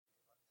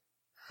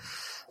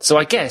So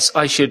I guess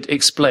I should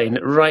explain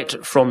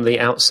right from the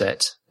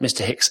outset, Mr.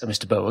 Hicks and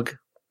Mr. Boag,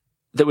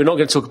 that we're not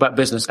going to talk about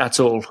business at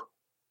all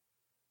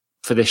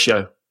for this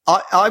show.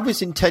 I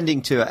was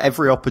intending to, at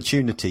every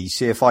opportunity,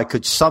 see if I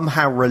could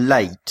somehow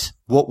relate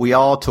what we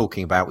are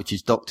talking about, which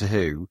is Doctor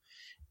Who,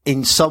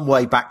 in some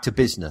way back to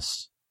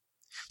business.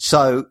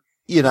 So,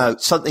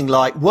 something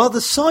like, well, the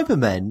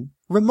Cybermen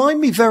remind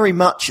me very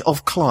much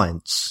of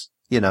clients,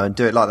 and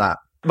do it like that.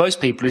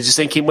 Most people are just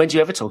thinking, when do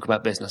you ever talk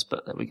about business?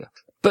 But there we go.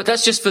 But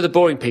that's just for the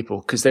boring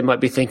people, because they might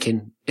be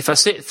thinking, if I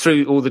sit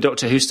through all the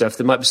Doctor Who stuff,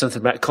 there might be something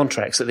about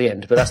contracts at the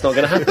end, but that's not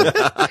going to happen.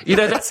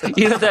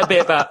 that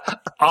bit about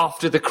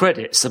after the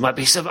credits, there might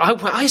be some.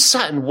 I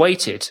sat and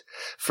waited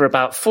for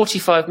about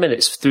 45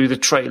 minutes through the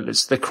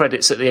trailers, the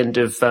credits at the end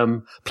of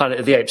Planet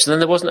of the Apes, and then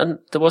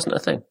there wasn't a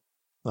thing.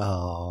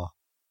 Oh,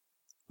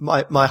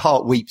 my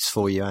heart weeps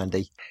for you,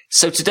 Andy.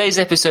 So today's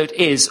episode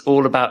is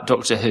all about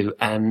Doctor Who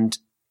and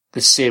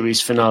the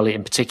series finale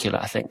in particular,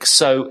 I think.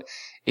 So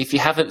if you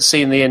haven't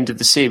seen the end of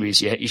the series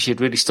yet, you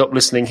should really stop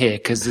listening here,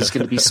 because there's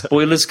going to be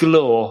spoilers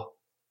galore.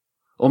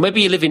 Or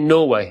maybe you live in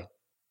Norway.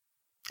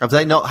 Have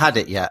they not had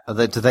it yet?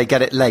 Do they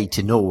get it late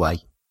in Norway?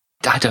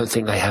 I don't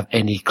think they have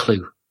any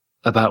clue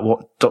about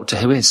what Doctor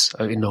Who is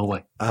in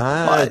Norway.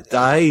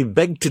 I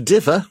beg to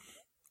differ.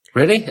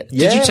 Really?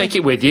 Yeah. Did you take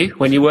it with you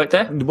when you worked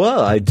there? Well,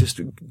 I just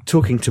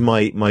talking to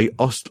my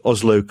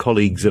Oslo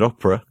colleagues at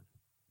Opera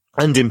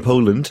and in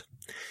Poland.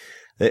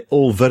 They're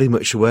all very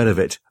much aware of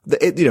it.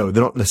 They're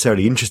not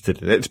necessarily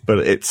interested in it, but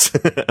it's,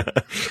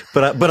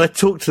 but I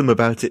talked to them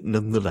about it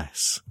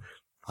nonetheless.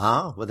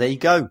 Ah, well, there you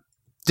go.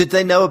 Did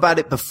they know about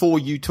it before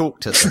you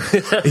talked to them?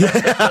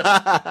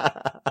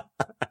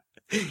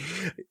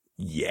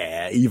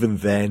 Yeah, even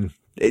then.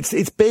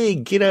 It's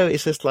big,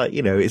 it's just like,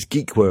 it's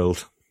geek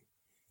world.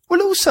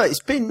 Well, also,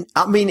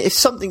 if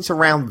something's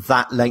around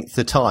that length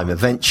of time,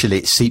 eventually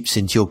it seeps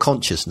into your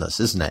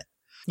consciousness, isn't it?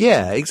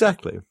 Yeah,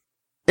 exactly.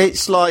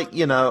 It's like,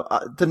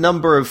 the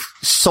number of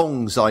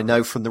songs I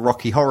know from the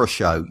Rocky Horror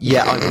Show.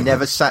 Yeah, I've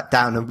never sat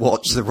down and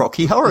watched the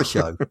Rocky Horror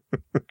Show.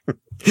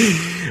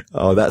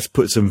 Oh, that's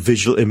put some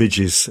visual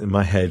images in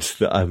my head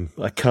that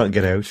I can't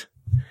get out.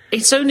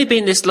 It's only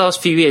been this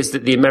last few years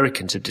that the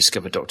Americans have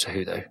discovered Doctor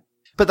Who, though.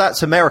 But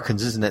that's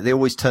Americans, isn't it? They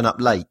always turn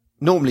up late.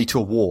 Normally to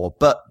a war,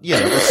 but, the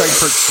same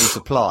principles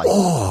apply.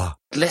 Oh,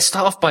 let's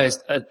start off by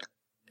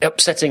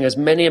upsetting as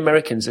many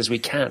Americans as we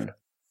can.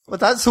 Well,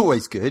 that's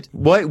always good.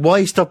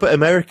 Why stop at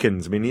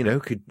Americans? I mean,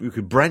 we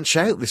could branch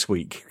out this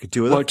week. Could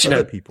do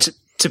other people.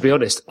 To be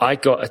honest, I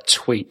got a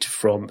tweet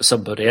from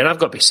somebody, and I've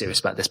got to be serious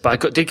about this,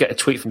 but did get a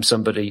tweet from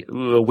somebody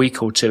a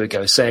week or two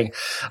ago saying,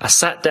 I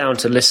sat down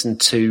to listen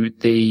to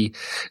the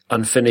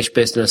Unfinished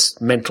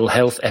Business mental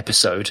health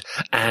episode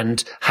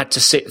and had to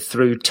sit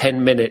through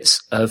 10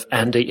 minutes of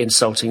Andy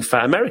insulting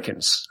fat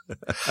Americans.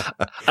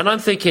 And I'm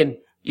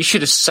thinking, you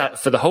should have sat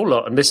for the whole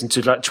lot and listened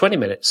to like 20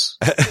 minutes.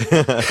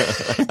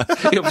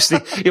 He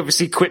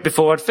obviously quit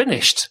before I'd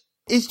finished.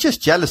 It's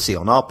just jealousy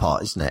on our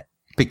part, isn't it?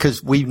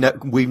 Because we've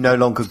no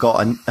longer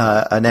got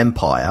an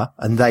empire,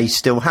 and they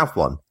still have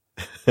one.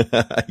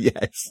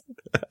 Yes.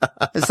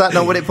 Is that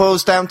not what it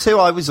boils down to?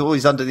 I was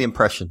always under the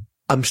impression.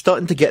 I'm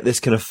starting to get this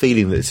kind of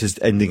feeling that this is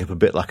ending up a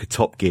bit like a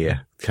Top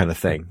Gear kind of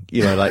thing.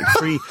 Like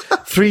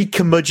three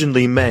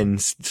curmudgeonly men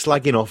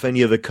slagging off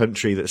any other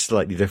country that's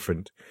slightly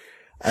different.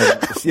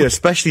 And,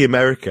 especially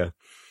America.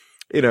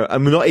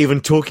 And we're not even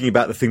talking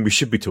about the thing we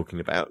should be talking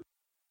about.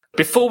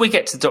 Before we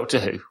get to Doctor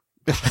Who.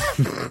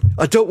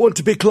 I don't want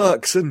to be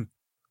Clarkson.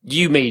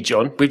 Me,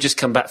 John, we've just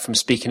come back from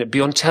speaking at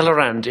Beyond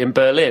Tellerrand in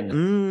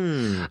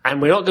Berlin.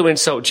 And we're not going to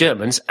insult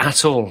Germans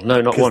at all.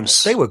 No, not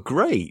once. They were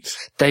great.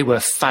 They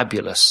were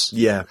fabulous.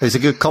 Yeah. It was a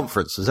good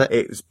conference, was it?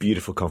 It was a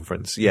beautiful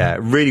conference. Yeah.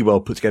 Really well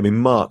put together. I mean,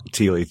 Mark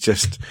Teal is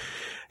just,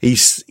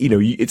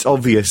 it's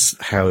obvious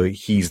how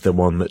he's the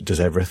one that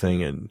does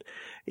everything, and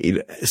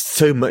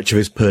so much of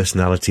his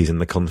personalities in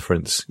the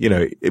conference.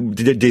 Do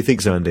you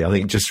think so, Andy? I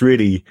think just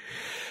really,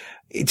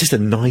 it's just a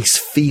nice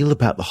feel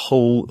about the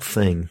whole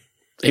thing.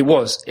 It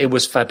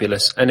was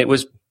fabulous. And it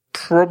was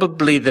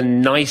probably the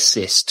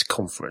nicest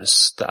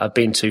conference that I've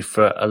been to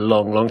for a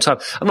long, long time.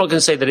 I'm not going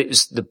to say that it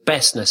was the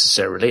best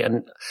necessarily,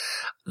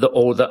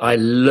 or that I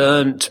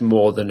learnt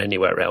more than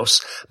anywhere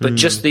else, but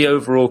just the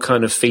overall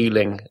kind of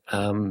feeling,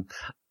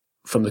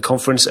 from the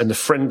conference and the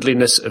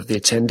friendliness of the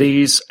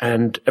attendees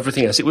and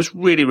everything else. It was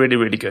really, really,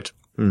 really good.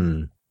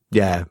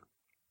 Yeah.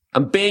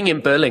 And being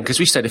in Berlin, because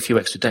we stayed a few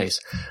extra days,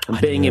 and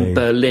being in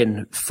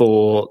Berlin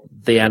for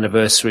the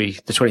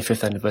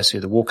 25th anniversary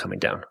of the wall coming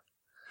down.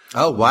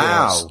 Oh,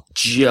 wow.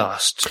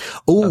 Just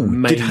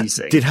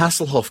amazing. Did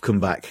Hasselhoff come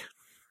back?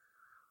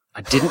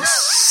 I didn't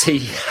see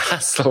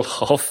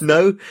Hasselhoff.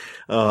 No?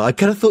 I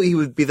kind of thought he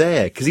would be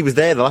there, because he was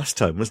there the last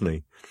time, wasn't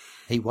he?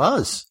 He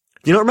was.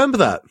 Do you not remember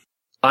that?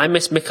 I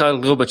missed Mikhail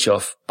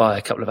Gorbachev by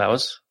a couple of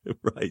hours.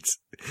 Right.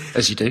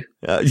 As you do.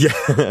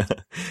 Yeah.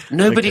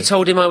 Nobody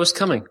told him I was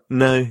coming.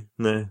 No.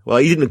 Well,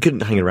 he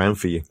couldn't hang around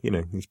for you.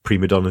 He's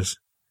prima donnas.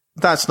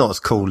 That's not as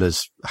cool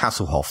as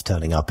Hasselhoff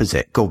turning up, is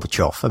it?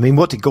 Gorbachev. I mean,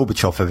 what did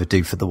Gorbachev ever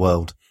do for the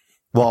world?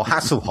 Well,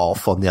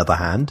 Hasselhoff, on the other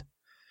hand,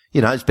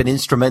 it's been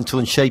instrumental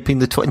in shaping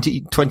the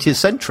 20th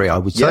century, I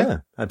would say. Yeah,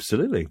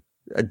 absolutely.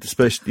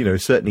 Especially,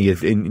 certainly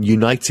in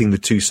uniting the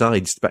two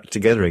sides back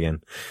together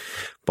again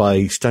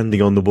by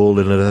standing on the wall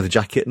in a leather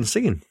jacket and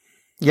singing.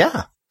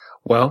 Yeah.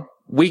 Well,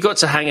 we got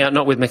to hang out,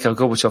 not with Mikhail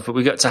Gorbachev, but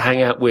we got to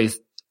hang out with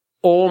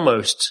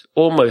almost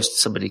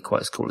somebody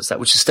quite as cool as that,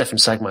 which is Stefan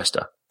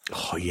Sagmeister.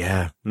 Oh,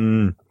 yeah.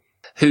 Mm.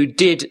 Who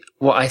did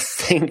what I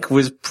think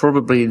was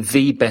probably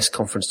the best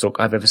conference talk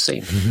I've ever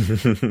seen.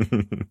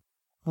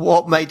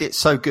 What made it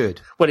so good?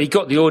 Well, he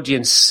got the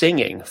audience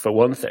singing, for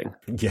one thing.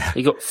 Yeah.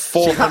 He got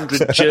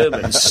 400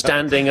 Germans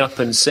standing up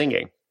and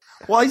singing.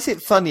 Why is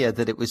it funnier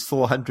that it was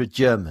 400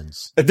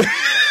 Germans?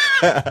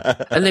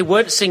 And they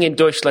weren't singing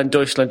Deutschland,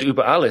 Deutschland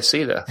über alles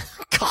either.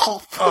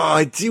 God.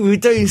 Oh, we were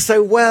doing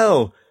so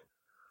well.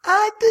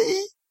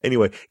 Andy.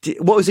 Anyway,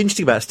 what was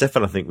interesting about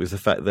Stefan, I think, was the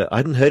fact that I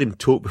hadn't heard him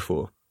talk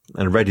before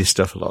and read his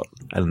stuff a lot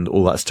and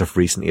all that stuff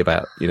recently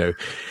about, you're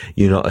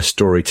not a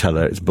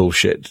storyteller, it's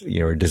bullshit,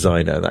 you're a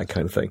designer, that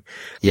kind of thing.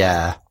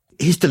 Yeah.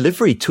 His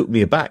delivery took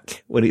me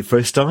aback when it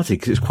first started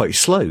because it was quite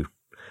slow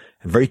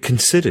and very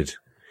considered.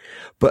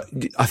 But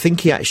I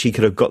think he actually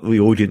could have got the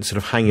audience sort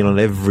of hanging on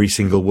every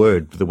single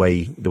word the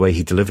way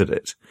he delivered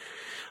it.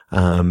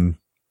 And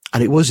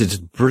it was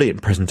a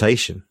brilliant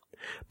presentation.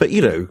 But,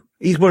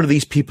 he's one of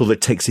these people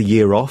that takes a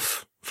year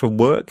off from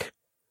work.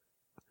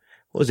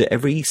 What was it,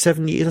 every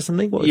 7 years or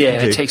something?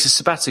 It takes a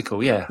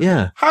sabbatical, yeah.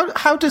 Yeah.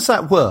 How does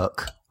that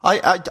work?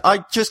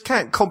 I just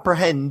can't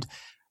comprehend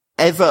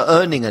ever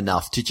earning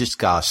enough to just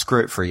go,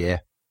 screw it for a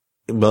year.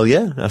 Well,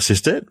 yeah, that's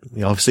just it.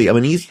 Obviously, I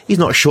mean, he's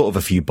not short of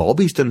a few bob.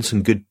 He's done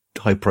some good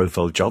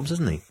high-profile jobs,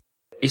 hasn't he?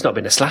 He's not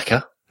been a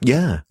slacker.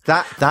 Yeah.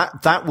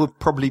 That would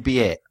probably be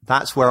it.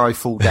 That's where I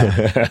fall down.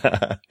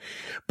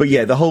 But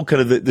yeah, the whole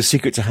kind of the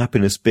secret to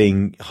happiness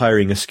being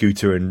hiring a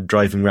scooter and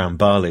driving around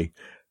Bali.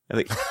 I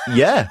think,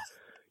 yeah.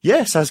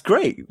 Yes, that's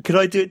great. Could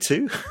I do it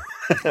too?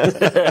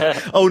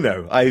 Oh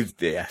no,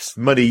 yes,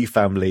 money,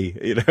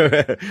 family,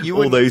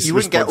 all those. You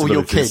wouldn't get all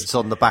your kids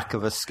on the back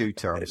of a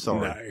scooter. I'm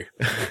sorry.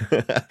 No,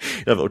 a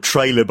little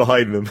trailer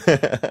behind them.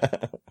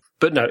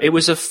 But no, it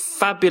was a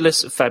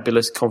fabulous,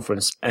 fabulous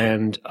conference.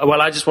 And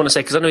well, I just want to say,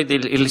 because I know he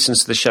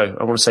listens to the show,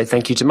 I want to say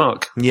thank you to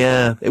Mark.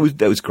 Yeah,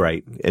 that was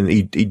great, and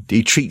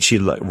he treats you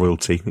like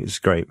royalty. It's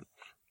great.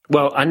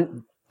 Well, I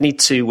need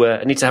to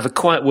have a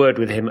quiet word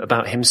with him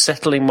about him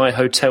settling my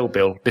hotel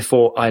bill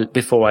before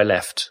I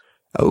left.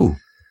 Oh.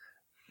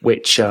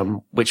 Which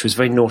was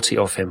very naughty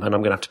of him, and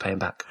I'm going to have to pay him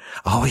back.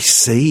 Oh, I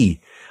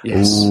see.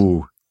 Yes.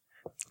 Ooh.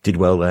 Did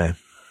well there.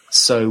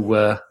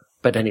 So,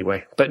 but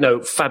anyway,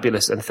 no,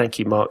 fabulous, and thank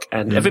you, Mark,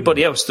 and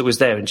everybody else that was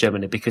there in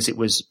Germany, because it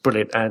was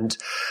brilliant. And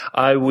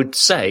I would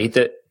say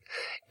that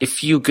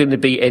if you're going to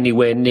be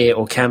anywhere near,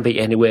 or can be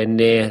anywhere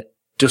near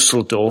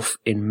Dusseldorf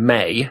in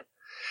May,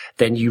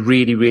 then you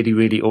really, really,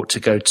 really ought to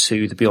go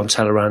to the Beyond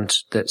Talleyrand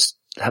that's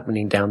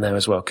happening down there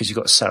as well, because you've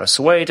got Sarah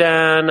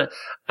Swadan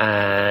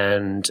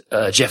and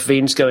Jeff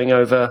Veen's going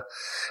over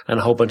and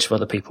a whole bunch of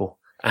other people,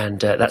 and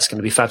that's going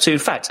to be fab too. In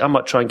fact, I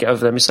might try and get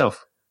over there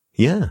myself.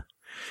 Yeah.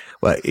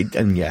 Well, it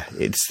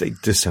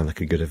does sound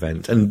like a good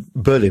event, and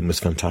Berlin was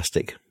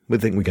fantastic. We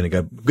think we're going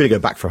to go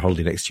back for a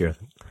holiday next year.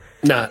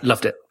 No,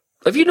 loved it.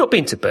 Have you not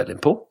been to Berlin,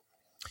 Paul?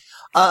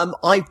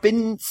 I've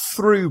been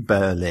through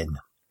Berlin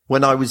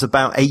when I was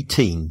about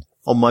 18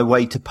 on my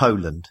way to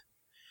Poland.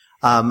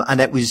 And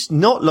it was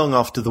not long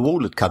after the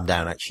wall had come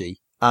down,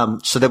 actually.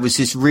 So there was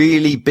this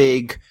really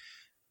big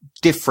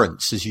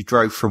difference as you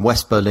drove from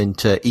West Berlin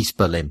to East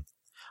Berlin.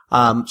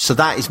 So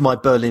that is my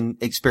Berlin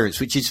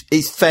experience, which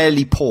is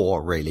fairly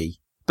poor, really.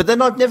 But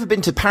then I've never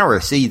been to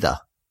Paris either.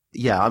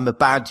 Yeah, I'm a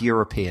bad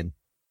European.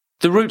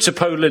 The route to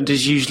Poland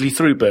is usually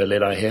through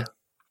Berlin, I hear.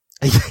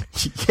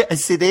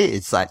 Yes, it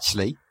is,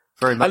 actually.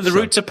 Very much. And the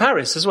route to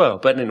Paris as well.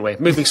 But anyway,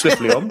 moving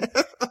swiftly on.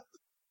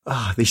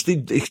 It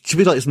should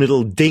be like some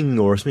little ding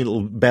or some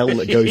little bell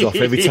that goes off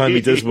every time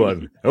he does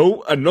one.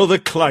 Oh, another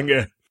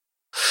clanger.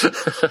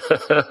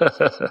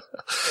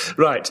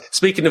 Right.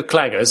 Speaking of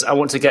clangers, I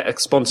want to get a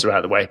sponsor out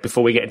of the way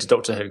before we get into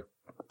Doctor Who.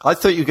 I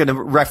thought you were going to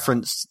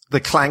reference the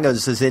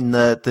clangers as in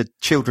the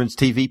children's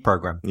TV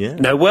program. Yeah.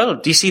 No, well,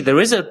 do you see, there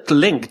is a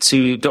link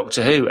to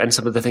Doctor Who and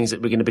some of the things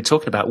that we're going to be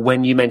talking about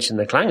when you mention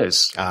the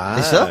clangers.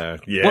 Is there?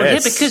 Yes. Well, yeah,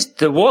 because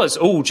there was.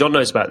 Oh, John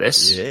knows about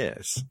this.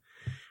 Yes.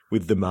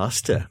 With the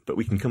master, but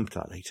we can come to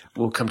that later.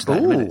 We'll come to that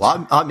in a minute.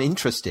 I'm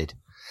interested.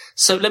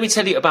 So let me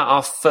tell you about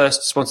our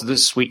first sponsor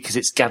this week, because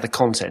it's Gather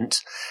Content,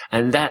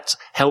 and that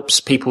helps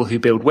people who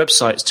build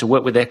websites to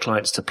work with their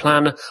clients to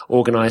plan,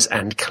 organize,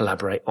 and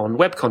collaborate on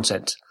web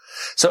content.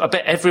 So I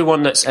bet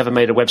everyone that's ever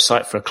made a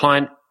website for a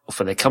client or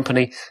for their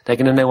company, they're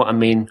going to know what I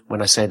mean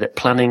when I say that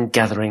planning,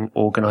 gathering,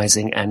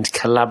 organizing, and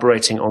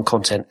collaborating on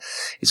content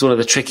is one of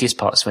the trickiest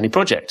parts of any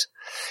project.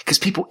 Because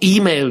people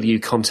email you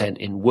content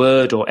in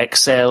Word or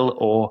Excel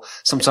or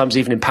sometimes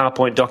even in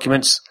PowerPoint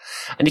documents,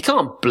 and you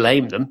can't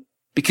blame them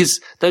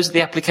because those are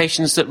the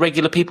applications that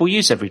regular people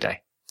use every day.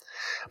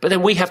 But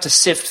then we have to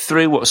sift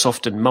through what's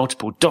often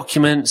multiple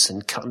documents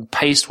and cut and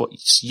paste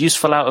what's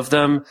useful out of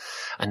them.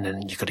 And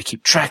then you've got to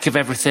keep track of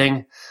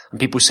everything. And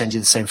people send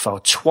you the same file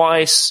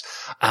twice.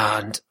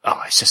 And,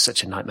 it's just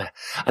such a nightmare.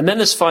 And then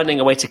there's finding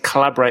a way to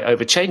collaborate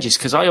over changes,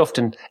 because I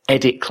often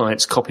edit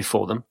clients' copy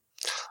for them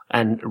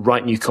and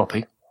write new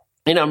copy.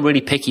 I'm really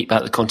picky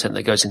about the content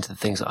that goes into the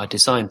things that I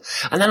design.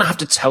 And then I have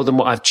to tell them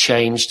what I've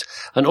changed.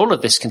 And all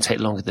of this can take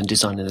longer than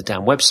designing the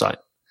damn website.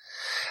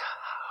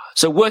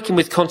 So working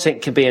with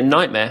content can be a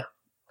nightmare,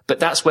 but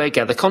that's where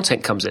Gather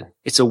Content comes in.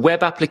 It's a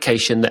web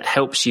application that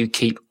helps you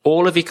keep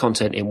all of your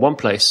content in one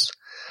place.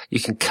 You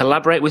can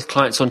collaborate with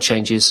clients on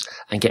changes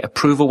and get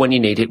approval when you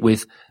need it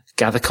with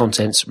Gather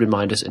Content's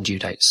reminders and due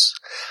dates.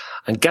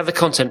 And Gather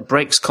Content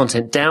breaks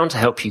content down to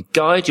help you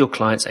guide your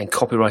clients and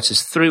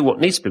copywriters through what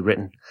needs to be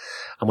written.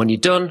 And when you're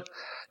done,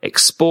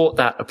 export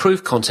that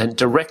approved content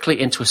directly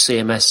into a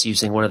CMS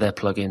using one of their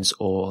plugins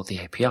or the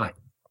API.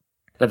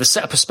 Now, the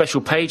setup a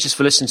special page is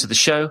for listening to the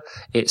show.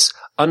 It's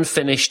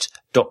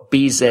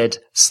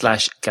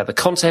unfinished.bz/gather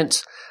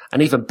content.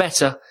 And even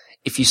better,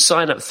 if you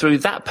sign up through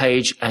that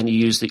page and you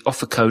use the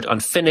offer code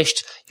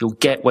unfinished, you'll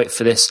get, wait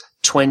for this,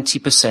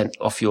 20%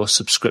 off your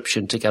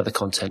subscription to Gather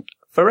Content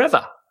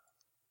forever.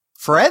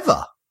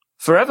 Forever?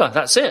 Forever.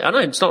 That's it. I know.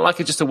 It's not like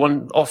it's just a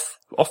one-off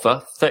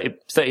offer,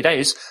 30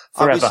 days,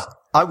 forever.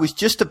 I was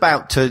just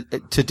about to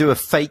do a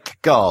fake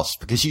gasp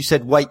because you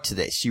said, wait to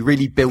this. You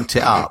really built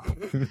it up.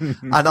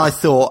 And I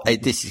thought, hey,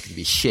 this is going to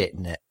be shit,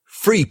 isn't it?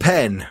 Free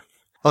pen.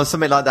 Or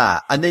something like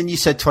that. And then you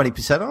said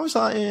 20%. I was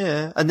like,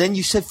 yeah. And then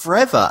you said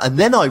forever. And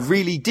then I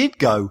really did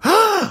go,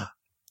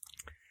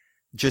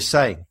 just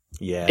saying.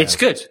 Yeah. It's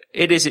good.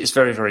 It is. It's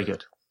very, very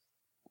good.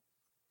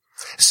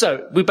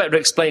 So we better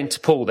explain to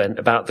Paul then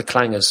about the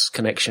clangers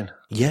connection.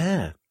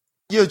 Yeah.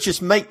 You'll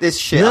just make this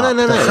shit up.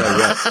 No.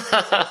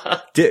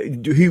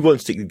 Who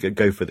wants to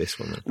go for this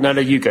one? No,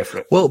 you go for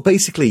it. Well,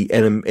 basically,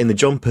 in the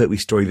John Pertwee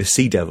story, The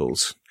Sea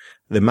Devils,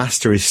 the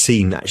master is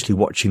seen actually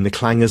watching the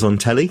clangers on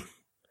telly.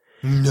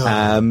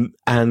 No.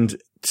 And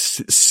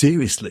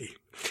seriously,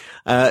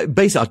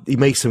 basically, he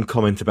makes some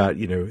comment about,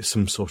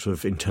 some sort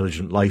of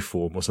intelligent life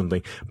form or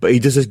something, but he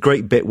does this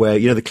great bit where,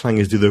 the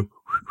clangers do the,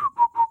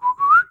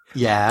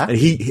 yeah. And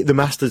the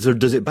master sort of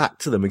does it back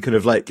to them and kind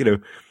of like,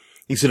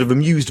 he's sort of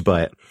amused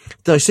by it.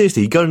 No,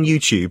 seriously, go on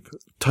YouTube,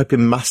 type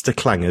in Master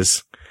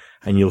Clangers,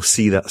 and you'll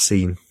see that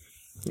scene.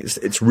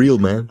 It's real,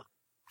 man.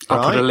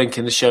 I'll put a link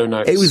in the show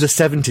notes. It was the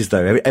 70s,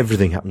 though.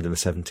 Everything happened in the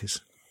 70s.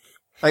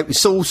 It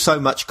was all so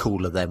much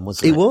cooler then,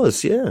 wasn't it? It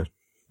was, yeah.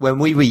 When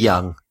we were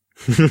young.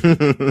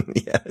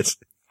 Yes.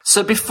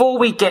 So before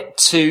we get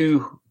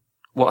to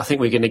what I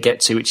think we're going to get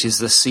to, which is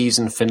the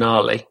season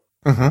finale,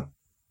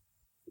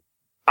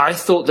 I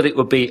thought that it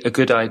would be a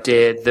good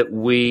idea that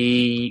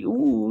we,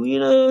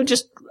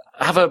 just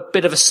have a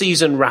bit of a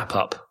season wrap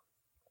up.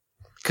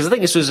 Because I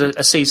think this was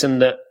a season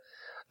that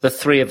the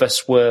three of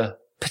us were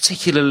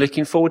particularly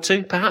looking forward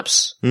to,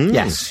 perhaps.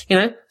 Yes.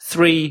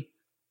 3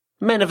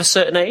 men of a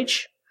certain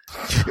age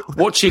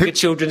watching a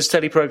children's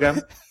telly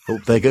program. Oh,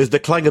 there goes the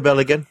clanger bell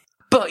again.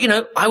 But,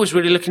 I was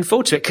really looking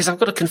forward to it because I've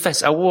got to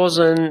confess, I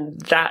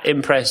wasn't that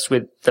impressed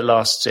with the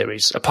last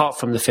series, apart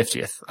from the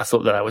 50th. I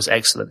thought that was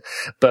excellent.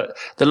 But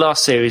the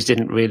last series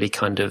didn't really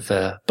kind of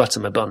butter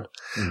my bun.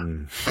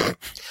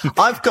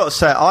 I've got to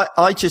say,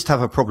 I just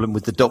have a problem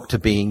with the Doctor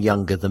being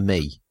younger than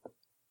me.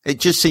 It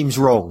just seems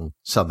wrong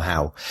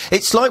somehow.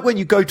 It's like when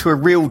you go to a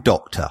real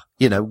doctor,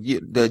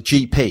 the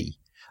GP,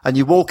 and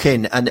you walk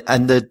in and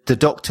the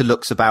doctor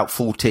looks about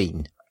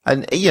 14.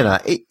 And,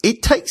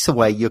 it takes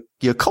away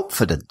your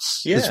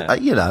confidence. Yeah.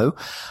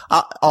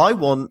 I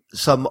want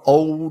some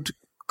old,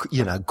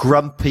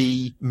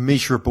 grumpy,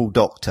 miserable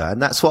doctor.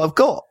 And that's what I've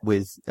got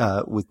with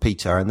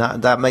Peter. And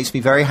that makes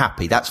me very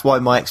happy. That's why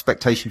my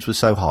expectations were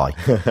so high.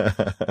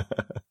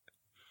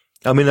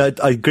 I mean,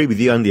 I agree with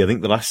you, Andy. I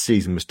think the last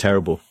season was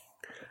terrible.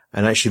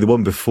 And actually the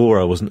one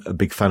before I wasn't a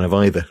big fan of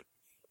either.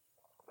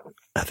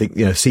 I think,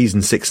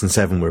 season 6 and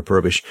 7 were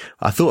rubbish.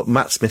 I thought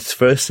Matt Smith's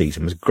first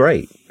season was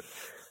great.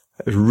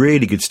 It was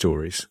really good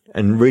stories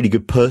and really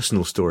good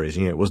personal stories.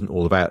 It wasn't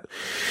all about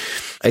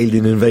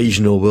alien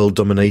invasion or world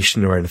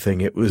domination or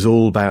anything. It was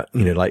all about,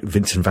 like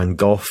Vincent van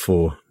Gogh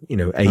or,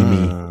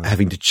 Amy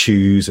having to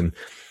choose. And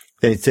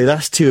so the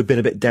last two have been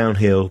a bit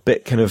downhill,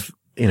 bit kind of,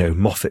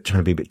 Moffat trying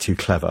to be a bit too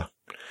clever.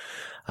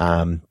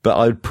 But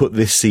I would put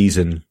this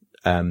season,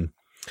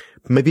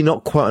 maybe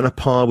not quite on a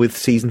par with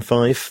season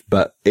 5,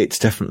 but it's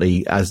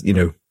definitely as,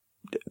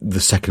 the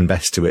second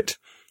best to it.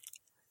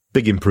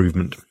 Big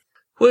improvement.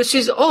 Which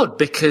is odd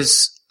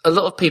because a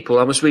lot of people,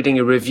 I was reading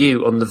a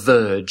review on The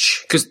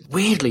Verge, because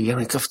weirdly,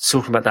 I'm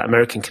talking about that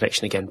American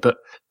connection again, but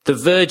The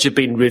Verge have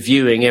been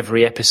reviewing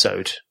every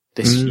episode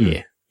this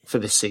year for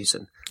this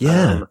season.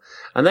 Yeah.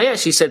 And they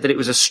actually said that it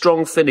was a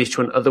strong finish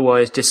to an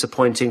otherwise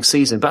disappointing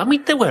season. But I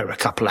mean, there were a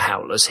couple of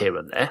howlers here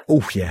and there.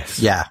 Oh, yes.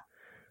 Yeah.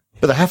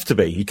 But there have to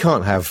be. You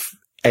can't have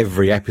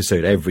every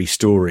episode, every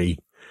story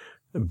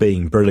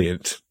being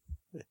brilliant.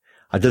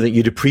 I don't think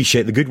you'd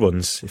appreciate the good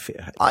ones.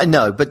 I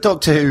know, but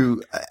Doctor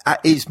Who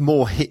is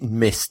more hit and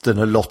miss than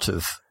a lot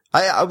of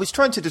I was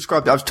trying to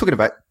describe it. I was talking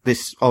about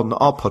this on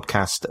our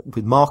podcast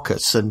with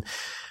Marcus, and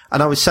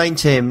I was saying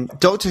to him,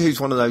 Doctor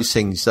Who's one of those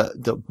things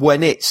that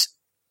when it's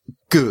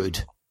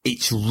good,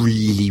 it's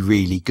really,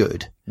 really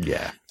good.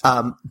 Yeah.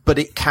 But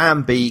it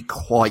can be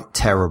quite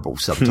terrible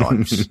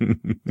sometimes.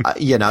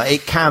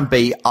 It can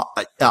be,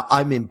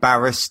 I'm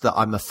embarrassed that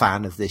I'm a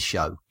fan of this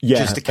show. Yeah.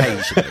 Just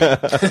occasionally.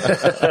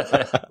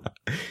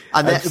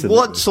 And then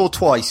once or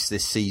twice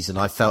this season,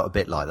 I felt a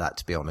bit like that,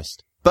 to be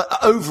honest. But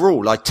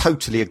overall, I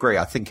totally agree.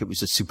 I think it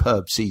was a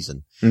superb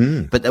season.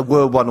 But there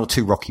were one or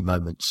two rocky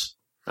moments.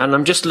 And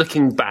I'm just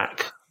looking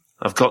back.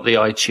 I've got the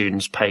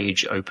iTunes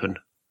page open,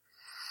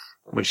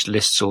 which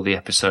lists all the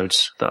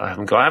episodes that I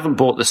haven't got. I haven't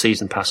bought the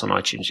season pass on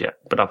iTunes yet,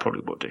 but I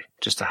probably will do,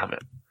 just to have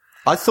it.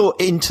 I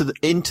thought Into the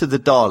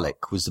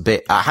Dalek was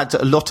I had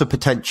a lot of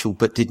potential,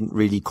 but didn't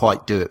really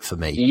quite do it for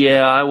me.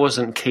 Yeah, I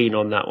wasn't keen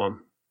on that one.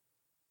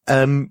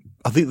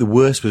 I think the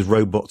worst was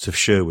Robots of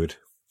Sherwood.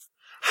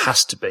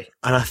 Has to be.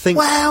 And I think...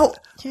 Well,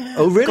 yeah.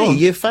 Oh, really?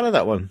 You're a fan of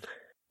that one?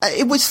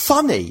 It was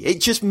funny.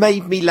 It just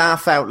made me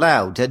laugh out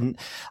loud. And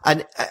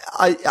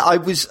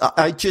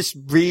I just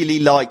really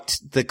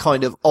liked the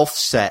kind of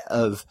offset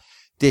of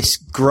this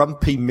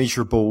grumpy,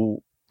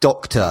 miserable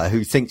doctor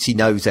who thinks he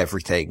knows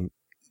everything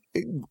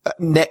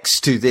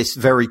next to this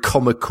very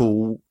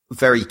comical,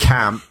 very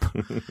camp,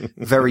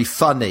 very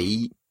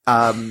funny,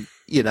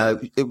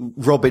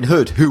 Robin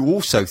Hood, who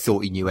also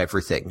thought he knew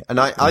everything. And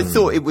I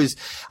thought it was,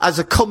 as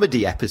a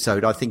comedy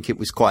episode, I think it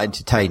was quite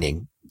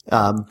entertaining.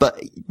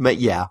 But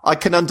yeah, I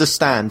can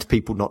understand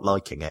people not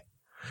liking it.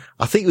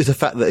 I think it was the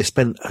fact that they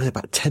spent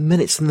about 10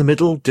 minutes in the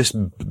middle just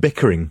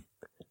bickering.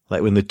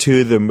 Like when the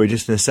two of them were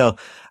just in a cell.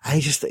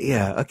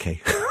 Yeah,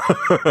 okay.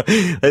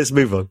 Let's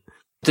move on.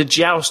 The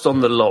joust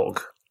on the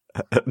log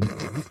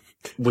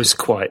was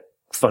quite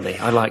funny.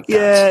 I like that.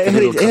 Yeah, it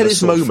had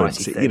its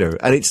moments,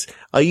 and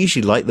I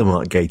usually like the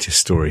Mark Gatiss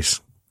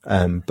stories.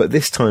 But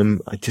this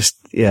time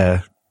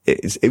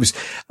it was,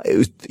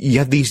 you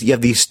have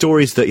these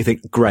stories that you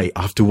think, great,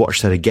 I have to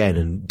watch that again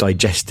and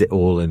digest it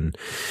all and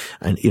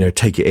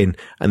take it in.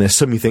 And there's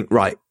some you think,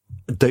 right,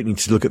 I don't need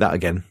to look at that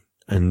again.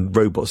 And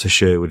Robots of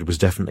Sherwood was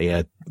definitely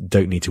a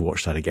don't need to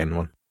watch that again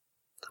one.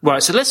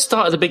 Right, so let's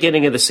start at the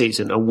beginning of the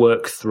season and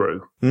work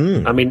through.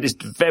 I mean, it's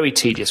very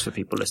tedious for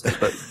people listening,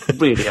 but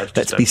really,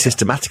 let's be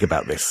systematic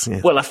about this.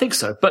 Yeah. Well, I think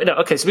so. But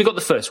okay, so we got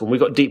the first one. We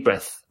got Deep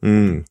Breath.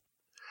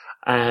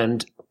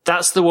 And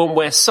that's the one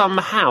where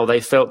somehow they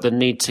felt the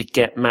need to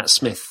get Matt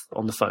Smith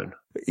on the phone.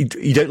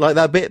 You don't like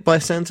that bit by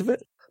the sounds of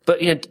it? But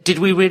did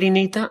we really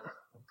need that?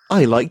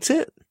 I liked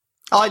it.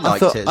 I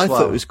thought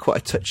it was quite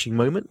a touching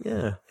moment,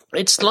 yeah.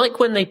 It's like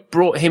when they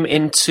brought him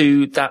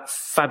into that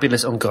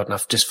fabulous, oh God,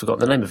 I've just forgotten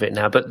the name of it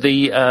now, but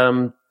the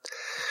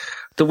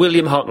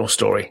William Hartnell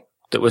story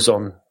that was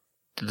on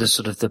the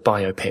sort of the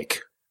biopic.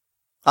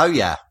 Oh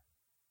yeah.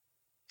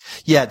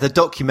 Yeah, the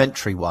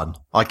documentary one.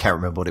 I can't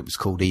remember what it was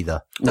called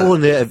either. No. Oh,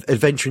 and the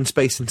Adventure in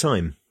Space and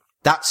Time.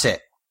 That's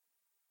it.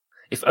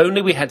 If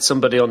only we had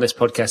somebody on this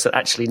podcast that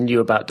actually knew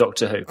about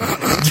Doctor Who.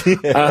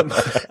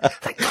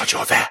 Thank God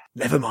you're there.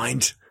 Never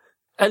mind.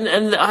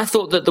 And I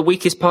thought that the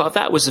weakest part of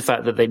that was the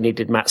fact that they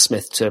needed Matt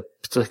Smith to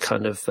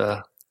kind of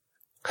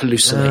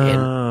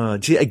hallucinate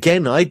in. Gee,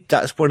 again,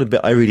 that's one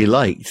bit I really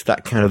liked.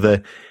 That kind of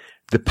the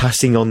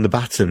passing on the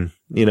baton.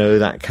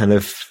 That kind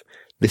of,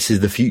 this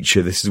is the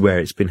future. This is where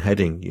it's been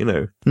heading.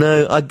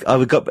 No, I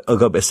got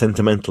a bit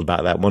sentimental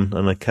about that one,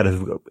 and I kind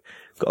of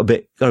got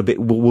a bit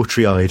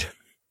watery eyed.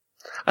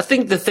 I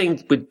think the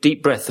thing with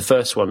Deep Breath, the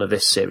first one of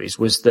this series,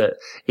 was that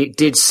it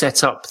did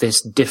set up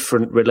this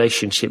different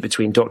relationship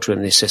between Doctor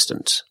and the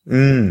assistant.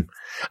 And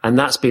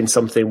that's been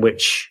something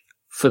which,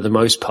 for the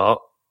most part,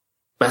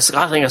 I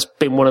think that's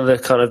been one of the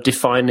kind of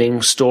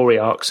defining story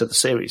arcs of the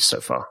series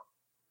so far.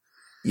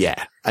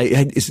 Yeah.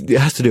 It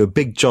has to do a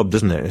big job,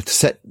 doesn't it? To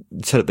set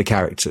up the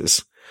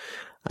characters,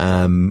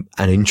 and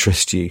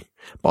interest you.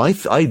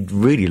 But I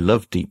really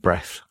love Deep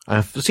Breath.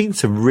 I've seen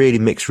some really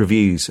mixed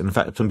reviews. In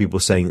fact, some people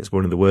saying it's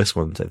one of the worst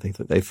ones, I think,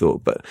 that they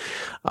thought. But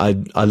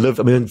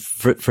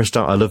for a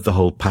start, I love the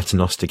whole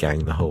Paternoster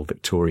gang, the whole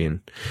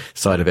Victorian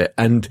side of it.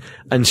 And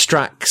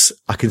Strax,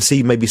 I can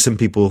see maybe some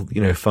people,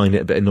 find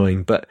it a bit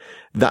annoying, but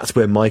that's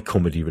where my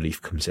comedy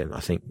relief comes in.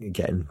 I think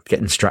getting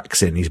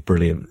Strax in, he's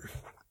brilliant.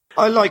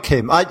 I like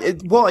him.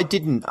 What I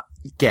didn't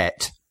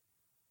get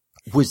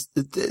was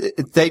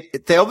they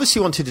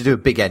obviously wanted to do a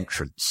big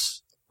entrance.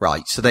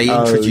 Right, so they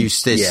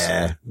introduced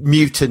this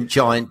mutant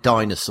giant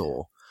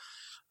dinosaur.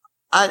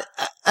 And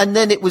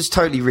then it was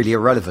totally really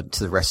irrelevant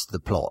to the rest of the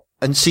plot.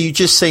 And so you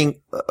just think,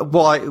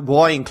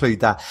 why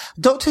include that?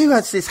 Doctor Who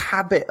has this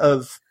habit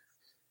of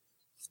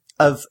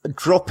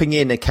dropping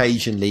in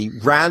occasionally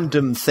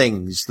random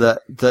things that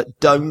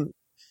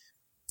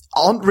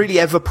aren't really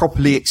ever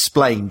properly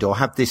explained or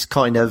have this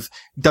kind of,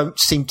 don't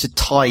seem to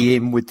tie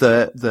in with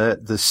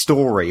the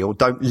story or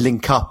don't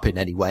link up in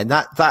any way. And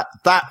that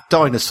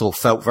dinosaur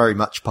felt very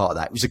much part of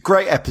that. It was a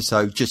great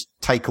episode. Just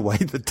take away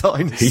the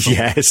dinosaur.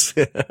 Yes.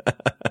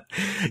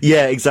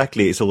 Yeah,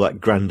 exactly. It's all that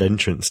grand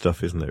entrance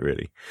stuff, isn't it,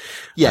 really?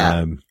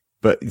 Yeah.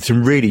 but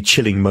some really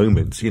chilling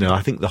moments.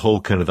 I think the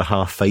whole kind of the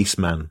half-faced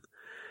man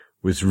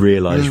was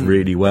realized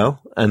really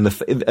well. And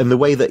the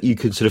way that you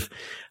could sort of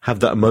have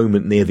that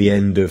moment near the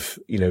end of,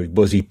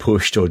 was he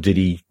pushed or did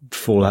he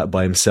fall out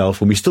by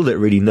himself? And we still don't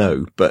really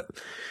know, but,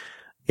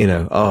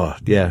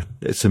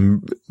 it's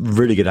some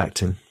really good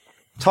acting.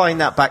 Tying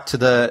that back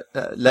to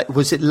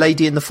was it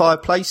Lady in the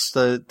Fireplace?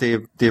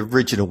 The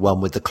original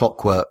one with the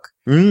clockwork.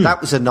 That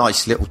was a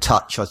nice little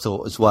touch, I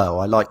thought, as well.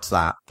 I liked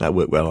that. That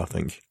worked well, I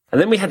think. And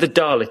then we had the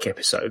Dalek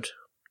episode,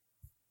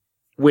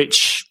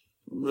 which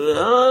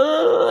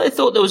I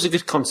thought there was a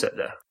good concept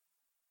there.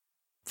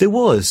 There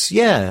was,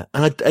 yeah.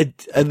 And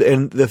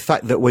the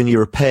fact that when you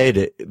repaired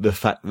it, the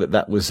fact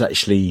that was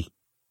actually,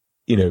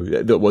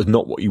 that was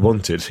not what you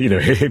wanted,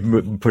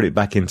 put it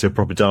back into a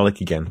proper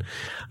Dalek again.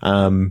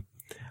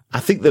 I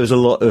think there was a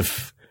lot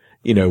of,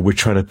 we're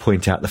trying to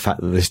point out the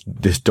fact that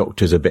this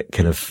doctor's a bit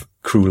kind of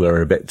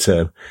crueler, a bit,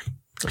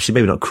 actually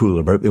maybe not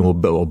crueler, but a bit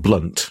more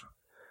blunt,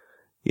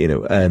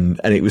 and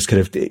it was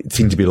it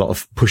seemed to be a lot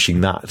of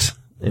pushing that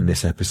in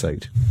this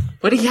episode.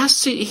 But he has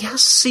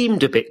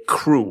seemed a bit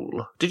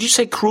cruel. Did you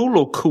say cruel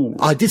or cool?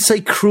 I did say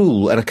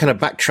cruel, and I kind of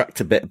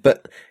backtracked a bit,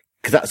 but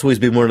cause that's always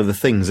been one of the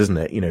things, isn't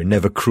it?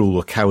 Never cruel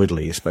or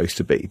cowardly is supposed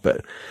to be,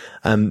 but,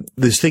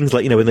 there's things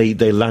like, when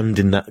they land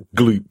in that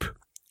gloop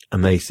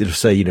and they sort of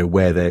say,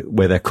 where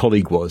their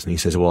colleague was, and he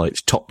says, well,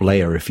 it's top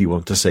layer if you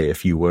want to say a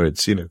few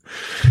words,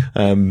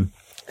 and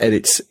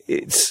it's,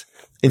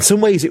 in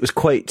some ways it was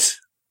quite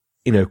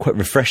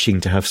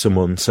refreshing to have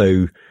someone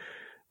so,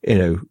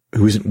 who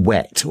isn't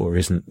wet or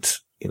isn't,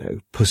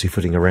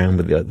 pussyfooting around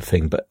with the other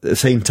thing. But at the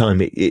same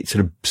time, it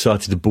sort of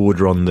started to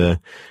border on the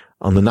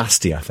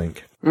nasty, I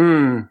think.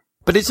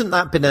 But isn't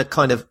that been a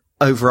kind of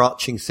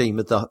overarching theme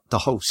of the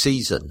whole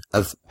season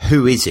of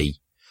who is he?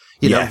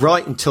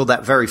 Right until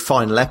that very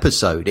final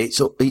episode, it's,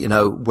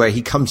 where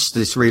he comes to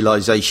this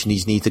realization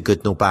he's neither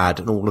good nor bad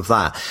and all of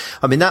that.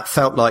 I mean, that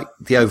felt like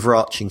the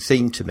overarching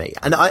theme to me.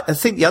 And I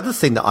think the other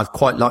thing that I've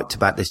quite liked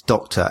about this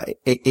doctor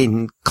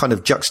in kind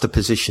of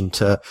juxtaposition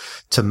to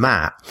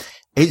Matt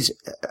is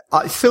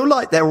I feel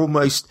like they're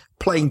almost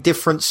playing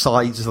different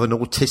sides of an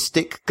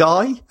autistic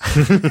guy.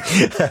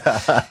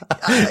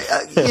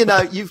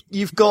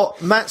 You've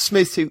got Matt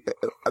Smith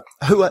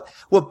who are,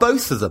 well,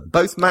 both of them,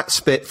 both Matt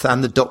Smith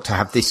and the doctor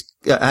have this,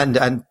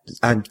 and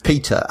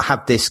Peter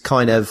have this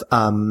kind of,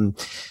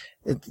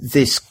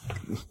 this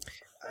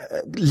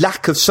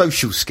lack of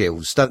social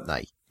skills, don't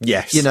they?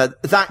 Yes.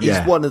 That is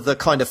one of the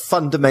kind of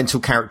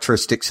fundamental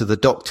characteristics of the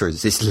Doctor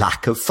is this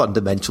lack of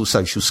fundamental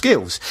social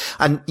skills.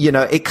 And,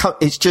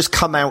 it's just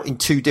come out in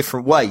two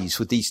different ways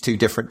with these two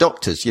different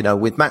Doctors.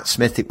 With Matt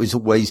Smith, it was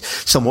always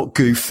somewhat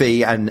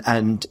goofy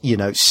and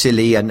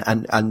silly and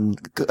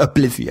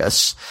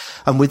oblivious.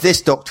 And with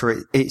this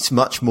Doctor, it's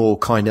much more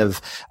kind of,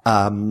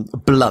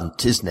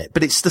 blunt, isn't it?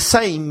 But it's the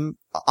same.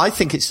 I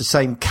think it's the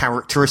same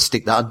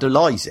characteristic that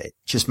underlies it,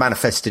 just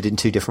manifested in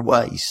two different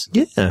ways.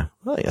 Yeah, I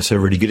think that's a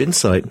really good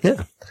insight.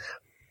 Yeah.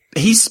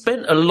 He's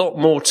spent a lot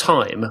more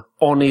time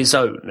on his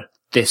own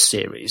this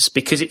series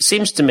because it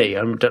seems to me,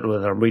 I don't know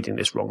whether I'm reading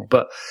this wrong,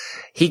 but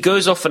he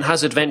goes off and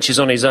has adventures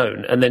on his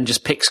own and then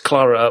just picks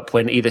Clara up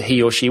when either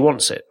he or she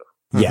wants it.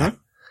 Yeah.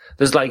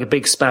 There's like a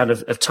big span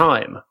of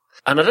time.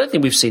 And I don't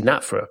think we've seen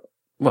that for,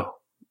 a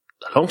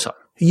long time.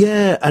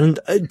 Yeah, and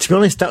to be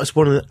honest, that was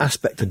one of the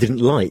aspects I didn't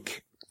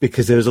like.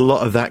 Because there was a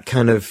lot of that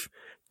kind of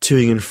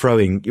toing and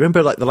froing. You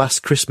remember like the last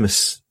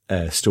Christmas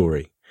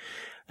story?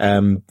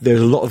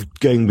 There's a lot of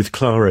going with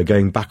Clara,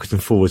 going backwards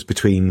and forwards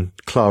between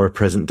Clara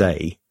present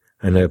day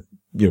and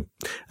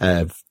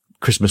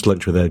Christmas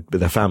lunch with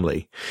her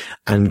family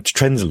and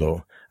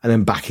Trenzalore, and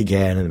then back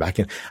again and back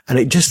again. And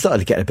it just started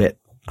to get a bit,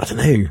 I don't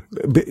know,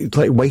 a bit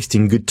like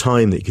wasting good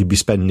time that you could be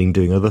spending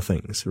doing other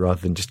things rather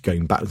than just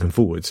going backwards and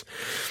forwards.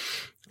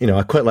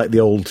 I quite like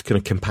the old kind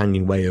of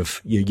companion way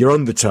of you're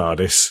on the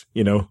TARDIS,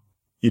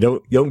 you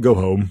don't go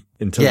home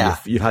until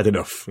you've had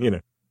enough,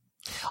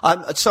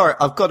 I'm sorry,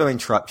 I've got to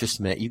interrupt just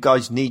a minute. You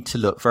guys need to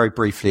look very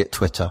briefly at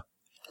Twitter,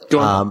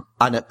 and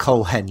at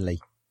Cole Henley,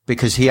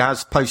 because he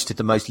has posted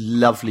the most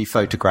lovely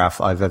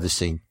photograph I've ever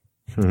seen.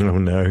 Oh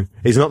no,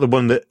 it's not the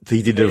one that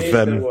he did of.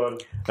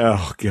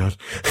 Oh god,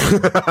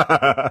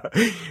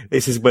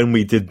 this is when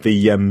we did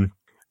the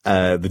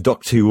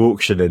Doctor Who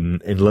auction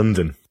in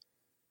London.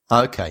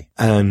 Okay.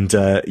 And,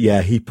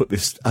 he put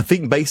this, I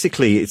think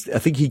basically I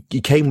think he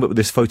came up with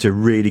this photo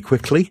really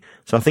quickly.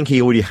 So I think he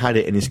already had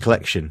it in his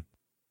collection.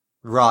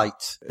 Right.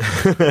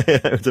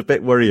 It's a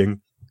bit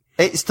worrying.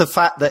 It's the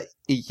fact that,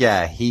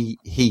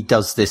 he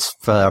does this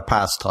for a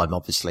pastime,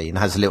 obviously, and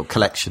has a little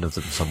collection of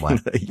them somewhere,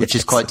 which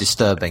is quite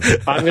disturbing.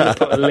 I'm going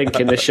to put a link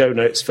in the show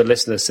notes for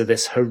listeners to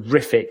this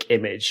horrific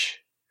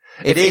image.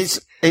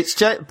 It's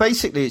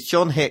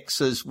Jon Hicks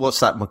as, what's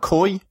that,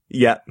 McCoy?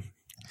 Yeah.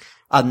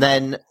 And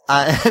then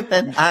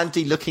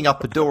Andy looking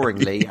up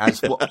adoringly as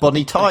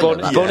Bonnie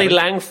Tyler. Bonnie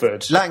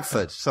Langford.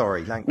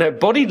 Sorry. No,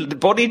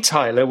 Bonnie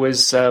Tyler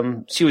was,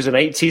 she was an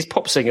 80s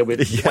pop singer with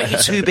way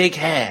too big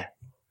hair.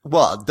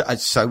 Well,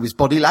 so was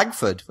Bonnie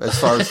Langford, as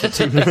far as the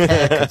team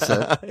are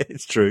concerned.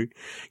 It's true.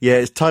 Yeah,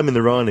 it's time in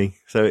the Rani.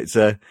 So it's,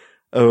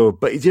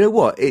 but you know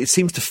what? It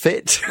seems to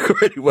fit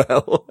really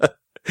well.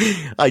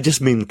 I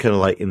just mean kind of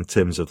like in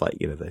terms of like,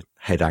 the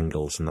head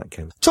angles and that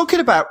kind of. Talking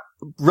about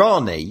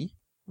Rani's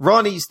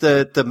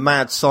the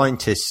mad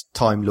scientist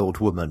Time Lord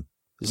woman.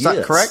 Is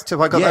that correct?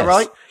 Have I got that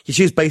right?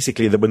 She was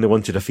basically when they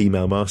wanted a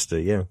female master,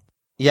 yeah.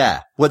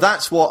 Yeah. Well,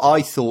 that's what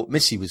I thought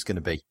Missy was going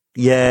to be.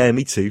 Yeah,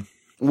 me too.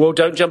 Well,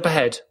 don't jump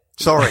ahead.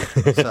 Sorry.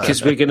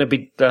 Because we're going to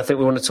be, I think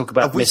we want to talk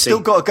about Have we Missy.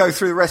 still got to go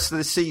through the rest of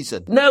the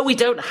season? No, we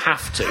don't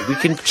have to. We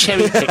can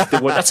cherry pick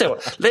the ones. I tell you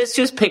what, let's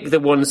just pick the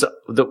ones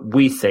that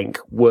we think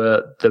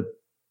were the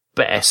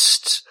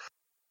best.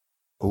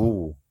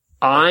 Ooh.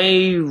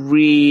 I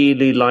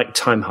really like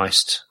Time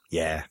Heist.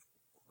 Yeah.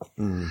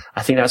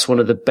 I think that's one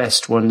of the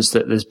best ones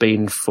that there's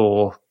been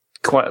for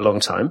quite a long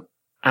time.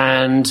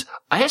 And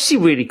I actually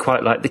really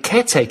quite like the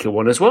Caretaker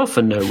one as well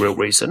for no real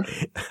reason.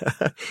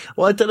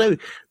 Well, I don't know.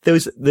 There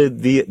was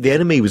the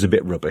enemy was a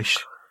bit rubbish,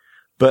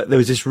 but there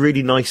was this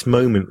really nice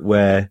moment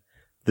where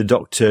the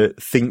Doctor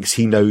thinks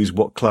he knows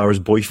what Clara's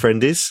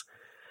boyfriend is.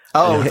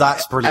 Oh,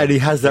 that's brilliant. And he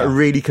has that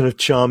really kind of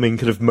charming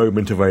kind of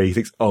moment of where he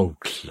thinks, oh,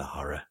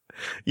 Clara.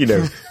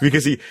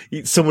 Because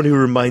he someone who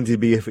reminded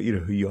me of, who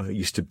you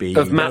used to be.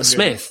 Of Matt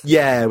Smith.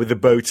 Yeah, with the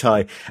bow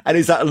tie. And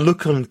it's that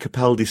look on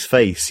Capaldi's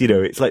face,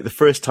 it's like the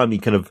first time he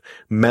kind of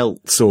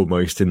melts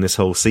almost in this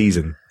whole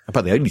season.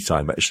 About the only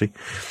time, actually.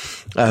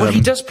 Well, he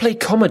does play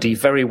comedy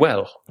very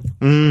well.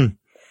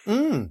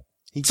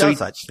 He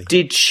does, actually.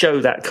 Did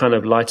show that kind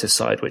of lighter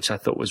side, which I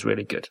thought was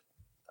really good.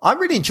 I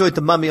really enjoyed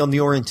The Mummy on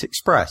the Orient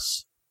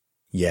Express.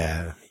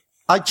 Yeah.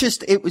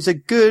 It was a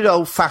good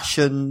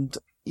old-fashioned,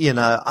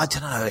 I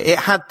don't know. It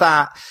had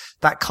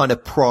that kind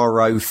of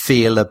Poirot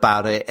feel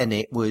about it. And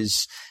it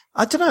was,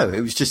 I don't know.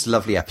 It was just a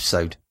lovely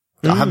episode.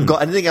 I haven't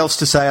got anything else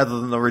to say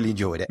other than I really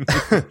enjoyed it.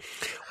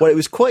 Well, it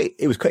was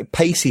quite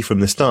pacey from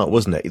the start,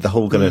 wasn't it? The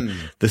whole kind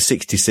of, the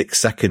 66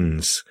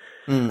 seconds.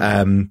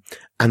 And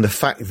the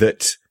fact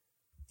that,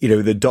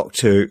 the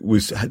Doctor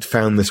had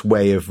found this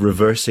way of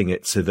reversing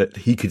it so that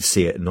he could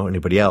see it and not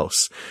anybody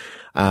else.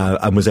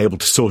 And was able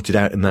to sort it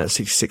out in that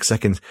 66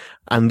 seconds.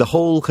 And the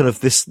whole kind of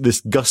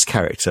this Gus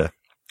character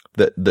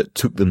that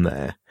took them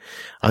there.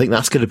 I think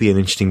that's going to be an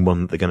interesting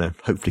one that they're going to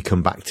hopefully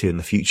come back to in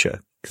the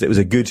future. Because it was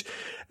a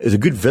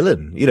good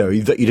villain,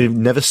 that you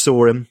never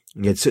saw him.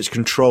 You had such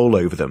control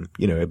over them,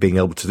 being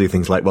able to do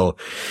things like, well,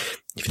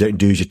 if you don't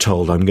do as you're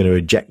told, I'm going to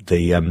eject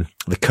the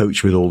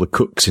coach with all the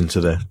cooks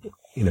into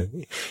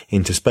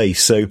into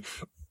space. So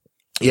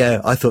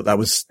yeah, I thought that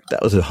was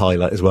a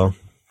highlight as well.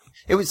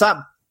 It was that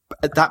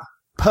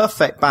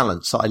perfect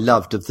balance that I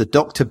loved of the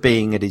Doctor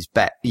being at his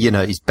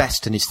his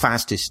best and his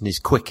fastest and his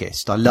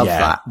quickest. I love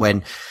that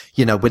when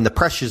the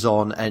pressure's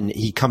on and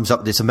he comes up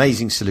with this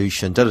amazing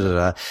solution,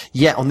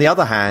 Yet on the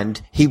other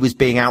hand, he was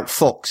being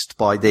outfoxed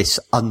by this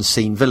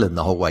unseen villain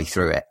the whole way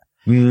through it.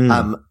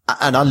 And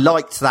I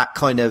liked that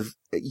kind of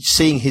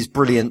seeing his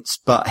brilliance,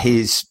 but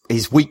his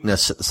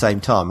weakness at the same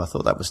time. I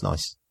thought that was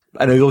nice.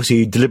 And obviously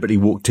he deliberately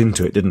walked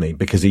into it, didn't he?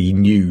 Because he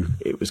knew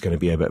it was going to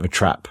be a bit of a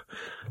trap.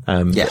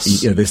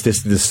 Yes.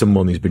 There's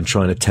someone who's been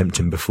trying to tempt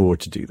him before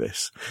to do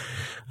this.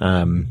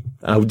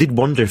 I did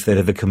wonder if they'd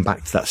ever come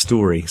back to that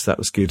story, so that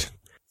was good.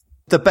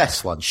 The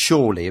best one,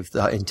 surely, of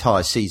the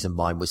entire season,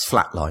 mine was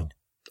Flatline.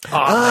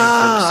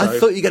 I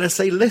thought you were going to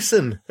say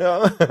Listen.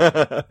 No,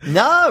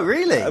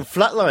 really?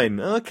 Flatline.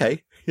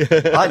 Okay.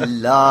 I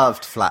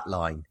loved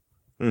Flatline.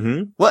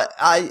 Mm-hmm. Well,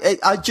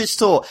 I just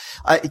thought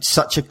it's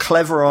such a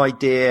clever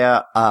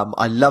idea.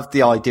 I loved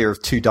the idea of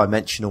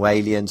two-dimensional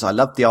aliens. I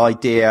loved the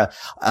idea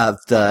of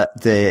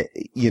the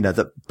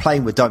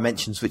playing with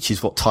dimensions, which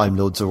is what Time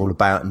Lords are all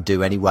about and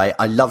do anyway.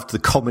 I loved the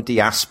comedy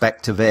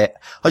aspect of it.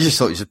 I just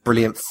thought it was a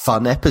brilliant,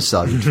 fun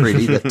episode,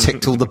 really, that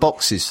ticked all the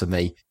boxes for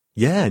me.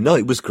 Yeah, no,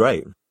 it was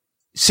great.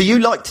 So you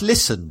liked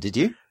Listen, did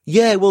you?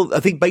 Yeah, well,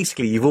 I think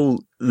basically you've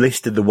all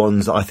listed the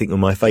ones that I think are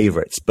my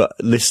favourites, but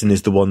Listen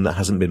is the one that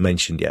hasn't been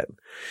mentioned yet.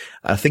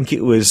 I think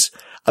it's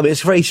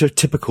very sort of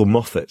typical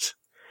Moffat.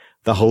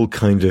 The whole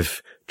kind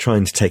of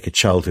trying to take a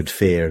childhood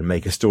fear and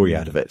make a story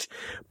out of it.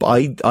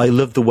 But I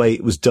love the way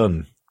it was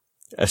done,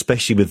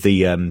 especially with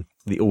the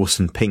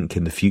Orson Pink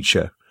in the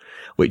future,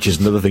 which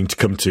is another thing to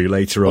come to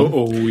later on.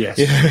 Oh yes.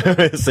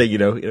 Yeah.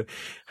 So,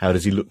 how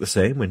does he look the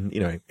same when,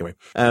 anyway.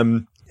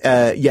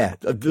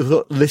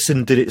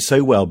 Listen did it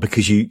so well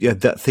because you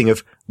had that thing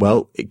of,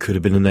 well, it could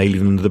have been an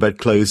alien under the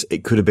bedclothes.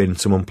 It could have been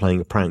someone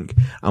playing a prank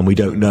and we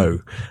don't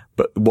know.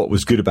 But what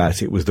was good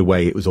about it was the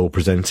way it was all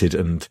presented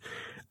and,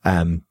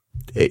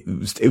 it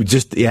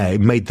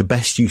made the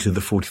best use of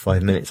the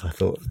 45 minutes, I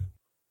thought.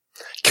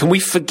 Can we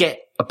forget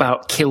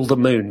about Kill the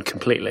Moon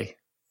completely?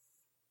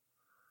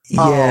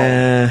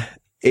 Yeah.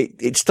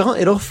 It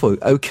started off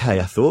okay,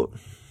 I thought.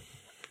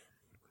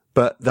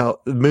 But the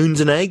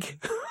moon's an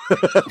egg.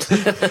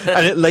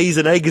 And it lays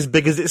an egg as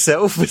big as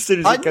itself as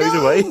soon as it goes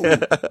away.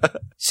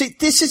 See,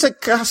 this is a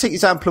classic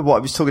example of what I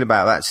was talking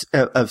about,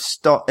 of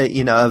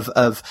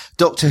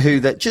Doctor Who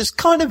that just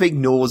kind of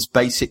ignores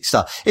basic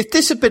stuff. If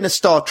this had been a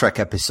Star Trek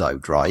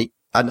episode, right?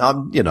 And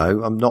I'm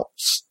not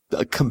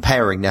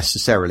comparing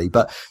necessarily,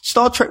 but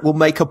Star Trek will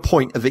make a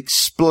point of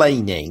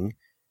explaining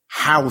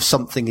how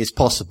something is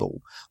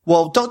possible.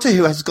 Well, Doctor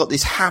Who has got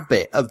this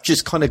habit of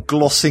just kind of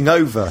glossing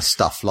over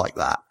stuff like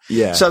that.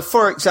 Yeah. So,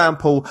 for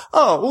example,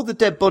 all the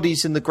dead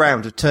bodies in the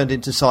ground have turned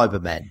into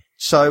Cybermen.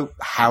 So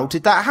how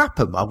did that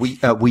happen? Are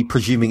we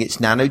presuming it's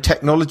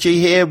nanotechnology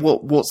here?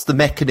 What's the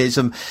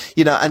mechanism?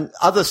 And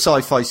other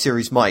sci-fi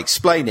series might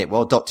explain it.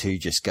 Well, Doctor Who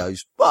just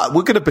goes, well,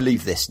 we're going to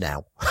believe this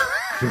now.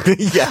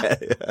 Yeah.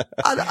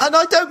 And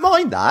I don't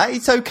mind that.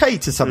 It's okay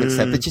to some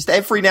extent, but just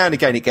every now and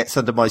again it gets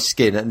under my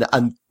skin,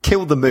 and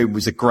Kill the Moon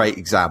was a great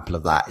example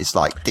of that. It's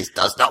like, this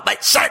does not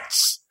make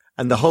sense.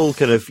 And the whole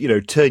kind of,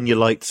 turn your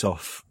lights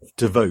off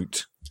to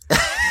vote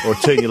or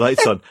turn your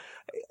lights on.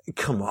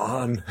 Come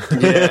on.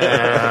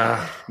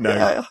 Yeah. No.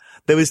 Yeah.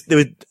 There was,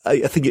 I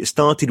think it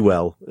started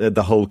well.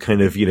 The whole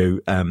kind of,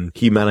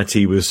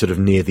 humanity was sort of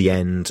near the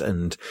end,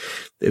 and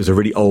it was a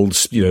really old,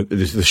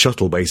 the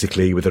shuttle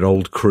basically with an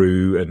old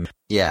crew, and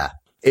Yeah.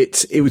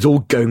 it was all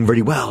going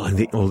really well.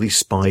 And all these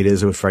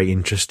spiders were very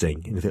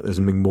interesting. And I think there's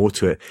something more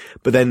to it.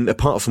 But then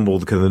apart from all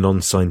the kind of the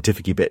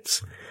non-scientific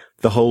bits,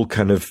 the whole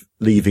kind of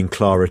leaving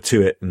Clara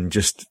to it and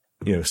just,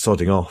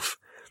 sodding off.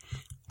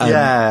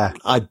 Yeah.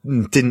 I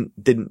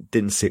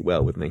didn't sit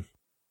well with me.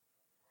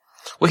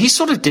 Well, he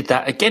sort of did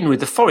that again with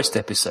the Forest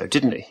episode,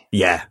 didn't he?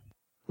 Yeah.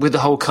 With the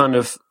whole kind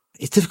of...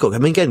 It's difficult. I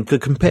mean, again,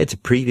 compared to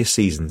previous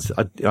seasons,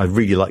 I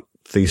really liked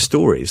these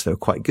stories. They were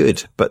quite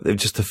good, but there were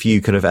just a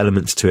few kind of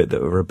elements to it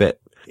that were a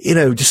bit,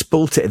 just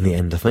spoilt it in the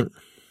end, I think.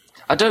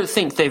 I don't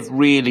think they've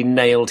really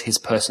nailed his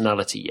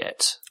personality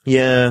yet.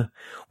 Yeah.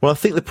 Well, I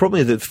think the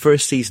problem is that the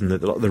first season,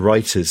 that a lot of the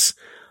writers,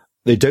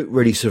 they don't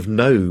really sort of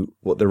know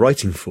what they're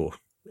writing for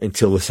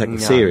until the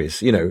second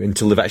series,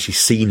 until they've actually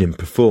seen him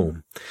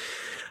perform.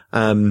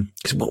 Cause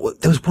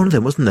there was one of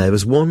them, wasn't there? There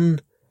was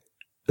one,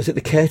 was it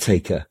The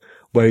Caretaker,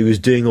 where he was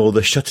doing all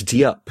the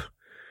shut-it up,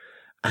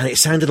 and it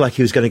sounded like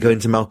he was going to go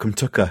into Malcolm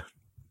Tucker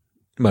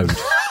mode.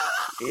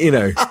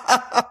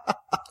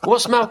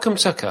 What's Malcolm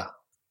Tucker?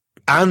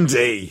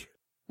 Andy!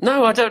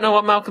 No, I don't know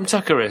what Malcolm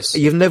Tucker is.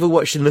 You've never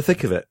watched In the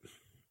Thick of It?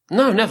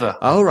 No, never.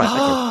 Oh, right.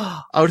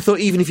 Okay. I would have thought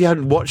even if you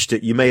hadn't watched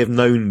it, you may have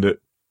known that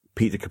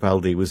Peter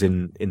Capaldi was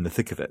in the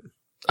thick of it.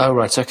 Oh,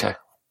 right. Okay.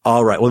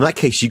 All right. Well, in that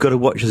case, you've got to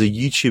watch there's a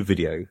YouTube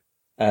video,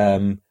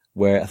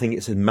 where I think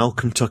it said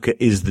Malcolm Tucker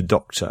is the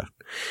Doctor.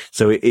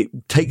 So it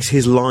takes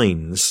his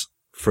lines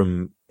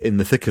from In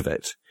the Thick of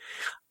It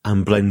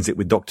and blends it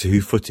with Doctor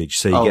Who footage.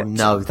 So you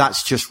no,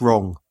 that's just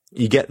wrong.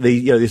 You get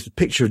this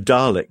picture of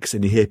Daleks,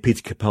 and you hear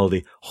Peter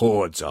Capaldi,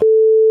 hordes of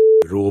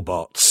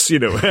robots,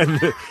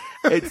 and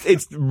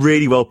it's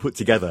really well put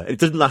together. It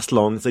doesn't last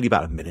long. It's only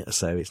about a minute or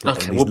so. It's not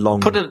okay, these we'll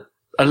long. Put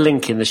a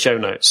link in the show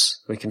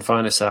notes. We can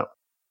find this out.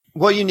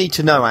 What you need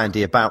to know,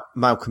 Andy, about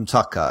Malcolm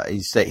Tucker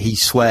is that he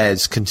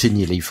swears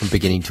continually from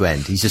beginning to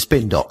end. He's a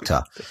spin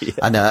doctor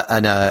and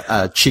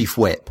a chief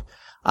whip.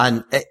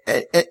 And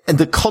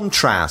the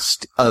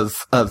contrast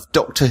of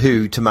Doctor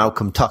Who to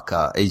Malcolm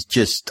Tucker is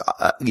just,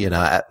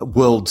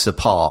 worlds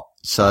apart.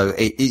 So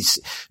it's,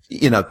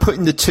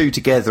 putting the two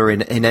together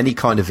in any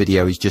kind of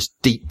video is just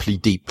deeply,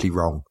 deeply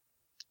wrong.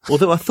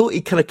 Although I thought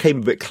he kind of came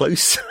a bit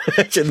close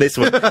in this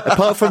one.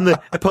 apart from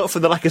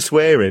the lack of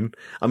swearing.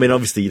 I mean,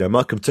 obviously,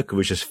 Malcolm Tucker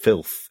was just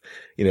filth,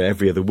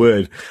 every other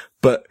word,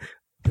 but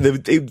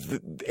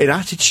in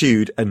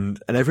attitude and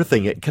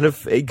everything, it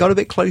got a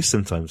bit close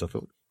sometimes, I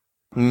thought.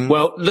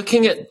 Well,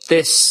 looking at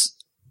this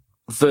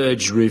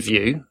Verge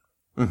review,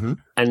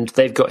 and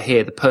they've got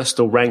here the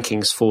personal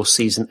rankings for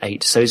season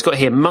 8. So he's got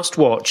here must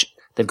watch.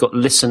 They've got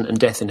Listen and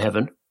Death in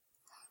Heaven.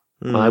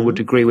 I would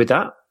agree with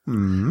that.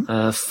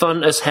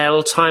 Fun as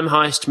Hell, Time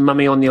Heist,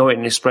 Mummy on the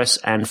Orient Express,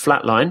 and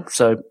Flatline.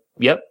 So,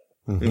 yep.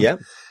 Yeah.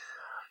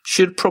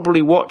 Should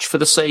probably watch for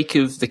the sake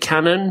of the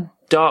canon,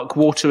 Dark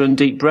Water and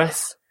Deep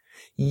Breath.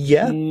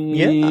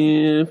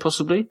 Yeah.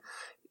 Possibly.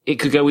 It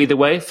could go either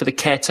way for The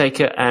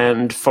Caretaker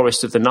and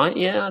Forest of the Night.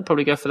 Yeah, I'd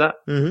probably go for that.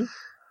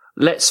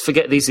 Let's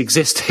Forget These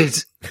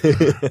Existed.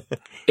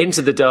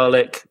 Into the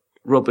Dalek,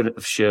 Robert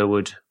of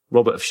Sherwood. I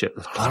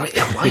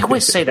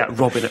always say that,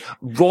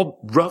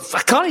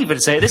 I can't even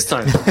say it this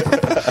time.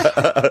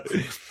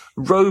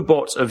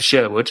 Robot of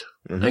Sherwood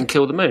and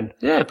Kill the Moon.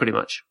 Yeah, pretty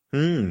much.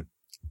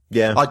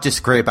 Yeah. I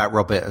disagree about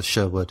Robert of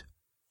Sherwood.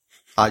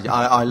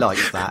 I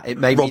liked that. It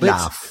made me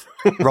laugh.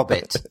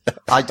 Robert.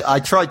 I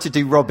tried to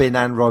do Robin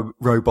and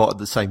Robot at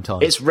the same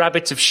time. It's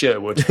Rabbit of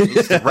Sherwood.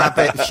 It's the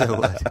Rabbit of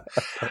Sherwood.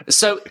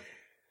 So,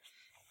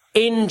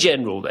 in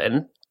general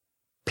then,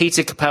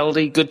 Peter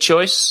Capaldi, good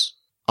choice?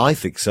 I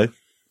think so.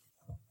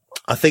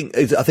 I think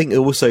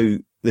also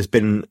there's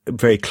been a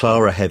very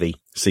Clara heavy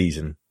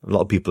season. A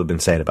lot of people have been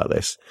saying about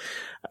this,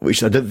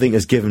 which I don't think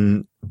has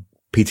given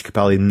Peter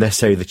Capaldi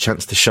necessarily the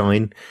chance to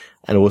shine,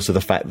 and also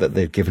the fact that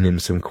they've given him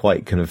some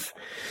quite kind of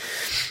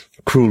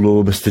cruel,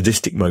 almost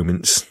sadistic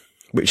moments,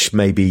 which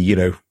maybe,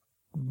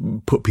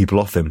 put people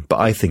off him, but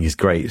I think is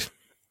great.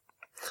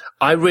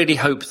 I really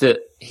hope that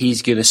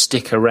he's going to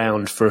stick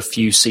around for a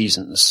few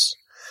seasons,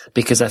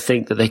 because I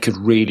think that they could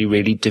really,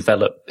 really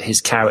develop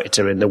his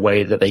character in the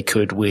way that they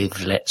could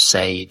with, let's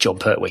say, Jon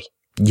Pertwee.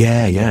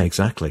 Yeah,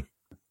 exactly.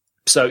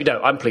 So,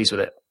 I'm pleased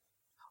with it.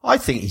 I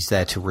think he's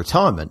there to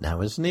retirement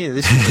now, isn't he?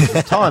 This is his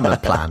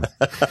retirement plan.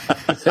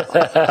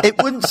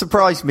 It wouldn't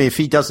surprise me if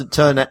he doesn't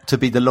turn out to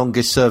be the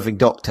longest serving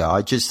doctor.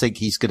 I just think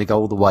he's going to go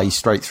all the way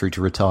straight through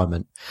to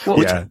retirement,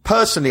 which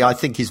personally I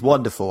think is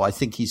wonderful. I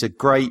think he's a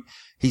great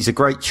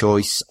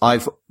choice.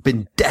 I've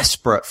been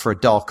desperate for a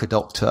darker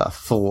doctor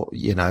for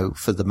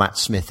the Matt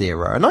Smith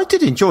era. And I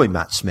did enjoy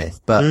Matt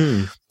Smith, but,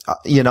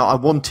 I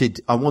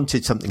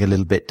wanted something a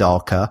little bit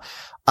darker.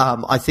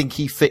 I think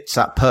he fits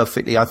that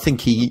perfectly. I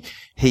think he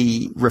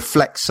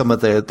reflects some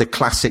of the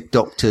classic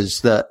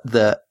doctors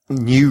that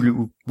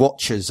new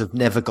watchers have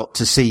never got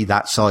to see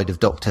that side of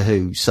Doctor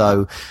Who.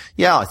 So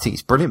yeah, I think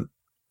it's brilliant.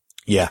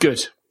 Yeah.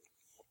 Good.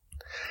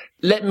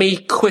 Let me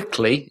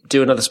quickly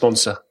do another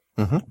sponsor.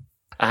 Mm-hmm.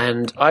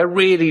 And I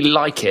really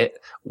like it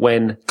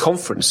when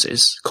conference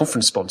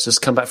sponsors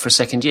come back for a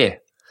second year.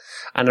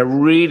 And I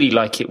really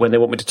like it when they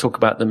want me to talk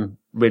about them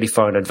really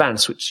far in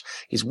advance, which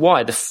is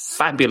why the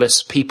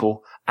fabulous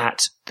people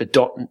at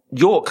the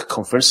 .York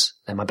conference,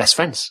 they're my best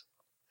friends.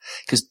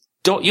 Because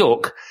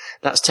 .York,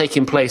 that's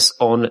taking place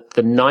on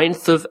the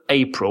 9th of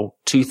April,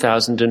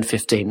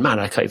 2015. Man,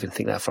 I can't even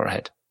think that far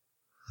ahead.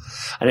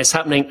 And it's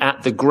happening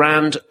at the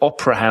Grand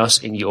Opera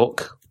House in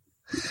York.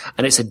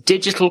 And it's a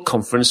digital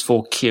conference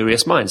for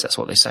curious minds. That's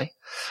what they say.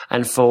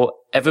 And for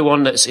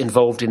everyone that's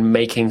involved in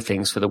making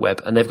things for the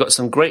web. And they've got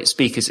some great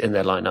speakers in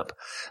their lineup.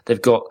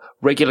 They've got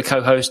regular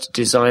co-host,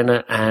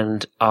 designer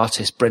and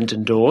artist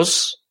Brendan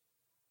Dawes.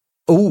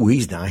 Oh,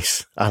 he's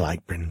nice. I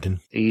like Brendan.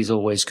 He's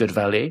always good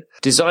value.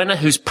 Designer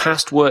whose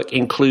past work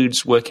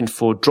includes working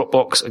for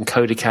Dropbox and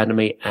Code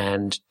Academy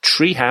and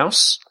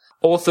Treehouse.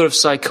 Author of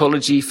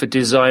Psychology for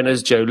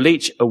Designers, Joe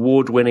Leach.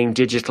 Award-winning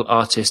digital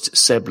artist,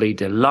 Sebly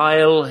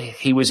Delisle.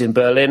 He was in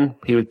Berlin.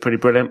 He was pretty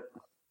brilliant.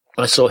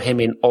 I saw him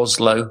in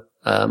Oslo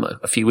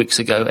a few weeks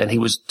ago, and he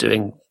was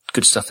doing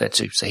good stuff there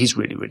too. So he's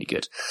really, really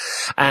good.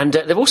 And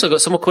they've also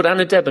got someone called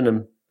Anna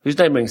Debenham, whose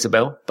name rings a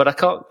bell, but I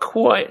can't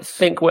quite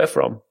think where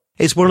from.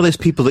 It's one of those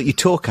people that you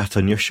talk at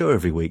on your show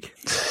every week.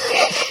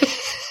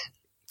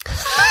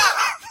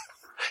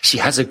 She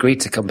has agreed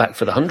to come back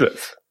for the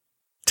 100th.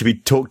 To be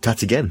talked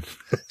at again.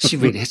 She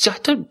really is. I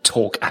don't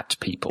talk at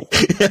people.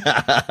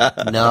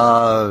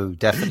 No,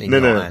 definitely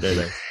not.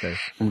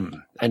 No.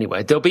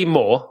 Anyway, there'll be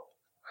more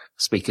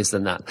speakers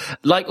than that.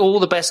 Like all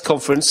the best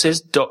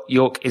conferences,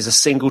 .York is a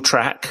single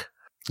track.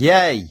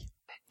 Yay.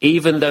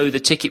 Even though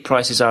the ticket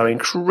prices are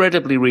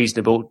incredibly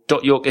reasonable,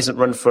 .York isn't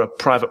run for a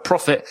private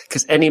profit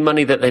because any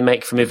money that they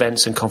make from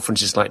events and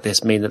conferences like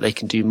this mean that they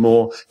can do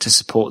more to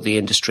support the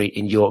industry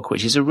in York,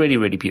 which is a really,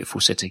 really beautiful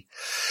city.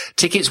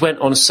 Tickets went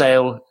on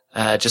sale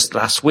just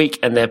last week,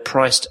 and they're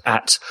priced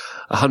at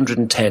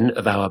 110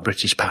 of our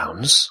British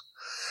pounds.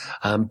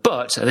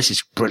 But this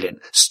is brilliant.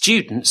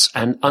 Students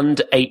and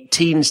under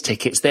 18s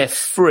tickets, they're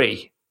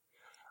free,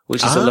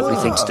 which is a lovely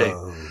thing to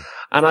do.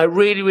 And I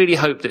really, really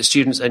hope that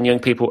students and young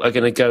people are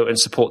going to go and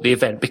support the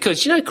event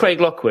because,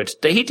 Craig Lockwood,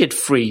 he did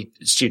free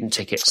student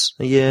tickets.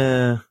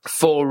 Yeah.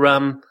 For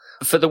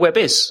the Web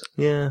Is.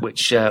 Yeah.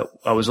 Which, I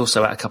was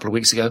also at a couple of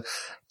weeks ago.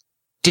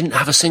 Didn't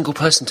have a single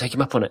person take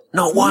him up on it.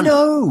 Not one.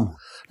 No.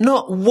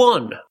 Not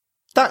one.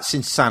 That's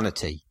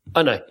insanity.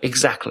 I know,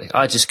 exactly.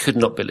 I just could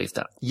not believe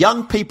that.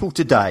 Young people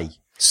today.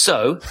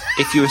 So,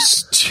 if you're a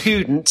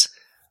student,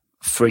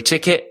 free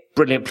ticket,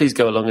 brilliant, please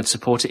go along and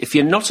support it. If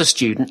you're not a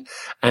student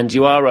and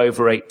you are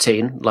over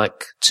 18,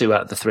 like 2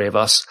 out of the 3 of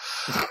us,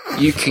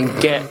 you can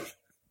get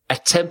a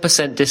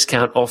 10%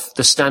 discount off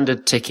the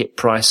standard ticket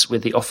price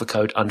with the offer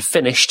code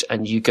unfinished,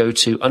 and you go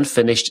to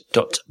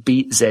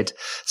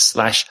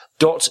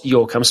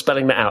unfinished.bz/.york. I'm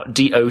spelling that out,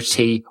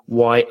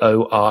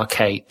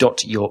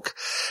 DOTYORK.York.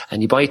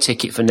 And you buy a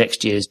ticket for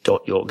next year's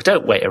 .York.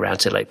 Don't wait around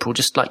till April,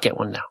 just get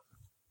one now.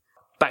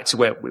 Back to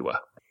where we were.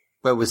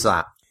 Where was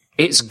that?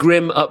 It's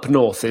grim up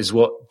north is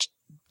what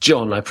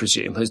John, I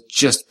presume, has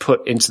just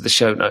put into the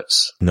show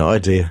notes. No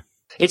idea.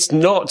 It's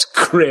not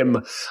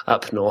grim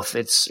up north.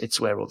 It's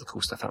where all the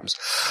cool stuff happens.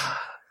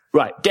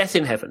 Right. Death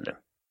in Heaven then.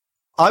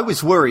 I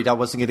was worried I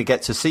wasn't going to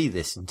get to see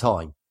this in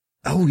time.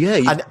 Oh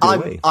yeah. And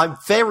I'm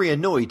very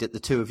annoyed at the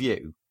two of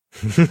you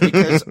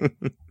because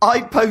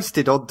I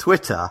posted on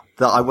Twitter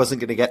that I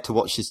wasn't going to get to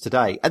watch this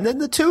today. And then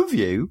the two of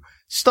you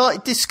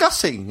started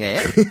discussing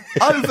it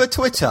over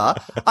Twitter,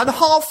 and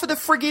half of the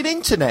frigging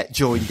internet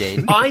joined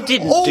in. I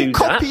didn't do that.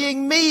 All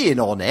copying me in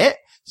on it.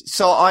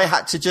 So I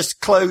had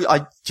to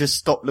I just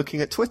stopped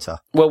looking at Twitter.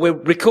 Well, we're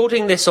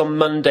recording this on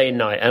Monday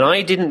night, and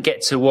I didn't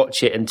get to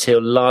watch it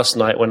until last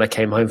night when I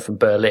came home from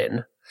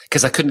Berlin,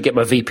 because I couldn't get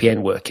my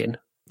VPN working.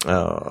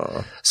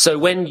 Oh. So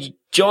when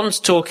John's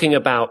talking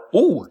about,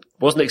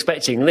 wasn't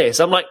expecting this,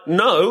 I'm like,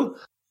 no.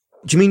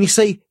 Do you mean you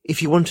say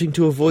if you're wanting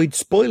to avoid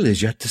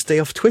spoilers, you had to stay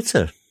off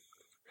Twitter?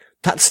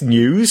 That's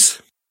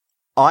news.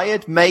 I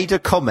had made a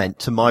comment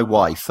to my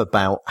wife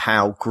about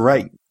how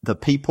great the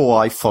people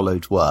I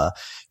followed were,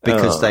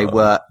 because they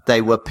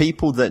were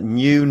people that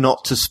knew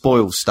not to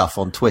spoil stuff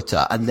on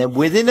Twitter. And then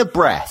within a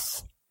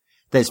breath,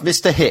 there's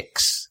Mr.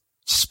 Hicks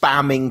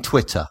spamming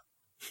Twitter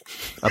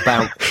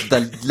about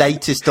the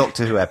latest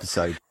Doctor Who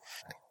episode.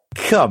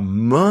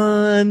 Come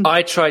on.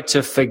 I tried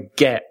to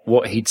forget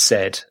what he'd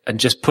said and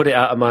just put it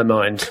out of my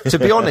mind. To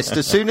be honest,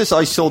 as soon as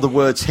I saw the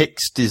words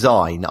Hicks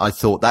design, I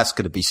thought that's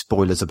going to be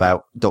spoilers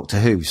about Doctor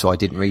Who, so I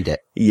didn't read it.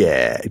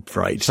 Yeah,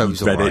 right. So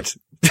you read it.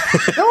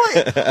 No,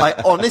 I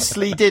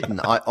honestly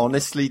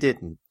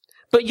didn't.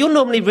 But you're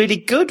normally really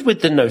good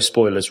with the no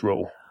spoilers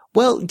rule.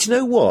 Well, do you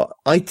know what?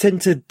 I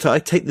tend to I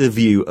take the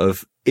view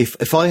of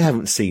if I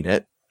haven't seen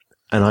it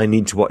and I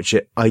need to watch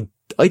it, I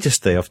just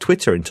stay off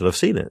Twitter until I've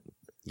seen it.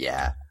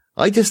 Yeah.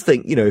 I just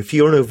think, if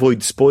you want to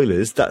avoid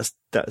spoilers, that's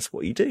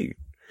what you do.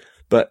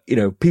 But,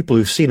 people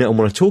who've seen it and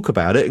want to talk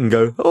about it and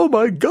go, oh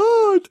my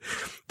God,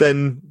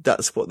 then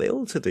that's what they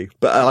ought to do.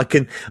 But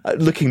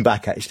looking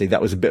back, actually,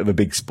 that was a bit of a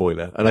big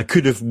spoiler. And I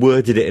could have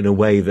worded it in a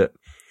way that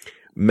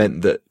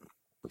meant that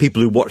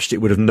people who watched it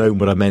would have known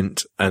what I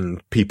meant,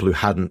 and people who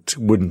hadn't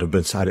wouldn't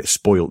have had it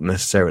spoiled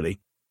necessarily.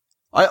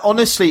 I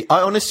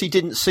honestly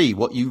didn't see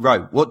what you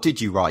wrote. What did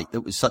you write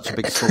that was such a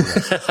big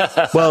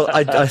spoiler? Well,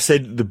 I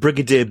said the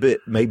Brigadier bit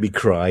made me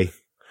cry.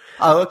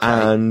 Oh, okay.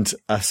 And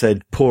I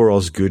said poor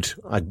Osgood.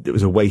 It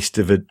was a waste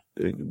of a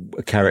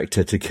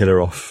character to kill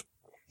her off.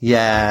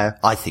 Yeah,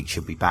 I think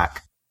she'll be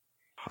back.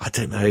 I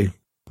don't know.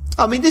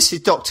 I mean, this is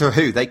Doctor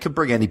Who. They can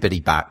bring anybody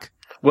back.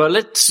 Well,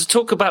 let's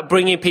talk about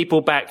bringing people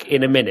back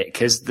in a minute,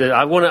 because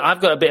I've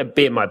got a bit of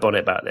bee in my bonnet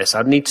about this.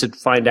 I need to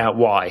find out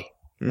why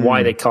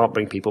they can't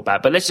bring people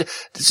back. But this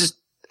is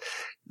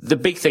the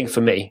big thing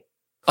for me.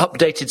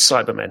 Updated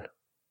Cybermen.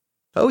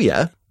 Oh,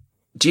 yeah.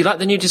 Do you like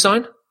the new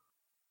design?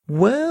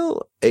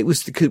 Well,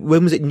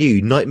 when was it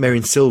new? Nightmare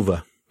in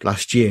Silver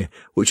last year,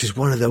 which was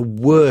one of the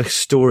worst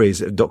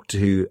stories of Doctor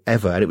Who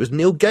ever. And it was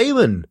Neil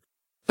Gaiman.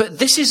 But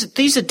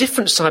these are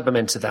different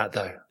Cybermen to that,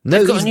 though. No,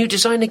 They've got a new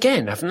design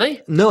again, haven't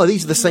they? No,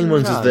 these are the same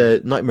ones as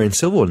the Nightmare in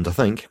Silver ones, I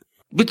think.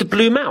 With the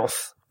blue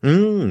mouth?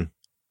 Mm.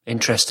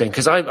 Interesting,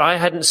 because I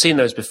hadn't seen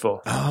those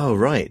before. Oh,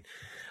 right.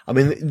 I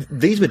mean,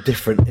 these were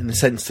different in the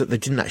sense that they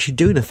didn't actually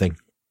do anything.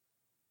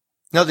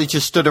 No, they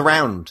just stood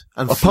around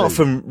and apart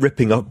from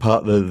ripping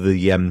apart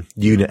the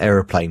unit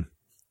aeroplane.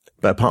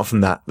 But apart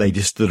from that, they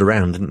just stood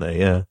around, didn't they?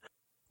 Yeah.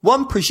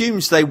 One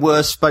presumes they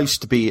were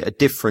supposed to be a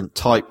different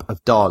type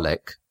of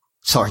Dalek.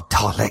 Sorry,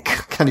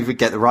 Dalek. Can't even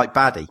get the right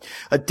baddie.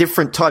 A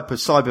different type of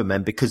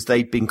Cybermen because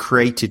they'd been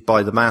created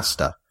by the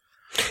Master.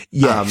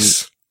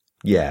 Yes.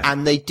 Yeah.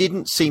 And they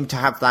didn't seem to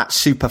have that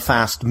super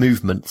fast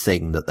movement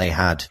thing that they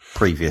had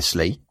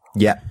previously.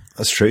 Yeah,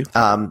 that's true.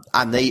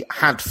 And they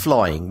had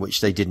flying, which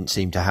they didn't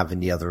seem to have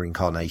in the other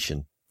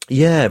incarnation.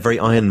 Yeah, very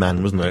Iron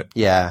Man, wasn't it?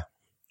 Yeah.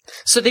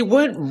 So they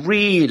weren't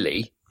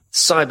really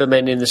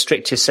Cybermen in the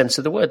strictest sense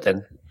of the word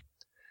then?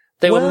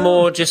 They were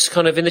more just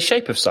kind of in the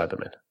shape of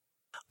Cybermen?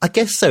 I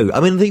guess so.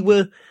 I mean,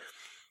 to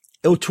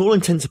all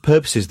intents and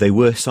purposes, they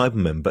were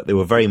Cybermen, but they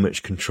were very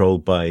much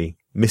controlled by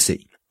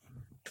Missy.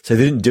 So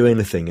they didn't do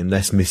anything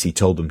unless Missy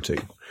told them to,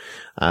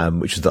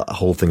 which was the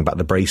whole thing about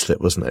the bracelet,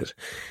 wasn't it?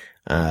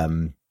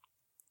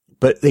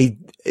 But I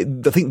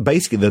think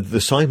basically the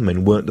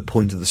Cybermen weren't the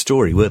point of the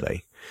story, were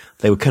they?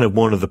 They were kind of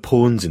one of the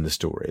pawns in the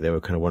story. They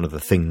were kind of one of the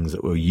things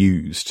that were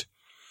used.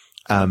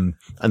 And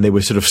they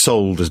were sort of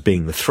sold as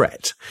being the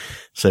threat.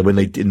 So when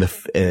in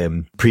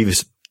the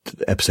previous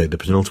episode, the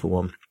penultimate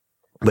one,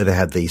 where they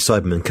had the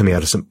Cybermen coming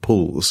out of St.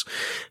 Paul's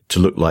to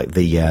look like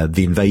the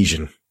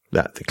invasion,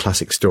 the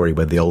classic story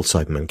where the old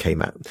Cybermen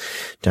came out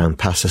down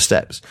past the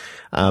steps.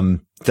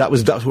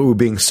 That's what we were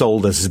being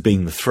sold as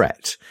being the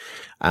threat.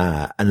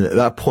 And at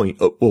that point,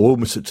 or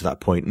almost up to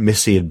that point,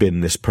 Missy had been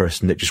this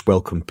person that just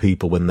welcomed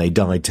people when they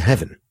died to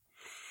heaven.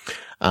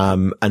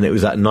 And it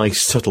was that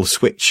nice subtle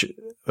switch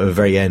at the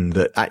very end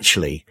that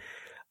actually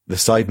the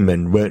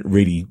Cybermen weren't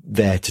really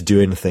there to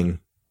do anything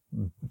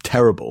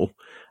terrible.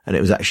 And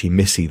it was actually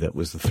Missy that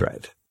was the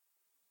threat.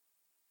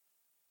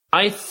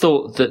 I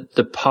thought that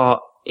the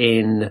part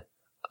in,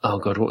 oh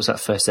God, what was that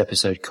first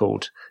episode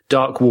called?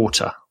 Dark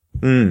Water.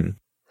 Mm.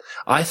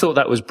 I thought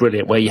that was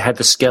brilliant, where you had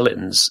the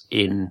skeletons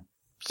in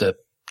the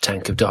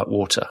tank of dark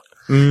water.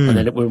 And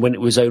then when it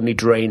was only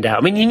drained out,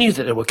 I mean, you knew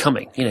that they were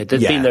coming. There'd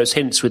been those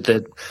hints with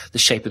the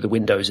shape of the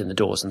windows and the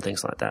doors and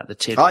things like that. The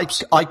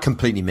teardrops. I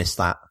completely missed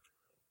that.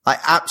 I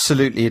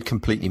absolutely had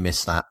completely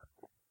missed that.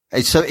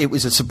 So it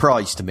was a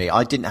surprise to me.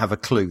 I didn't have a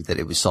clue that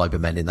it was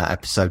Cybermen in that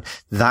episode.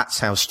 That's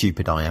how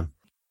stupid I am.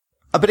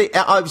 But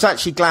I was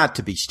actually glad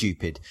to be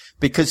stupid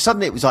because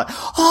suddenly it was like,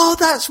 oh,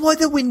 that's why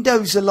the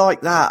windows are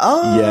like that.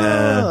 Oh,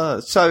 yeah.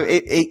 So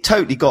it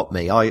totally got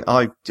me.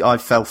 I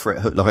fell for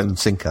it hook, line and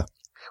sinker.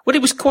 Well,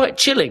 it was quite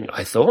chilling,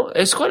 I thought. It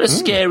was quite a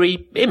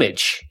scary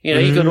image.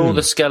 You got all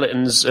the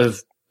skeletons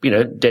of,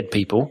 dead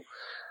people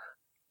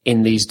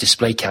in these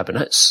display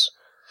cabinets,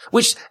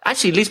 which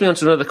actually leads me on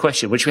to another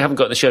question, which we haven't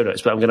got in the show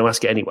notes, but I'm going to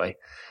ask it anyway.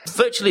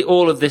 Virtually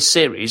all of this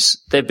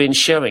series, they've been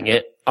showing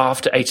it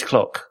after 8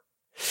 o'clock.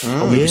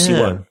 On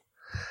BBC One.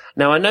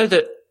 Now, I know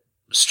that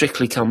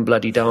Strictly Come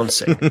Bloody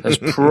Dancing has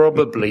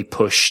probably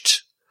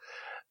pushed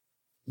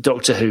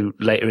Doctor Who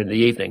later in the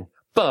evening.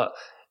 But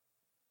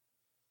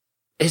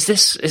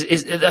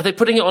are they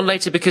putting it on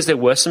later because there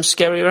were some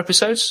scarier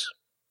episodes?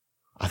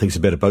 I think it's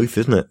a bit of both,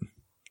 isn't it?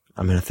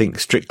 I mean, I think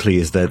Strictly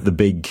is the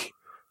big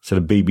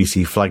sort of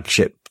BBC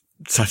flagship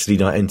Saturday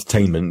night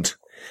entertainment.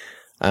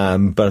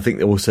 But I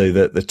think also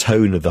that the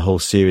tone of the whole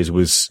series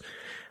was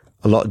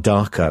a lot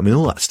darker. I mean,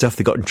 all that stuff,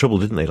 they got in trouble,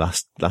 didn't they?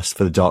 Last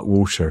for the Dark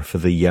Water, for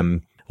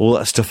the, all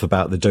that stuff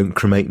about the Don't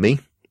Cremate Me.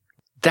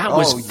 That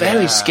was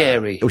very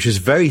scary. Which was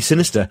very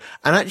sinister.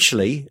 And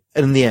actually,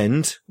 in the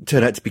end,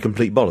 turned out to be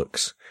complete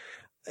bollocks.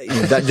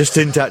 That just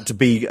turned out to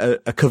be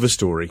a cover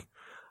story.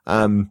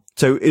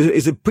 So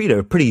it's a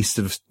pretty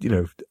sort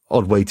of,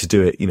 odd way to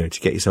do it, to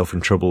get yourself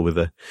in trouble with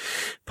the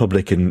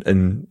public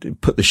and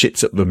put the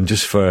shits up them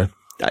just for,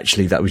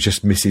 actually, that was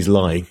just Missy's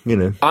lie,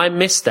 I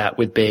missed that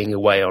with being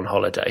away on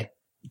holiday.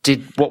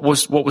 What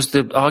was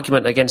the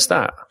argument against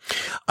that?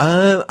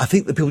 I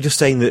think that people were just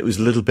saying that it was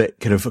a little bit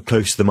kind of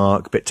close to the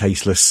mark, a bit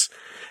tasteless,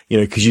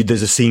 because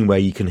there's a scene where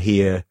you can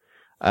hear,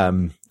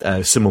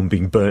 someone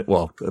being burnt,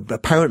 well,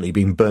 apparently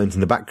being burnt in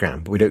the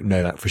background, but we don't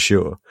know that for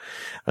sure.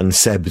 And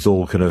Seb is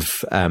all kind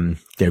of,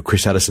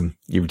 Chris Addison,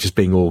 you were just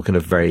being all kind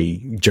of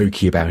very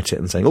jokey about it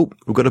and saying, oh,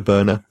 we've got a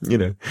burner,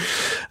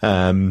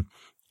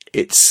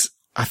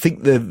 I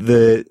think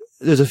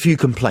there's a few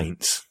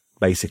complaints,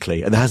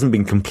 basically, and there hasn't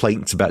been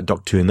complaints about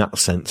Doctor Who in that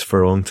sense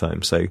for a long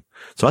time. So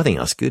I think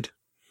that's good.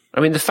 I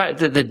mean, the fact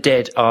that the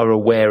dead are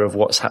aware of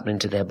what's happening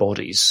to their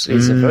bodies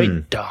is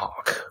very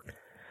dark.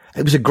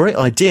 It was a great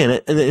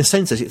idea, and in a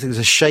sense, it was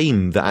a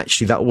shame that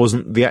actually that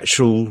wasn't the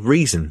actual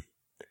reason.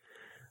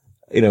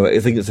 I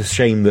think it's a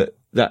shame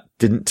that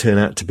didn't turn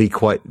out to be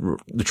quite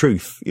the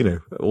truth,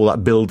 all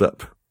that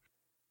build-up.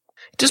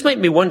 It does make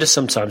me wonder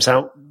sometimes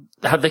how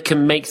they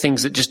can make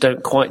things that just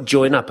don't quite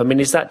join up. I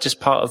mean, is that just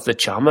part of the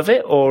charm of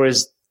it, or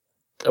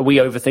are we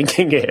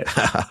overthinking it?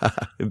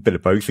 A bit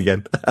of both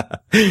again.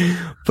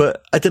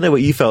 But I don't know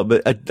what you felt,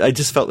 but I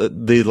just felt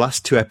that the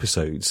last two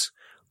episodes,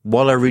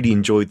 while I really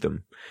enjoyed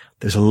them,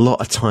 there's a lot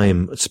of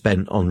time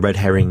spent on red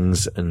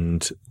herrings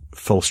and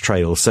false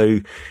trails. So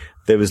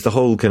there was the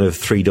whole kind of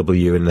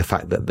 3W and the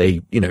fact that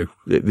they,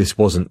 this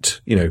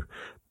wasn't,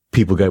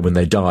 people go when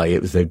they die.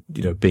 It was,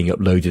 being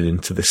uploaded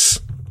into this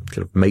kind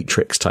of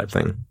matrix type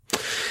thing.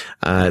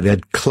 They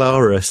had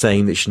Clara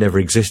saying that she never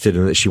existed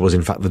and that she was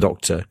in fact the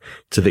Doctor,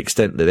 to the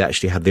extent that they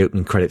actually had the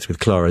opening credits with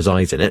Clara's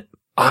eyes in it.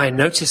 I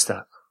noticed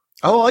that.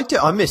 Oh, I do.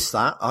 I missed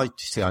that. I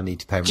need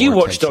to pay more attention. Do you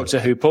watch Doctor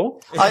Who,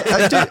 Paul?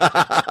 I do.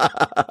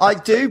 I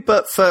do,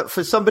 but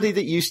for somebody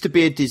that used to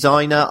be a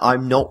designer,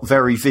 I'm not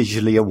very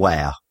visually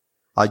aware.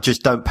 I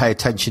just don't pay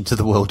attention to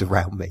the world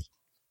around me.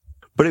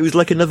 But it was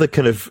like another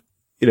kind of,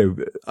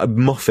 a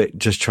Moffat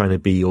just trying to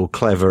be all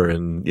clever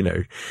and,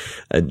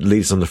 and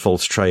lead us on the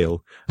false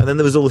trail. And then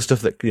there was all the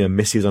stuff that,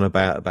 Missy was on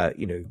about,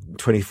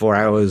 24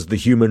 hours, the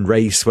human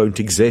race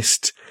won't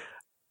exist.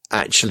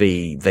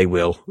 Actually, they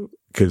will,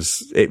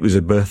 because it was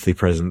a birthday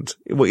present.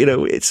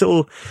 Well, it's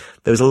all,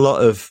 there was a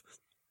lot of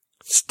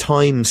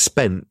time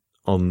spent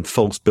on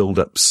false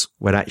build-ups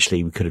when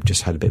actually we could have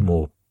just had a bit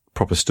more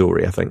proper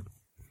story, I think.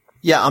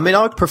 Yeah, I mean,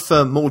 I'd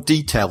prefer more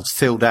details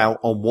filled out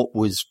on what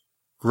was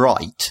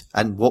right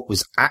and what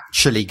was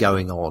actually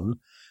going on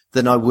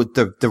than I would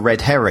the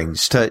red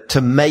herrings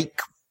to make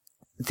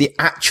the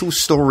actual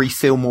story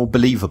feel more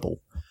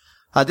believable.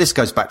 This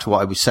goes back to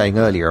what I was saying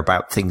earlier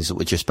about things that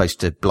we're just supposed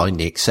to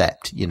blindly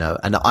accept, and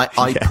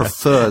I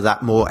prefer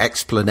that more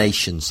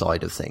explanation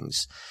side of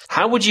things.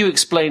 How would you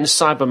explain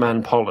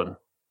Cyberman pollen?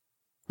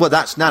 Well,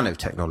 that's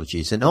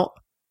nanotechnology, is it not?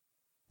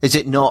 Is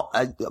it not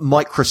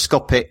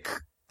microscopic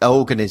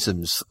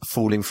organisms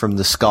falling from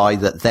the sky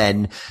that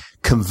then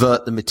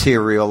convert the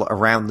material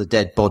around the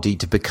dead body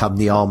to become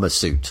the armor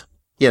suit?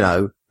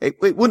 It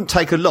wouldn't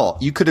take a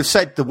lot. You could have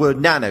said the word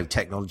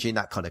nanotechnology and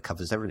that kind of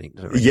covers everything,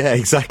 doesn't it? Yeah,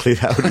 exactly.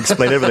 That would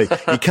explain everything.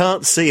 You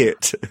can't see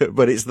it,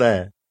 but it's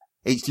there.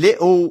 It's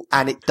little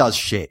and it does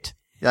shit.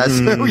 That's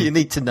all you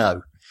need to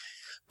know.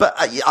 But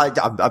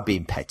I'm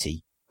being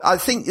petty. I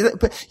think,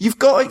 but you've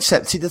got to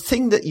accept it. The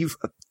thing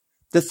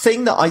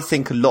that I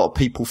think a lot of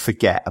people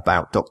forget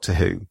about Doctor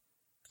Who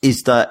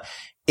is that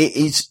it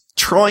is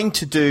trying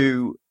to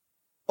do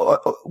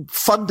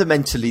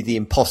fundamentally the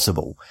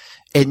impossible,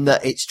 in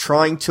that it's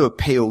trying to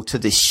appeal to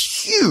this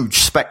huge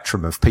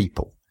spectrum of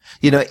people.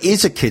 It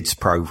is a kids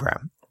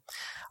program.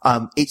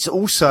 It's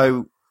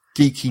also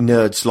geeky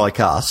nerds like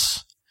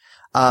us.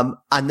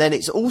 And then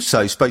it's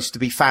also supposed to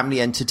be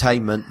family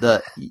entertainment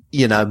that,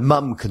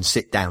 mum can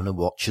sit down and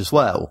watch as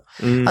well.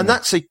 And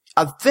that's a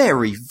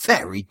very,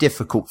 very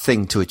difficult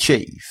thing to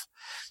achieve.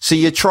 So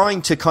you're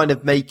trying to kind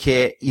of make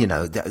it,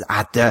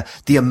 add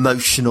the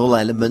emotional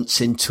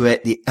elements into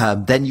it.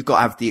 Then you've got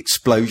to have the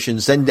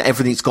explosions. Then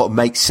everything's got to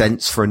make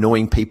sense for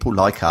annoying people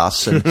like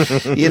us. And,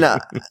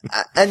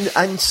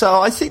 and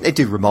so I think they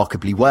do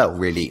remarkably well,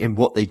 really, in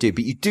what they do.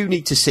 But you do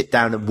need to sit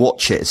down and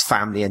watch it as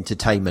family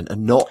entertainment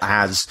and not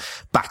as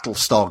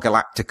Battlestar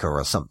Galactica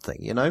or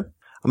something,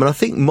 I mean, I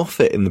think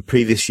Moffat in the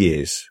previous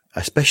years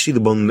especially the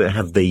one that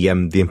had the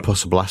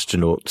Impossible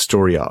Astronaut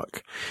story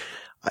arc.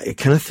 I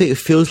kind of think it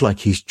feels like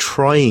he's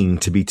trying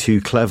to be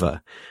too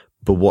clever,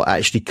 but what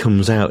actually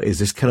comes out is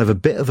this kind of a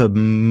bit of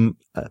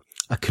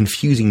a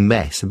confusing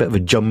mess, a bit of a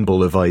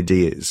jumble of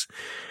ideas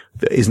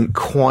that isn't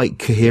quite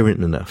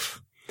coherent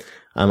enough.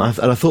 And I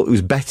thought it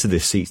was better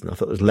this season. I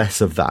thought there was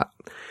less of that.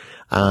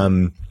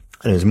 And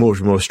there's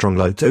more strong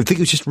line. So I think it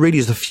was just really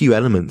just a few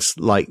elements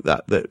like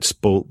that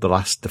spoilt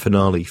the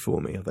finale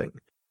for me, I think.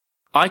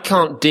 I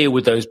can't deal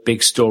with those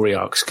big story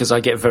arcs because I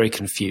get very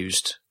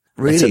confused.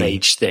 Really? It's an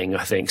age thing,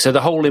 I think. So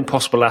the whole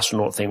Impossible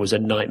Astronaut thing was a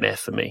nightmare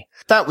for me.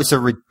 That was a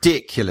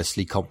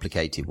ridiculously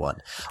complicated one.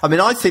 I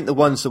mean, I think the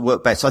ones that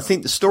worked best, I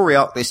think the story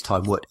arc this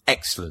time worked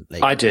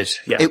excellently. I did,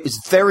 yeah. It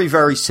was very,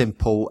 very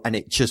simple and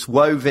it just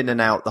wove in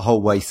and out the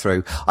whole way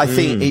through. I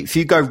think if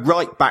you go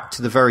right back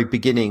to the very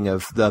beginning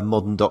of the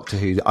modern Doctor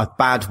Who,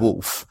 Bad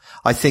Wolf,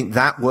 I think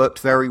that worked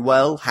very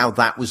well, how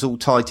that was all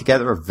tied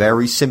together, a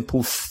very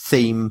simple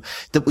theme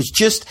that was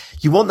just,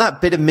 you want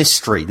that bit of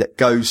mystery that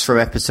goes from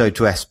episode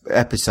to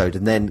episode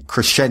and then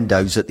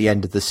crescendos at the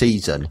end of the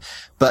season.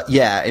 But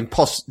yeah,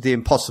 the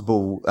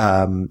Impossible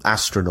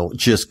Astronaut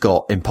just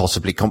got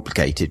impossibly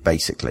complicated,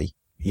 basically.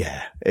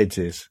 Yeah, it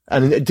is.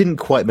 And it didn't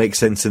quite make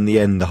sense in the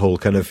end, the whole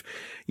kind of,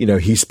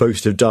 he's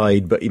supposed to have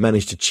died, but he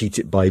managed to cheat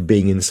it by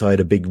being inside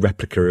a big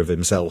replica of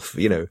himself,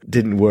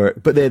 didn't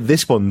work. But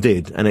this one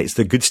did. And it's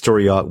the good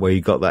story arc where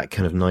you got that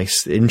kind of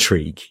nice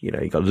intrigue. You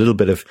got a little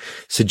bit of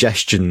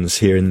suggestions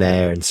here and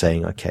there and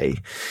saying, okay,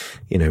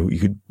 you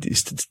could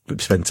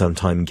spend some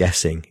time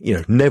guessing.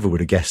 Never would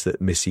have guessed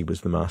that Missy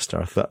was the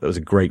master. I thought that was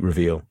a great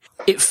reveal.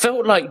 It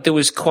felt like there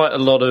was quite a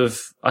lot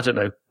of, I don't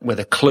know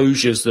whether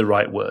closure's the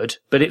right word,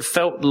 but it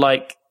felt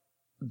like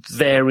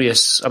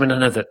various, I mean, I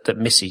know that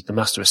Missy, the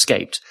master,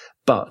 escaped,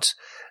 but,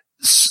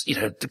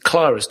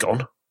 Clara's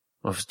gone.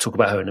 I'll talk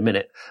about her in a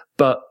minute.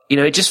 But,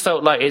 it just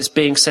felt like it's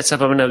being set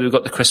up. I know we've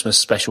got the Christmas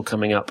special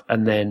coming up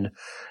and then,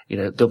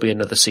 there'll be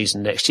another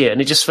season next year.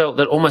 And it just felt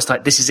that almost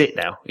like this is it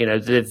now.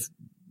 They've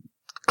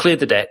cleared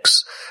the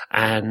decks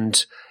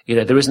and,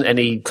 there isn't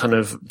any kind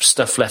of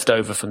stuff left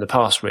over from the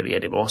past really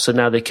anymore. So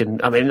now they can,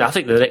 I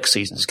think the next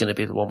season is going to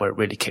be the one where it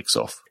really kicks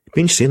off. It'd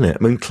be interesting, isn't it?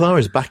 I mean,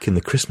 Clara's back in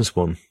the Christmas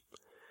one.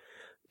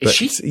 Is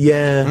she?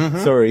 Yeah,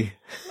 sorry.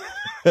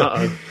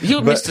 Uh-oh.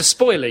 You're Mr.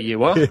 Spoiler,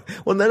 you are.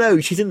 Well, no,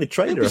 she's in the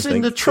trailer, It was I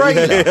think. in the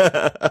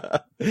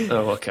trailer.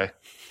 Oh, okay.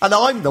 And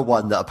I'm the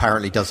one that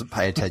apparently doesn't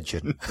pay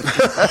attention.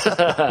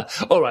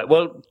 All right,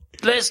 well,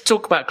 let's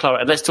talk about Clara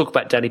and let's talk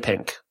about Danny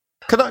Pink.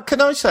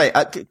 Can I say,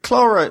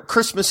 Clara,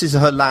 Christmas is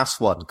her last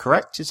one,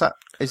 correct? Is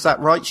that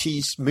right?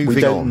 She's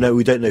moving on. No,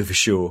 we don't know for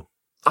sure.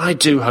 I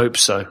do hope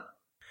so.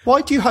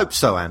 Why do you hope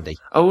so, Andy?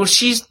 Oh, well,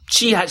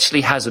 she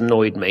actually has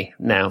annoyed me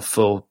now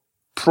for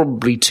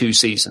probably 2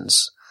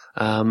 seasons.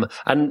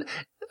 And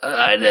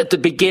at the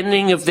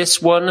beginning of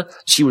this one,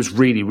 she was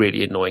really,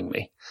 really annoying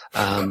me.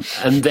 And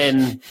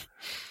then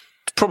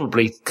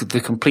probably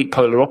the complete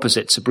polar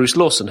opposite to Bruce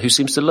Lawson, who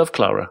seems to love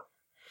Clara.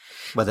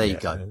 Well, there you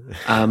go.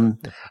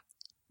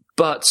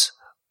 But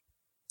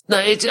no,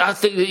 I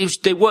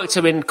think they worked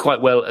her in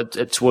quite well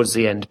towards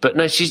the end. But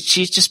no,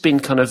 she's just been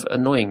kind of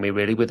annoying me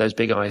really with those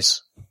big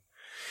eyes.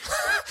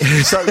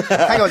 So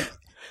hang on,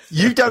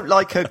 you don't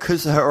like her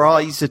because her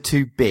eyes are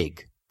too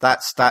big.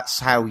 That's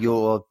how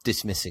you're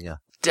dismissing her.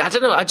 I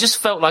don't know. I just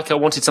felt like I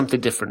wanted something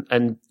different,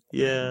 and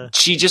yeah,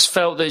 she just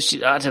felt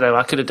that I don't know.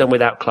 I could have done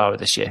without Clara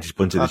this year. Just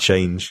wanted to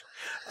change.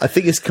 I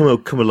think it's come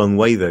a long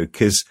way though,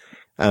 because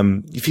I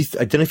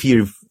don't know if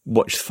you've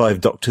watched 5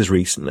 Doctors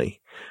recently.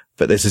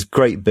 But there's this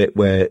great bit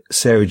where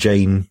Sarah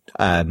Jane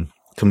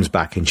comes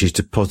back and she's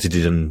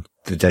deposited on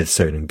the Dead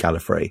Zone in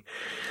Gallifrey,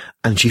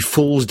 and she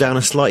falls down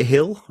a slight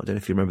hill. I don't know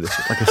if you remember this.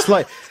 It's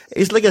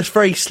like a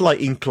very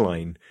slight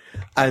incline,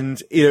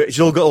 and she's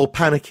all got all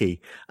panicky.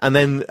 And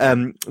then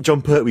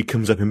John Pertwee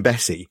comes up in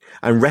Bessie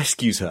and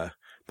rescues her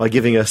by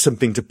giving her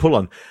something to pull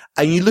on.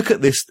 And you look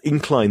at this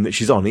incline that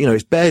she's on.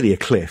 It's barely a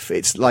cliff.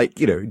 It's like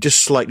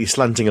just slightly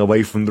slanting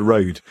away from the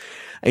road.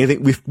 And you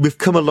think we've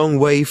come a long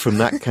way from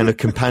that kind of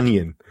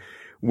companion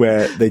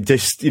where they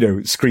just,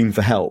 scream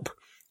for help,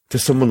 to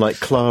someone like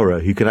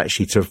Clara who can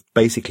actually sort of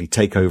basically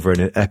take over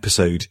an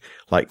episode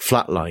like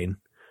Flatline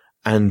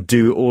and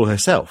do it all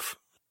herself.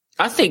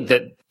 I think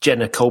that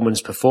Jenna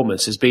Coleman's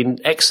performance has been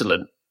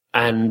excellent,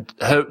 and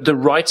the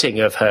writing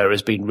of her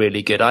has been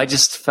really good. I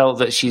just felt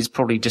that she's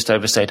probably just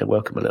overstayed her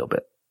welcome a little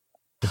bit.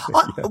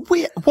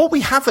 What we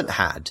haven't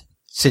had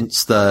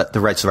since the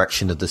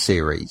resurrection of the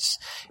series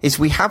is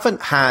we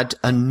haven't had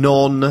a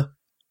 20th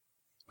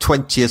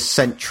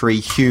century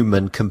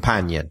human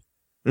companion.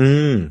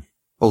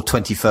 Or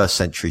 21st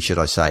century, should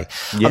I say.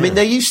 Yeah. I mean,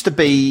 there used to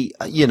be,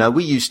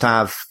 we used to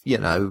have,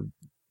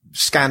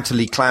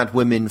 scantily clad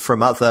women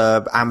from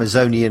other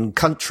Amazonian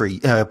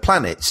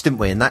planets, didn't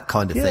we? And that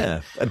kind of thing.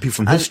 Yeah. And people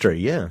from history,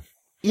 yeah.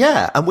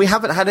 Yeah. And we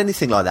haven't had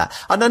anything like that.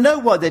 And I know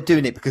why they're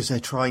doing it, because they're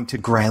trying to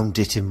ground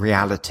it in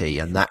reality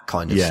and that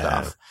kind of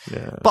stuff.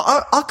 Yeah.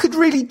 But I could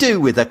really do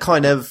with a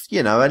kind of,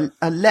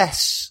 a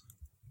less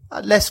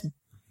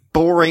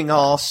boring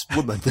ass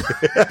woman.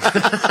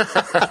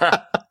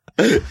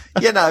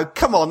 You know,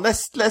 come on,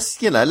 let's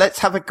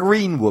have a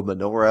green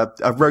woman or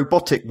a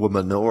robotic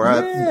woman or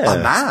a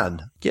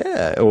man.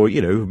 Yeah. Or,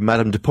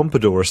 Madame de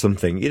Pompadour or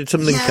something.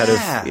 Something kind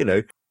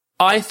of,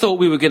 I thought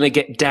we were going to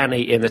get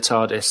Danny in the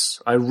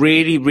TARDIS. I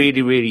really,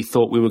 really, really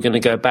thought we were going to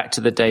go back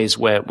to the days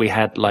where we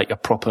had like a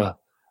proper,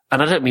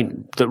 and I don't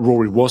mean that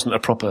Rory wasn't a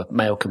proper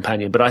male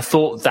companion, but I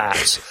thought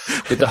that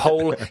with the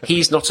whole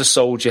he's not a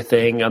soldier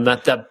thing and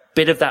that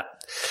bit of that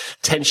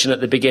tension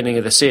at the beginning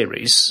of the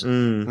series,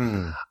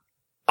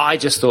 I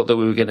just thought that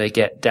we were going to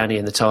get Danny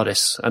in the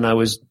TARDIS, and I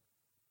was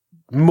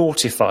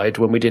mortified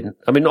when we didn't.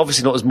 I mean,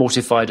 obviously not as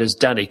mortified as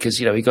Danny because,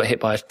 he got hit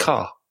by a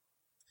car.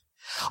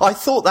 I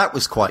thought that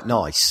was quite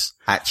nice,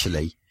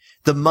 actually.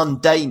 The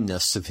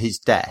mundaneness of his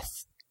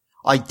death.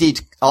 I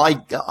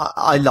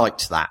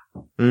liked that.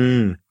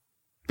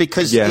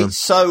 Because it's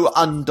so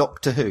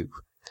un-Doctor Who.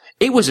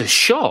 It was a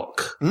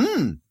shock.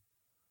 To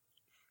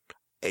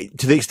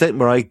the extent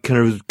where I kind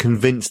of was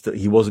convinced that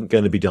he wasn't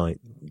going to be dead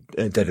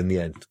in the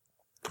end.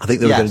 I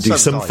think they were going to do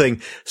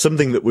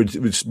something that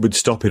would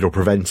stop it or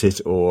prevent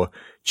it or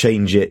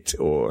change it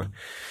or,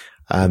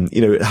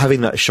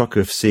 having that shock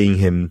of seeing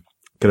him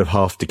kind of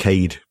half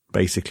decayed,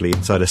 basically,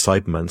 inside a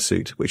Cyberman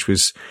suit, it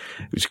was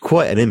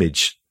quite an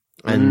image.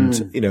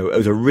 And, it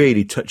was a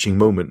really touching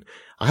moment.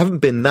 I haven't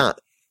been that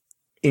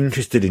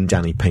interested in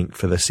Danny Pink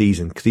for the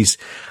season because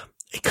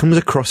he comes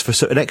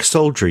across an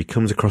ex-soldier, he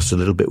comes across a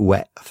little bit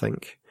wet, I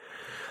think.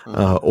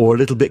 Or a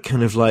little bit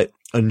kind of like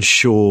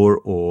unsure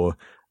or,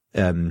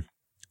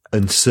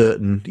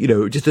 uncertain,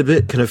 just a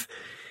bit kind of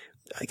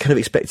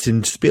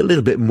expecting to be a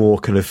little bit more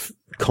kind of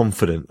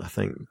confident, I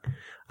think.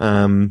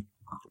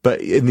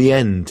 But in the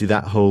end,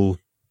 that whole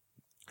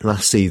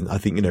last season, I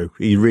think,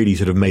 he really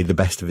sort of made the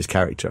best of his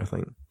character, I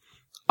think.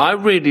 I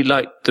really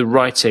liked the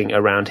writing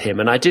around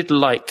him, and I did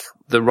like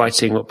the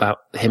writing about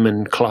him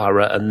and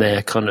Clara and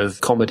their kind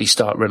of comedy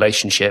start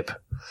relationship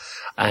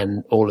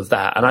and all of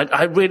that. And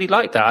I really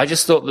liked that. I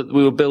just thought that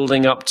we were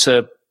building up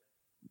to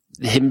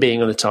him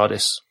being on the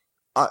TARDIS.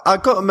 I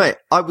got to admit,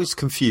 I was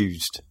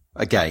confused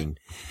again.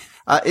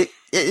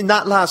 In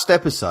that last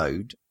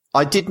episode,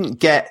 I didn't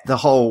get the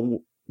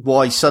whole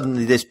why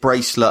suddenly this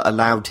bracelet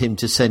allowed him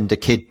to send a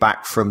kid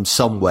back from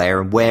somewhere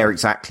and where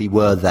exactly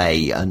were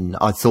they? And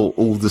I thought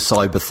all the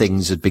cyber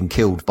things had been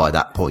killed by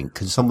that point.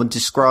 Can someone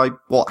describe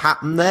what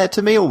happened there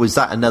to me, or was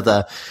that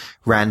another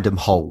random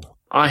hole?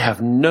 I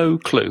have no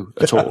clue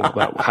at all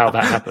about how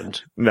that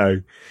happened.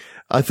 No.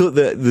 I thought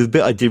that the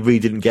bit I really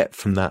didn't get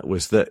from that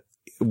was that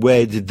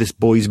where did this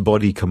boy's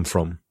body come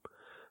from?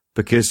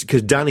 Because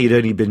Danny had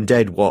only been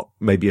dead,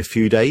 maybe a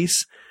few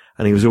days,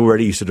 and he was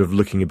already sort of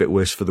looking a bit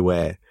worse for the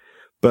wear.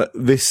 But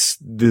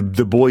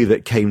the boy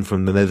that came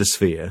from the nether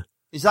sphere.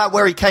 Is that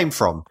where he came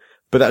from?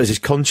 But that was his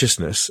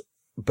consciousness.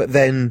 But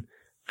then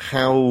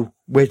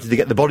where did they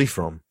get the body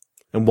from?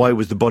 And why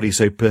was the body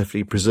so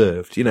perfectly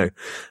preserved?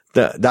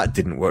 That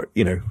didn't work,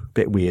 a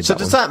bit weird. So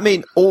does that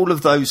mean all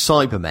of those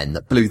Cybermen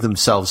that blew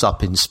themselves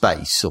up in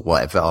space or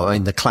whatever, or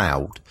in the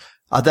cloud,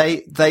 are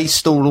they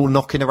still all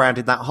knocking around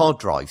in that hard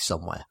drive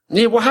somewhere?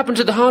 Yeah, what happened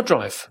to the hard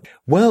drive?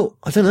 Well,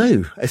 I don't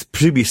know. It's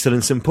presumably still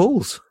in St.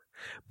 Paul's.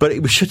 But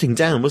it was shutting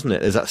down, wasn't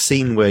it? There's that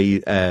scene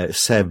where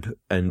Seb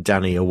and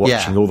Danny are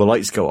watching all the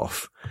lights go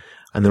off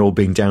and they're all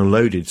being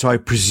downloaded. So I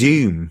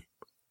presume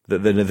that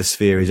the nether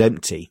sphere is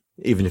empty,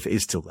 even if it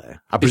is still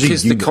there.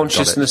 Because the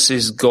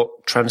consciousnesses got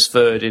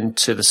transferred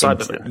into the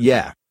Cybermen.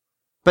 Yeah.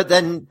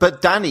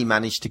 But Danny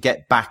managed to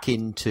get back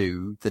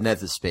into the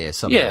nether sphere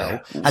somehow.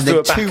 Yeah, and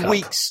then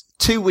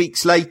 2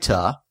 weeks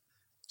later,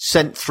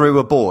 sent through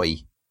a boy.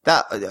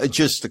 That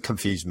just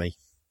confused me.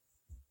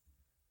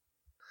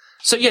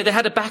 So yeah, they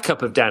had a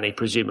backup of Danny,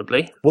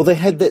 presumably. Well, they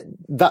had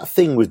that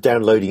thing was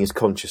downloading his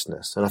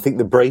consciousness, and I think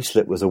the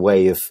bracelet was a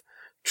way of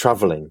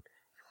travelling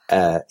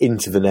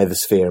into the nether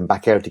sphere and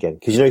back out again.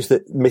 Because you notice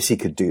that Missy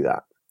could do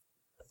that.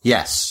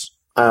 Yes.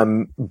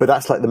 But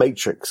that's like the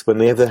Matrix. When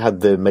they ever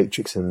had the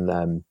Matrix in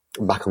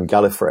back on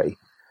Gallifrey,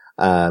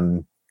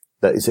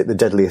 that is it, the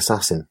Deadly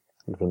Assassin,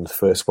 one of the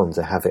first ones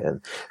they have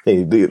it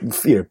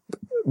in.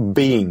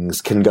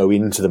 Beings can go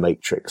into the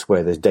Matrix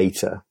where there's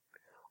data.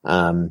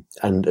 And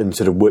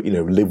sort of work,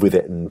 live with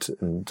it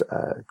and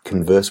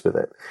converse with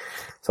it.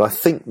 So I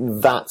think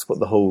that's what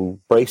the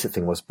whole bracelet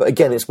thing was. But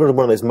again, it's one of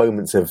those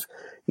moments of,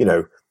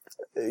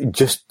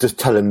 just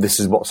tell them this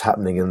is what's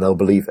happening and they'll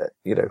believe it,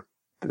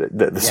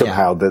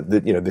 somehow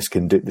this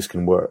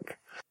can work.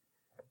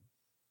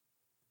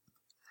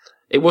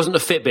 It wasn't a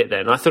Fitbit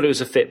then. I thought it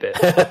was a Fitbit.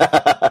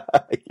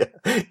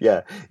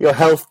 Yeah. Your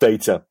health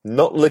data,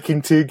 not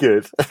looking too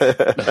good.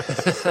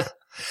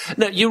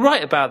 No, you're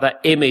right about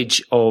that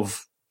image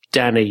of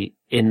Danny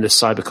in the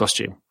cyber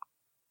costume.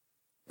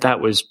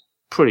 That was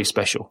pretty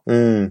special.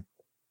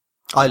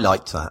 I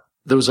liked that.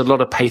 There was a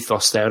lot of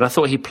pathos there, and I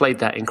thought he played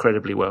that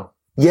incredibly well.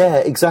 Yeah,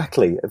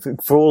 exactly.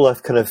 For all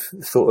I've kind of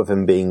thought of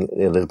him being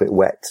a little bit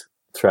wet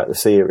throughout the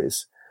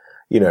series,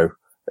 it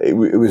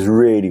was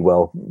really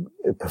well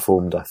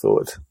performed, I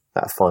thought,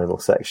 that final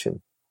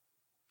section.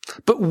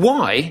 But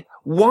why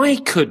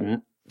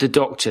couldn't the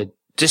Doctor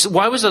Just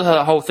why was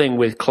the whole thing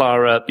with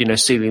Clara,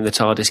 stealing the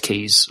TARDIS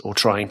keys or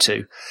trying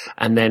to,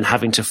 and then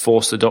having to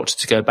force the Doctor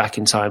to go back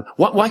in time?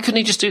 Why couldn't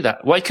he just do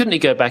that? Why couldn't he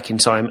go back in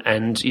time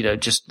and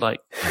just like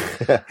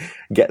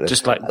get them?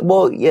 Just like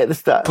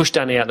there's that push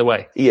Danny out of the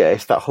way? Yeah,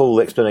 it's that whole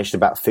explanation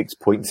about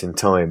fixed points in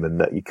time and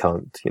that you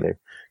can't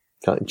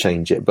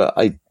change it. But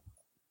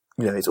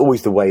it's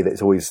always the way that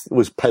it's always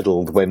was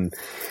peddled when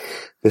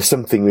there's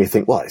something where you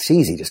think, well, it's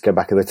easy, just go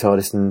back in the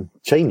TARDIS and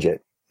change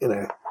it.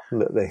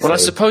 I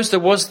suppose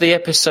there was the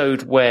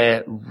episode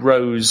where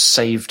Rose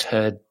saved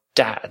her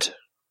dad.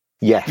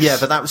 Yes. Yeah,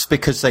 but that was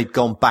because they'd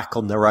gone back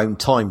on their own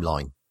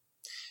timeline.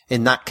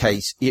 In that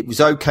case, it was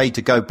okay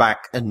to go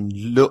back and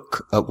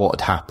look at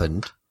what had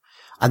happened.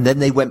 And then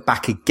they went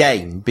back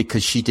again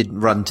because she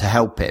didn't run to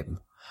help him.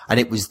 And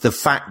it was the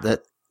fact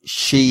that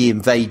she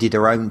invaded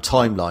her own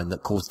timeline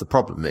that caused the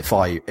problem. If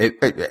I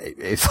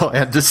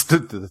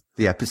understood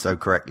the episode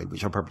correctly,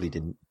 which I probably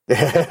didn't.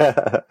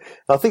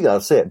 I think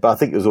that's it. But I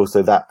think it was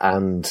also that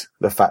and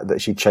the fact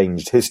that she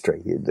changed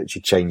history, that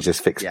she changed this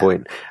fixed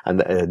point,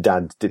 and that her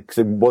dad did.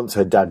 Cause once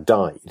her dad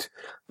died,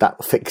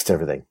 that fixed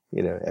everything.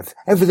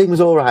 Everything was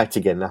all right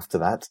again after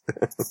that.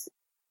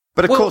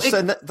 But of course,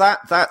 then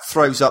that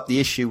throws up the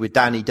issue with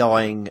Danny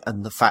dying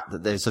and the fact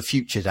that there's a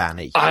future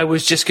Danny. I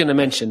was just going to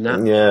mention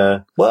that. Yeah.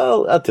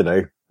 Well, I don't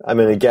know. I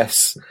mean, I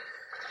guess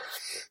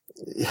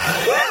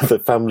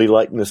the family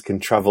likeness can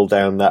travel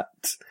down that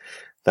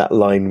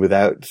line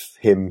without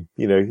him.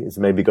 He's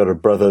maybe got a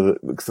brother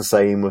that looks the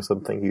same or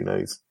something. Who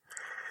knows?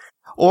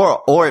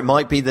 Or it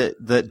might be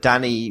that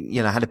Danny,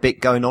 had a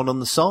bit going on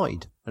the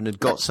side and had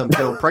got some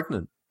girl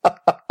pregnant.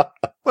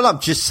 Well,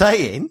 I'm just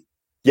saying.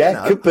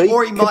 Yeah, could be.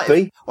 Or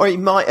he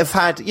might have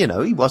had, he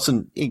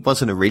wasn't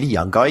a really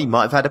young guy. He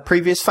might have had a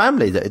previous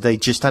family that they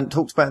just hadn't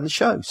talked about in the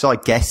show. So I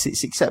guess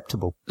it's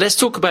acceptable. Let's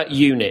talk about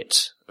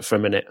Unit for a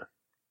minute.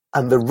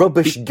 And the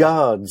rubbish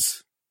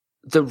guards.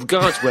 The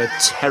guards were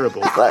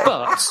terrible, but...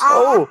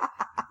 Oh,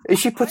 is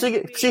she's putting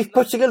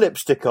a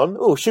lipstick on?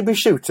 Oh, should we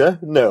shoot her?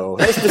 No,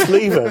 let's just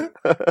leave her.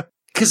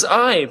 Because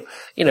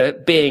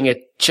being a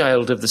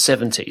child of the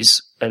 70s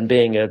and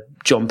being a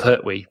John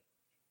Pertwee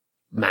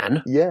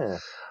man... Yeah.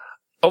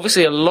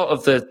 Obviously, a lot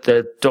of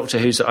the Doctor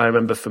Who's that I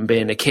remember from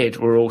being a kid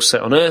were all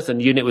set on Earth,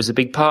 and Unit was a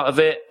big part of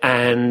it,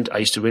 and I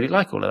used to really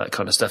like all of that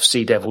kind of stuff.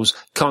 Sea Devils,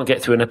 can't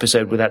get through an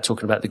episode without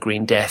talking about the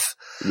Green Death.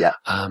 Yeah.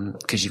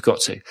 Because you've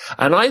got to.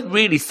 And I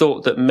really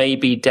thought that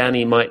maybe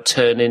Danny might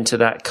turn into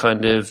that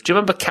kind of... Do you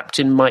remember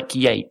Captain Mike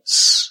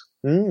Yates?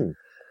 Mm.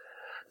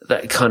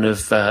 That kind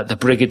of the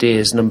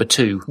Brigadier's number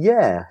 2.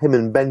 Yeah, him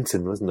and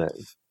Benton, wasn't it?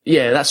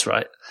 Yeah, that's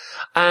right.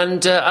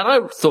 And I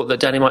thought that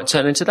Danny might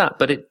turn into that,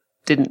 but it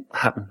didn't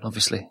happen,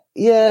 obviously.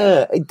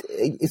 Yeah,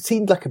 it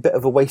seemed like a bit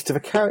of a waste of a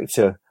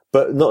character,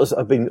 but not as,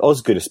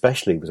 Osgood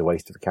especially was a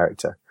waste of a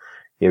character.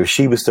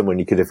 She was someone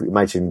you could have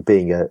imagined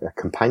being a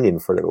companion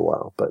for a little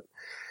while, but...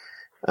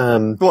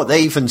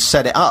 they even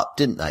set it up,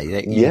 didn't they?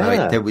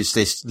 There was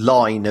this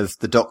line of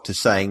the Doctor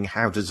saying,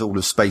 how does all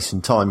of space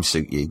and time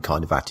suit you,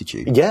 kind of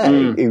attitude.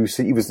 Yeah, he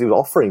was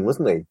offering,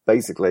 wasn't he,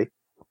 basically?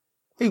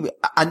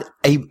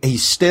 He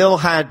still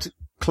had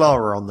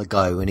Clara on the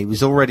go, and he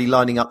was already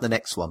lining up the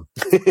next one.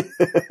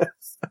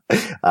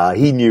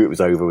 He knew it was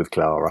over with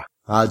Clara.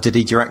 Did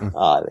he, do you reckon?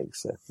 I think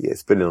so. Yeah,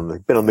 it's been on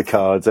the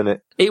cards, hasn't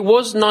it? It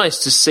was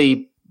nice to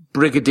see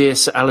Brigadier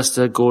Sir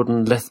Alistair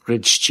Gordon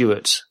Lethbridge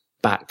Stewart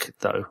back,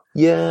 though.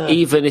 Yeah.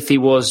 Even if he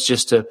was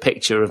just a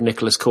picture of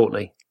Nicholas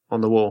Courtney on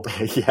the wall.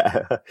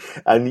 Yeah.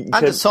 And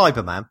a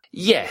Cyberman.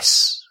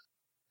 Yes.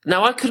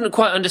 Now, I couldn't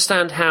quite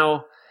understand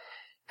how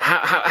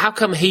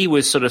come he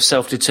was sort of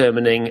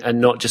self-determining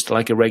and not just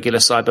like a regular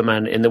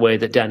Cyberman in the way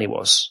that Danny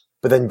was?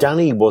 But then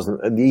Danny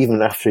wasn't,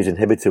 even after his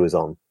inhibitor was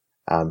on,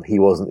 he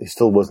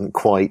still wasn't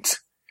quite,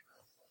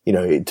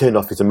 it turned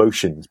off his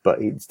emotions,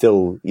 but he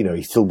still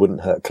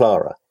wouldn't hurt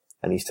Clara,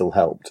 and he still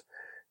helped,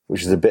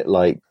 which is a bit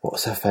like,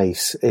 what's her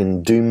face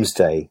in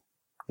Doomsday?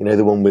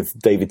 The one with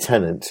David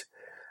Tennant,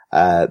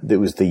 that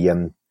was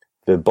the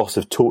boss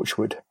of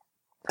Torchwood,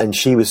 and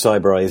she was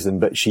cyberizing,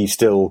 but she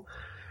still,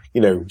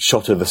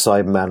 shot at the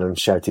Cyberman and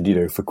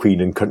shouted, for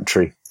Queen and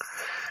Country,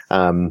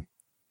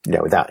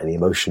 without any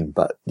emotion,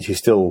 but there's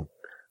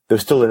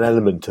still an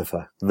element of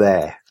her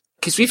there.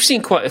 Because we've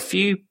seen quite a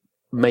few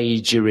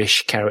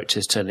major-ish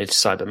characters turn into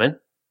Cybermen.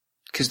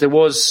 Because there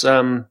was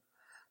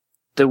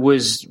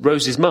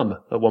Rose's mum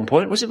at one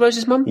point. Was it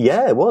Rose's mum?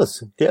 Yeah, it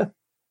was. Yeah.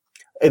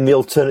 In the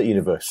alternate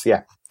universe,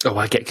 yeah. Oh,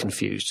 I get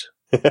confused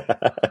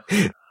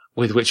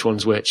with which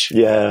one's which.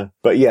 Yeah,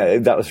 but yeah,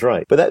 that was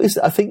right. But that was,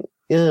 I think,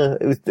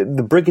 it was the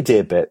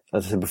Brigadier bit,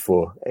 as I said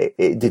before,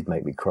 it did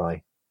make me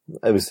cry.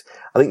 I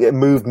think it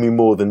moved me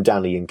more than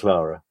Danny and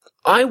Clara.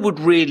 I would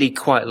really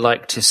quite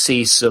like to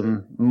see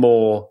some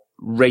more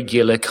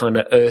regular kind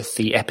of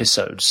earthy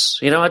episodes.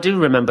 I do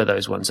remember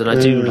those ones, and I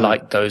do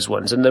like those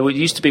ones. And there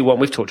used to be one,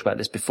 we've talked about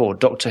this before,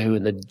 Doctor Who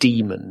and the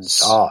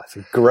Demons. Oh, it's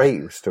a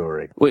great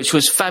story. Which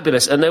was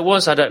fabulous. And there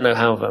was, I don't know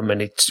how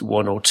many,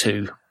 1 or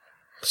 2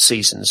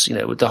 seasons,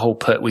 with the whole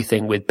Pertwee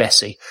thing with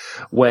Bessie,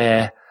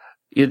 where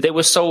they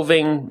were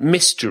solving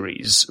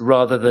mysteries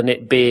rather than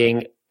it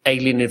being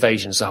alien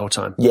invasions the whole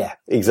time. Yeah,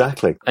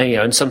 exactly. And,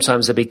 and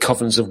sometimes there'd be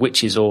covens of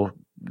witches or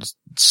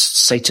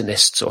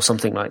Satanists or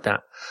something like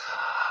that.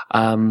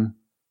 And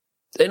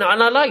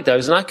I like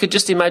those, and I could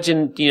just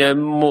imagine,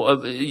 more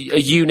of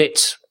a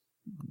unit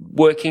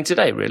working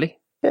today, really.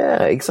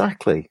 Yeah,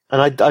 exactly.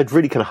 And I'd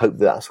really kind of hoped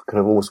that's kind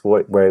of almost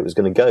where it was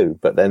going to go,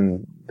 but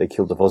then they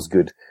killed off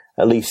Osgood.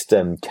 At least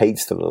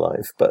Kate's still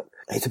alive, but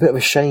it's a bit of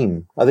a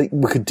shame. I think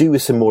we could do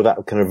with some more of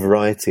that kind of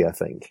variety, I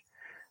think.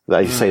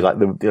 As you say, like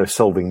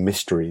solving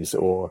mysteries,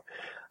 or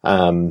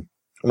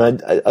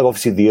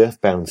obviously the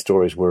Earthbound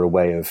stories were a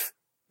way of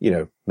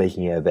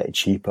making it a bit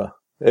cheaper,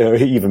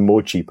 even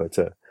more cheaper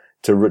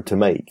to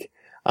make.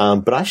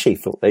 But I actually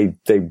thought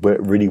they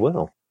worked really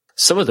well.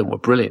 Some of them were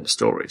brilliant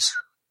stories.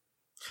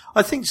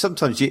 I think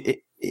sometimes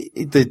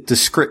the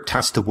script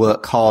has to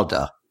work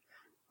harder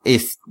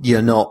if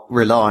you're not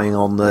relying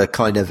on the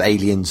kind of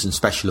aliens and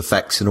special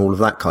effects and all of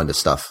that kind of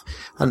stuff.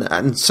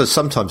 And so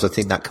sometimes I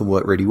think that can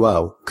work really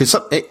well, because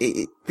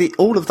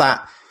all of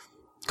that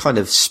kind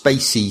of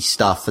spacey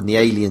stuff and the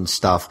alien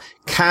stuff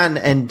can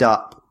end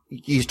up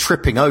you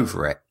tripping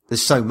over it.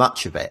 There's so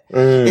much of it.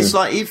 It's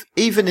like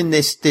even in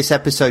this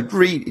episode,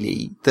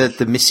 really,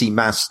 the Missy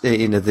mass,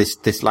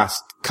 this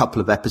last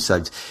couple of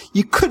episodes,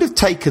 you could have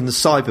taken the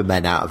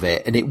Cybermen out of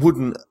it and it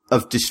wouldn't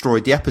have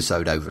destroyed the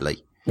episode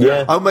overly.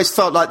 Yeah. I almost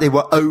felt like they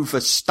were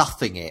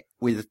overstuffing it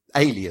with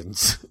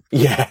aliens.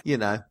 Yeah.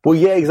 Well,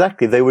 yeah,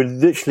 exactly. They were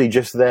literally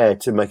just there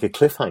to make a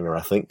cliffhanger,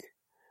 I think.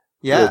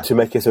 Yeah. To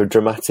make a sort of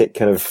dramatic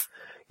kind of,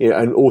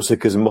 and also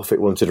because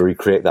Moffat wanted to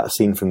recreate that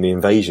scene from the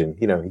invasion.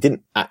 He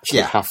didn't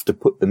actually have to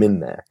put them in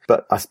there.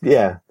 But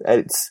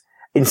it's,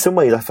 in some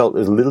ways I felt it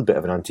was a little bit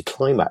of an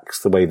anticlimax,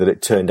 the way that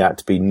it turned out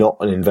to be not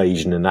an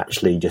invasion and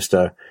actually just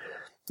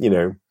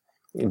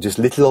just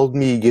little old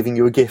me giving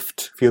you a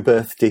gift for your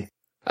birthday.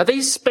 Are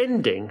they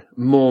spending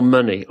more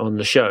money on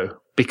the show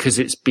because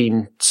it's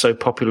been so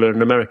popular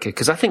in America?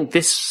 Because I think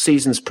this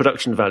season's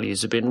production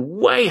values have been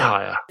way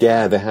higher.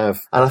 Yeah, they have.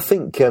 And I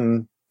think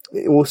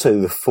also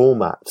the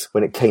format,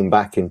 when it came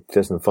back in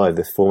 2005,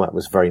 this format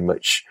was very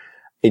much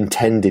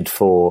intended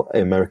for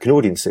American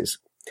audiences.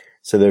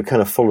 So they were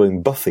kind of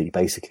following Buffy,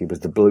 basically,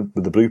 with the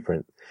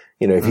blueprint.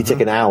 If you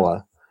take an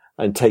hour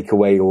and take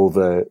away all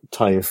the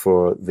time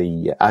for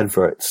the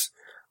adverts,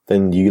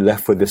 then you're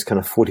left with this kind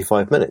of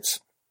 45 minutes.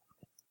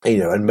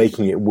 And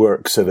making it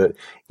work so that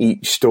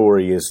each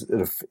story is,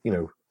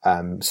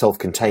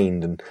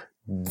 self-contained and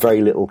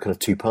very little kind of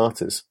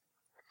two-parters.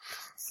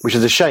 Which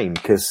is a shame,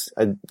 because,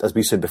 as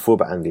we said before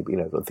about Andy,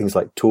 things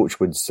like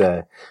Torchwood's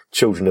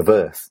Children of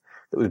Earth,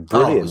 it was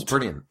brilliant. Oh, it was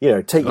brilliant.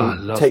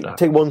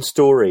 Take one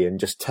story and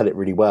just tell it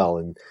really well,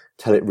 and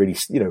tell it really,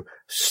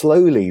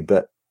 slowly,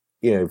 but,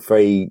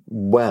 very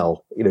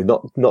well,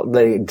 not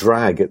letting it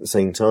drag at the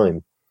same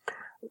time.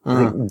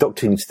 I think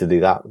Doctor needs to do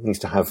that. He needs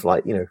to have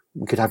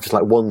we could have just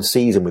like one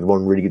season with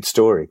one really good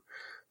story.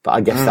 But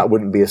I guess that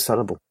wouldn't be as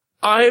sellable.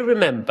 I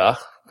remember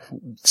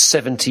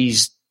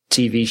 70s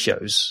TV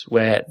shows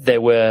where there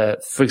were,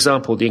 for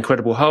example, The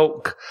Incredible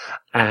Hulk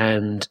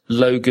and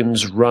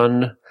Logan's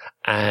Run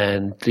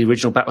and the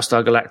original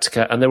Battlestar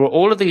Galactica. And there were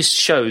all of these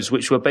shows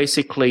which were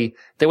basically,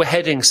 they were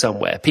heading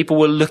somewhere. People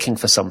were looking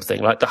for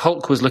something. Like the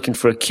Hulk was looking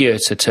for a cure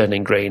to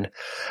turning green.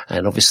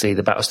 And obviously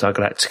the Battlestar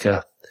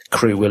Galactica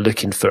crew were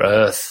looking for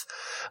Earth.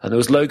 And there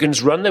was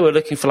Logan's Run. They were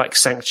looking for like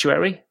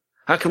Sanctuary.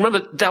 I can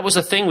remember that was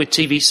a thing with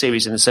TV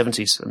series in the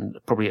 70s and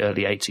probably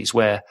early 80s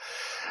where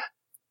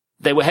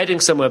they were heading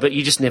somewhere, but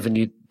you just never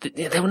knew.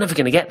 They were never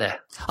going to get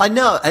there. I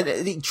know, and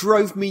it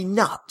drove me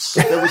nuts.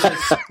 There was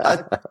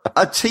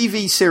a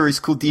TV series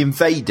called The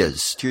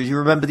Invaders. Do you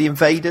remember The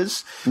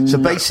Invaders? No. So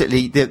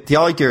basically, the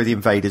idea of The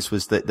Invaders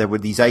was that there were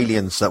these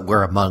aliens that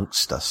were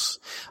amongst us.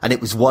 And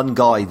it was one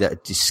guy that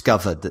had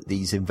discovered that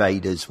these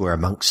invaders were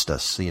amongst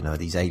us,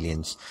 these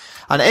aliens.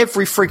 And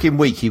every freaking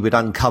week he would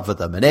uncover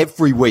them. And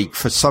every week,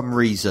 for some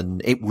reason,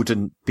 it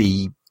wouldn't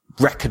be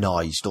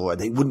recognized, or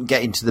they wouldn't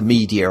get into the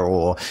media,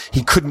 or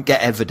he couldn't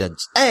get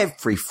evidence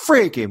every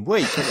frigging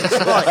week. And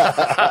it's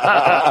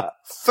like,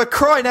 for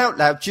crying out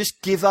loud,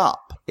 just give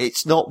up.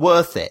 It's not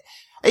worth it.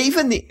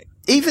 Even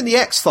the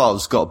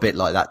X-Files got a bit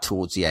like that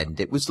towards the end.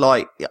 It was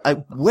like,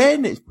 we're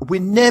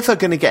never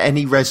going to get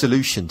any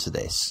resolution to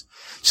this.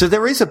 So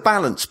there is a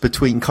balance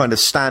between kind of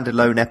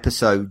standalone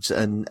episodes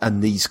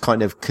and these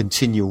kind of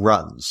continual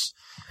runs.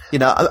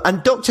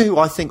 And Doctor Who,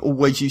 I think,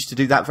 always used to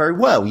do that very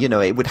well.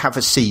 It would have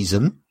a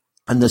season,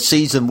 and the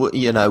season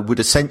would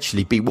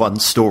essentially be one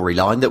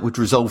storyline that would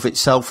resolve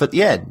itself at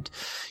the end.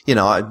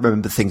 I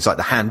remember things like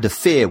The Hand of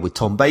Fear with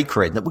Tom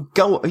Baker in that would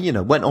go,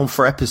 went on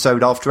for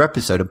episode after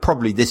episode, and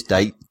probably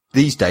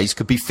these days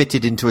could be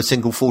fitted into a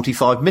single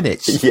 45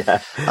 minutes.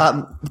 Yeah.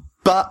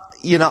 But,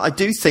 I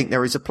do think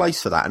there is a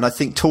place for that. And I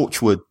think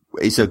Torchwood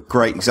is a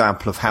great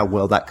example of how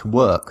well that can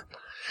work.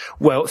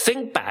 Well,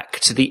 think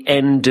back to the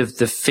end of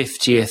the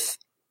 50th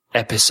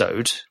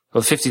episode,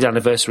 or 50th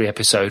anniversary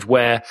episode,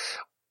 where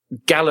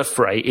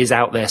Gallifrey is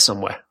out there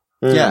somewhere.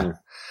 Yeah.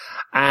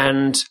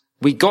 And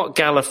we got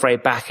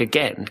Gallifrey back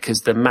again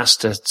because the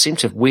Master seemed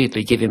to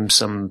weirdly give him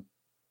some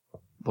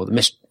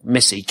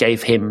Missy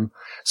gave him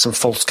some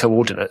false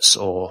coordinates,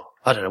 or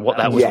I don't know what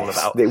that was all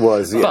about. It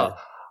was, yeah. But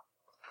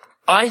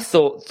I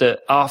thought that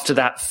after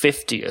that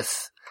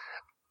 50th,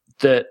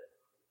 that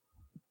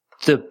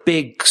the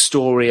big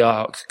story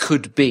arc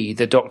could be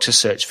the Doctor's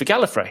search for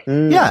Gallifrey.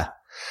 Yeah.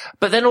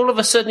 But then all of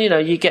a sudden,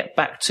 you get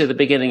back to the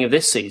beginning of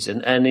this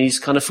season and he's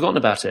kind of forgotten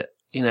about it.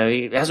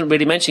 He hasn't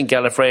really mentioned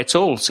Gallifrey at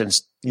all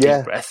since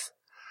Deep Breath.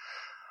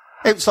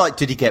 It was like,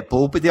 did he get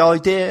bored with the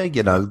idea?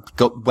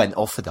 Went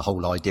off with the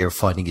whole idea of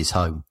finding his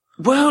home.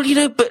 Well,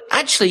 but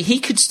actually he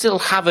could still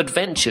have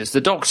adventures.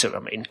 The Doctor,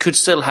 could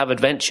still have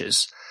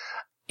adventures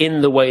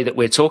in the way that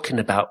we're talking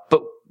about.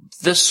 But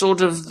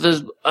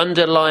the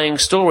underlying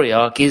story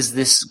arc is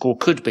this, or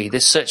could be,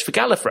 this search for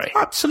Gallifrey.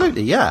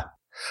 Absolutely, yeah.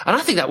 And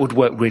I think that would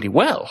work really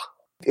well.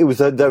 It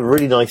was a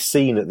really nice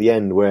scene at the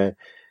end where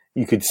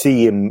you could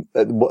see him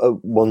at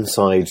one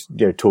side,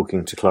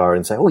 talking to Clara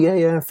and say, "Oh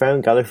yeah, I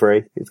found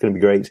Gallifrey. It's going to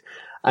be great."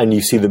 And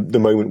you see the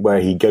moment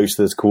where he goes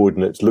to those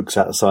coordinates, looks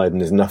outside,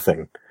 and there's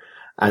nothing,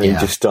 and he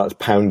just starts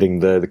pounding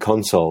the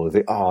console. I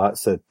think,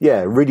 that's a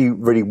really,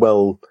 really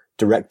well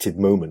directed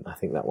moment. I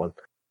think that one.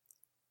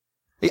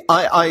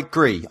 I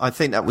agree. I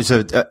think that was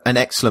an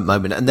excellent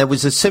moment, and there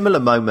was a similar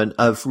moment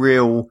of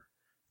real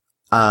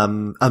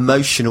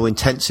emotional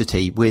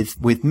intensity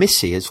with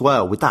Missy as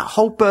well, with that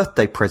whole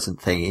birthday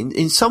present thing.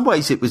 In some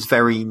ways it was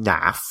very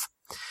naff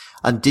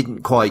and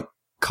didn't quite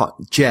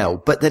gel,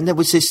 but then there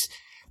was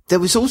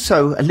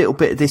also a little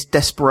bit of this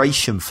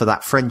desperation for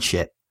that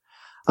friendship,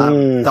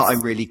 that I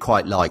really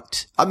quite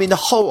liked. I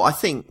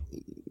think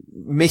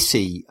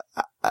Missy,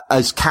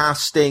 as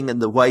casting and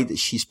the way that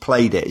she's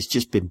played it has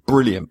just been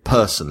brilliant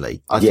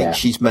personally. I think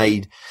she's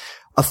made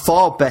a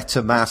far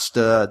better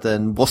Master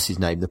than, what's his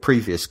name, the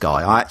previous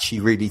guy. I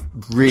actually really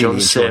Jon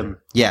enjoyed Sim.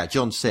 Yeah,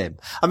 Jon Sim.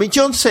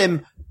 Jon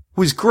Sim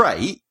was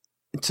great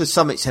to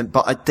some extent,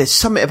 but there's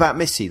something about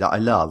Missy that I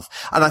love.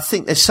 And I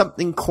think there's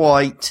something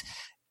quite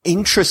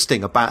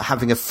interesting about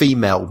having a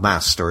female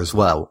Master as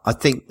well. I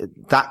think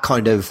that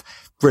kind of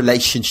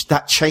relationship,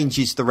 that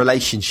changes the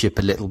relationship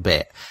a little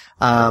bit.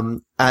 I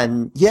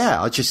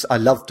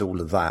loved all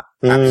of that.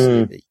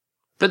 Absolutely.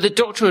 But the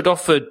Doctor had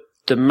offered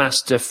the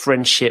Master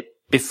friendship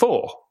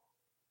before,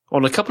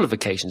 on a couple of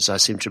occasions, I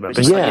seem to remember.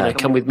 It's like,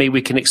 come with me,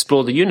 we can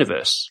explore the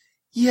universe.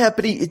 Yeah,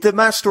 but the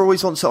Master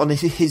always wants it on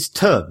his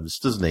terms,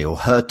 doesn't he? Or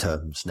her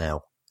terms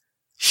now.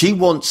 She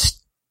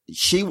wants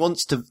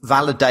to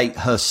validate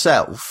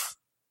herself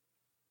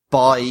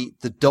by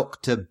the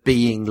Doctor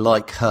being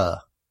like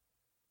her.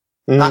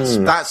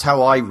 That's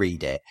how I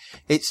read it.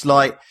 It's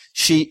like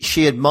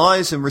she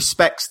admires and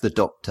respects the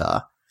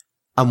Doctor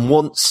and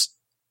wants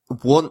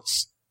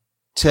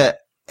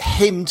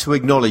him to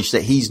acknowledge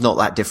that he's not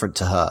that different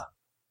to her,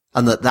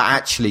 and that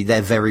actually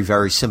they're very,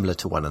 very similar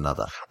to one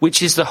another.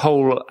 Which is the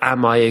whole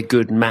 "am I a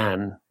good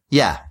man?"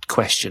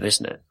 question,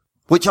 isn't it?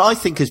 Which I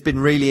think has been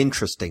really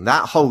interesting.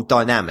 That whole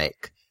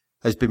dynamic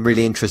has been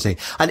really interesting,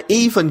 and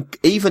even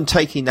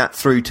taking that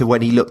through to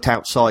when he looked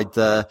outside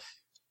the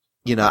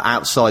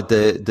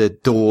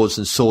doors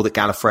and saw that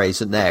Gallifrey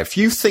isn't there. If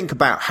you think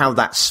about how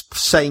that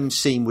same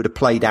scene would have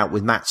played out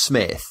with Matt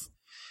Smith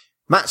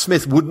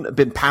wouldn't have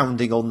been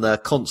pounding on the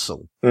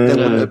console. There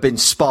wouldn't have been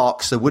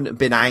sparks. There wouldn't have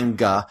been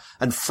anger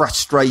and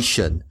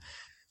frustration.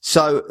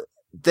 So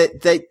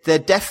they're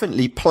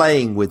definitely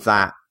playing with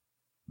that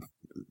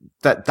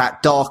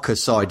darker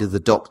side of the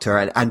Doctor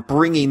and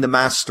bringing the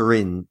Master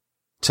in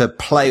to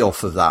play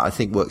off of that, I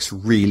think works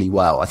really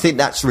well. I think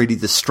that's really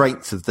the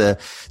strength of the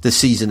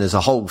season as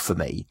a whole for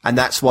me. And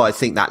that's why I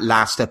think that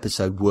last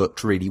episode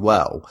worked really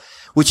well,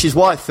 which is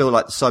why I feel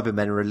like the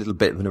Cybermen are a little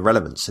bit of an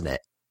irrelevance in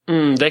it.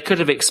 They could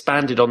have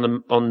expanded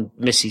on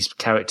Missy's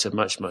character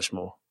much, much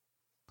more.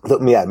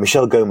 Look,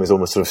 Michelle Gomez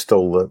almost sort of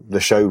stole the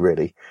show,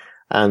 really.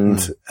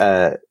 And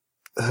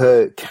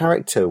her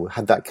character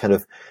had that kind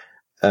of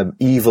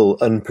evil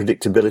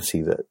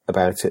unpredictability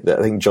about it that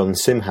I think Jon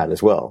Sim had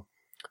as well.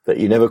 That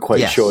you're never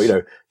quite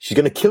sure, she's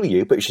going to kill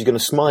you, but she's going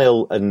to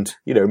smile and,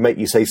 make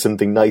you say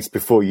something nice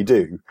before you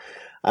do.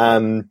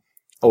 Or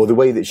the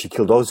way that she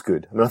killed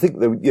Osgood. I think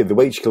the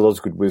way she killed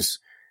Osgood was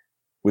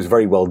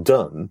very well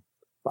done.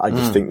 But I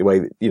just think the way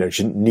that,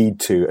 she didn't need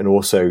to. And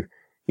also,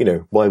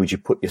 why would you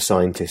put your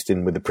scientist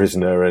in with the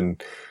prisoner?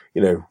 And,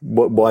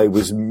 why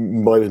was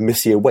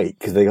Missy awake?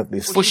 Because they got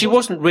this. Well, she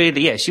wasn't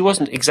really, she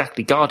wasn't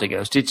exactly guarding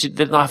us. Did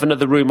they have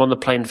another room on the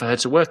plane for her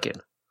to work in?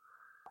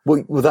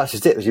 Well, that's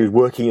just it. She was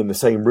working in the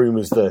same room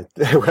as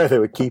where they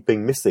were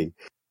keeping Missy.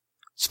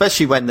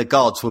 Especially when the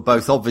guards were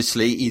both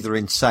obviously either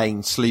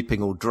insane,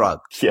 sleeping, or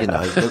drugged.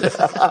 Yeah.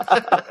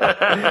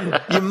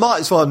 You might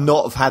as well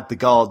not have had the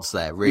guards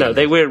there, really. No,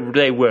 they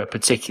were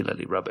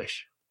particularly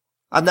rubbish.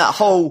 And that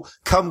whole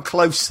 "come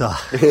closer."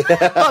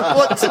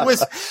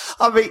 To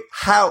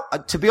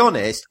be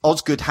honest,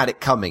 Osgood had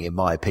it coming, in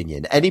my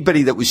opinion.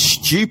 Anybody that was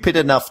stupid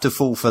enough to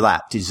fall for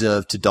that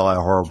deserved to die a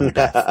horrible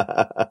death.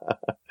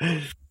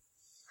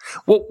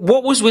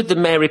 What was with the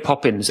Mary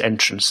Poppins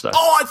entrance, though?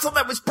 Oh, I thought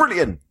that was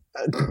brilliant.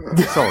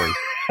 Sorry.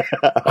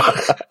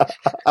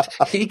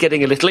 You're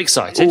getting a little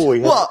excited. Oh,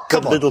 what?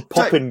 Come on. Little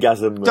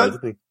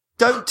Poppingasm.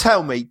 Don't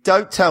tell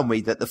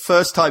me that the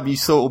first time you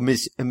saw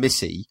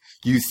Missy,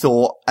 you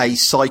thought a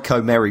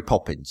psycho Mary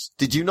Poppins.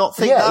 Did you not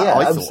think that? Yeah,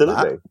 I absolutely.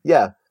 Thought that.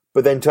 Yeah.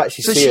 But then to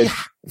actually see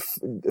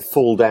her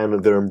fall down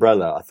with their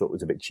umbrella, I thought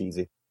was a bit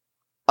cheesy.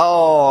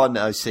 Oh,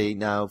 no, see,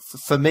 no.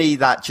 For me,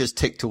 that just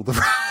ticked all the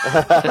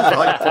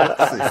right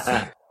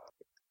boxes.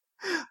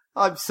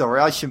 I'm sorry,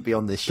 I shouldn't be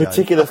on this show.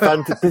 Particular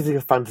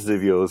fantasy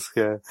of yours,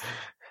 yeah.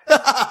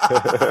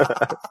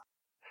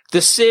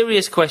 The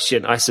serious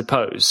question, I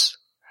suppose,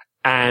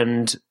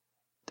 and,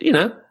 you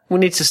know, we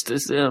need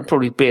to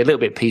probably be a little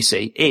bit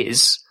PC,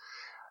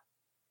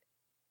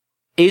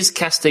 is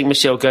casting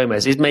Michelle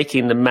Gomez, is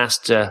making the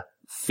master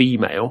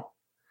female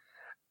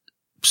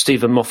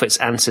Stephen Moffat's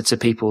answer to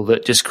people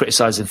that just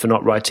criticize him for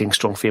not writing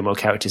strong female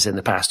characters in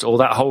the past, or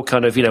that whole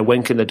kind of, you know,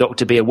 when can the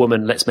Doctor be a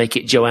woman? Let's make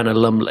it Joanna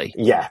Lumley.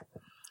 Yeah.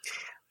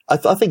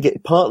 I think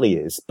it partly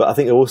is, but I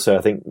think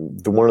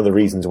one of the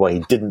reasons why he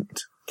didn't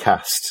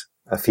cast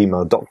a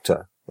female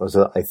Doctor was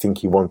that I think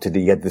he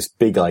had this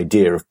big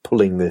idea of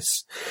pulling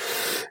this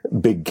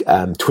big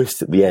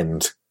twist at the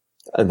end,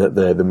 and that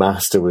the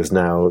Master was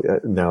now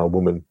a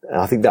woman.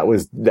 And I think that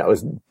was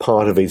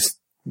part of his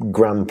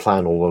grand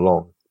plan all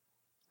along.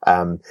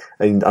 And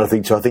I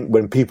think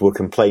when people were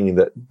complaining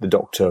that the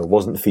Doctor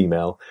wasn't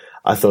female,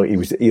 I thought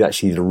he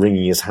actually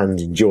wringing his hand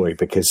in joy,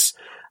 because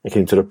I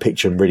can sort of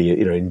picture him really,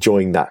 you know,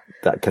 enjoying that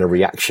kind of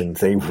reaction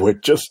thing.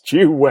 Just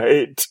you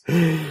wait.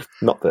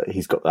 Not that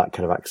he's got that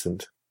kind of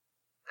accent.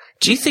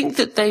 Do you think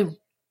that they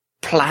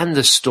plan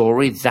the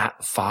story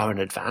that far in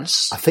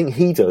advance? I think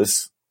he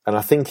does. And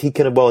I think he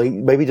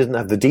maybe doesn't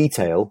have the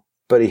detail,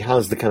 but he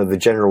has the kind of the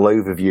general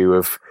overview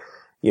of,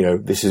 you know,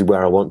 this is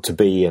where I want to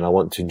be and I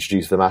want to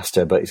introduce the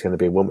Master, but it's going to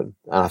be a woman.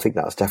 And I think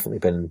that's definitely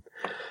been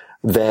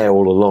there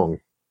all along.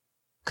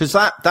 Because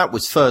that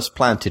was first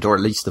planted, or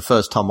at least the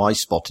first time I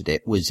spotted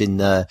it was in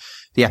the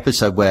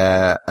episode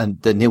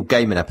and the Neil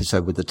Gaiman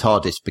episode where the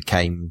TARDIS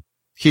became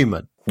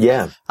human.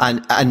 Yeah.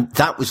 And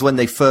that was when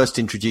they first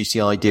introduced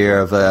the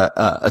idea of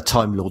a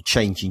Time Lord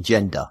changing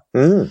gender.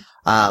 Mm.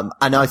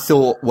 And I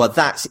thought, well,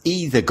 that's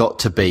either got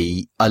to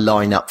be a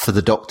line-up for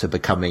the Doctor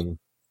becoming,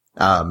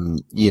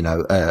 you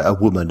know, a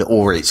woman,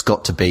 or it's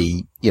got to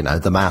be, you know,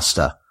 the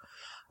Master.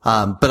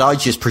 But I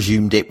just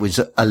presumed it was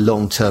a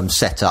long-term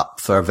setup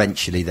for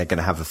eventually they're going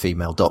to have a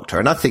female Doctor.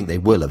 And I think they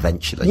will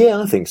eventually.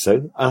 Yeah, I think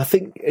so. I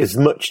think as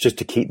much just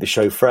to keep the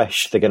show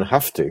fresh, they're going to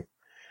have to,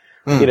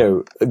 you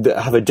know,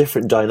 have a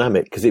different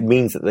dynamic, because it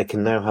means that they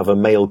can now have a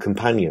male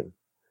companion,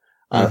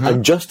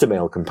 and just a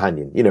male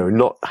companion, you know,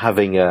 not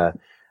having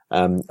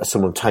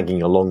someone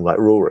tagging along like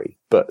Rory,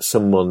 but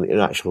someone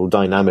in actual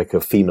dynamic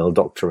of female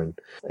Doctor and,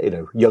 you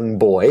know, young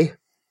boy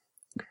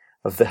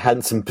of the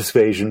handsome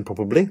persuasion,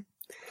 probably.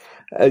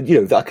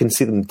 You know, I can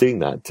see them doing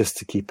that just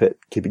to keep it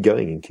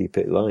going and keep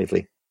it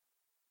lively.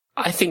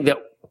 I think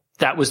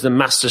that was the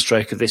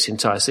masterstroke of this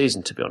entire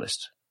season, to be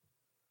honest.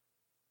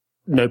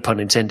 No pun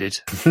intended.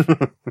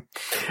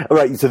 All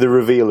right, so the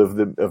reveal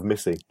of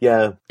Missy,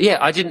 yeah,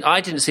 I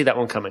didn't see that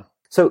one coming.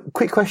 So,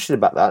 quick question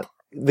about that: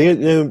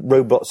 the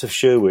robots of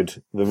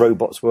Sherwood, the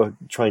robots were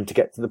trying to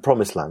get to the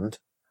Promised Land.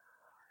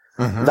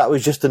 Mm-hmm. That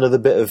was just another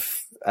bit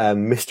of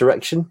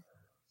misdirection.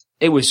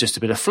 It was just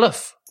a bit of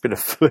fluff.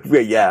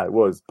 Yeah, it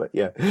was, but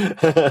yeah.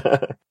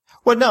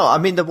 Well, no, I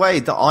mean, the way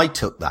that I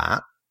took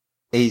that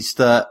is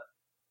that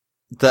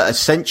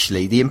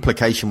essentially the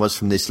implication was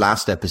from this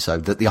last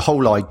episode that the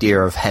whole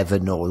idea of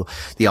heaven or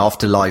the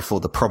afterlife or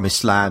the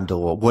Promised Land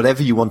or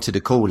whatever you wanted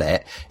to call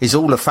it is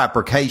all a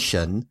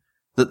fabrication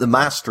that the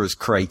Master has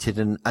created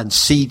and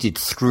seeded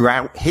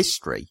throughout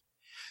history.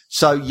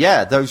 So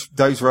yeah,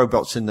 those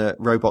robots in the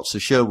robots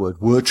of Sherwood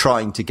were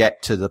trying to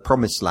get to the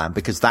Promised Land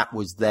because that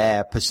was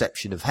their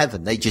perception of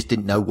heaven. They just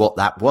didn't know what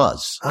that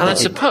was. And I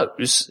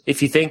suppose,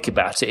 if you think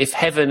about it, if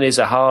heaven is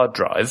a hard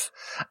drive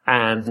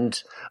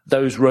and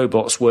those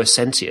robots were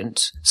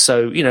sentient,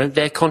 so, you know,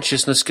 their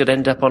consciousness could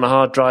end up on a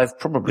hard drive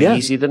probably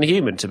easier than a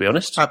human, to be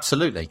honest.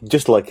 Absolutely.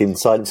 Just like in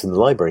Silence in the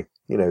Library,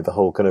 you know, the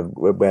whole kind of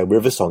where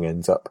Riversong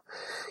ends up.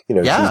 You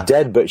know, she's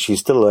dead, but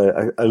she's still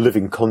a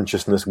living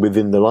consciousness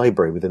within the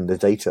library, within the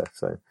data.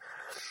 So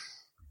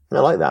I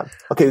like that.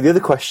 Okay, the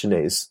other question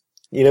is,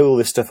 you know, all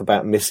this stuff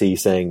about Missy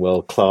saying,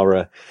 well,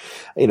 Clara,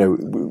 you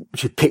know,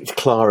 she picked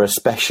Clara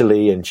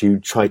specially and she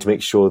tried to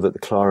make sure that the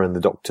Clara and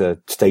the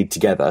Doctor stayed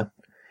together.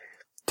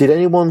 Did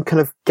anyone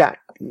kind of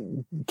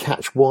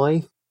catch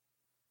why?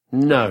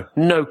 No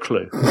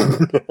clue.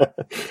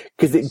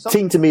 Because it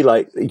seemed to me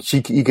like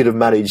you could have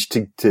managed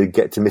to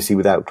get to Missy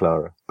without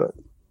Clara, but...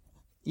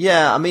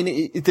 Yeah, I mean,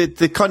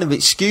 the kind of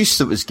excuse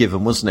that was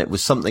given, wasn't it,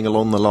 was something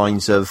along the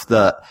lines of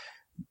that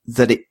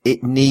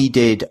it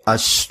needed a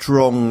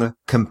strong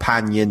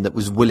companion that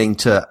was willing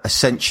to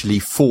essentially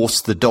force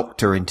the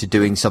Doctor into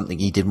doing something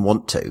he didn't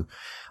want to,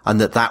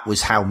 and that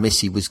was how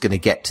Missy was going to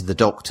get to the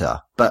Doctor.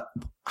 But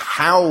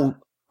how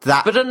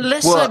that But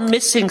unless I'm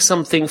missing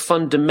something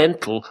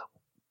fundamental,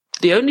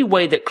 the only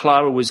way that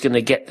Clara was going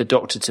to get the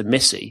Doctor to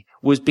Missy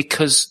was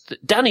because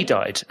Danny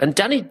died, and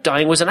Danny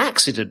dying was an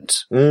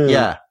accident.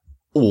 Yeah.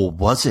 Or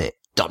was it?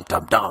 Dum,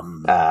 dum,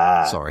 dum.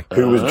 Sorry.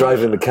 Who was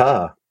driving the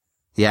car?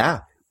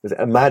 Yeah. Was it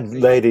a mad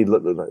lady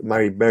looked like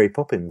Mary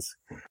Poppins?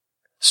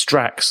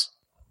 Strax.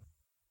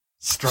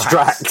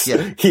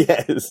 Yeah.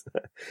 Yes.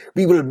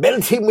 We will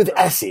melt him with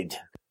acid.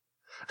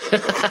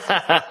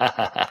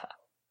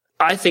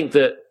 I think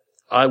that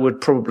I would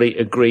probably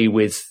agree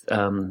with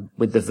the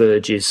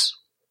Verge's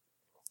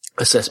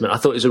assessment. I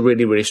thought it was a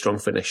really, really strong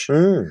finish.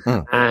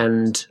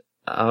 And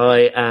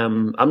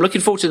I'm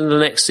looking forward to the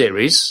next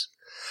series,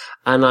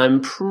 and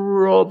I'm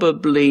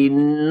probably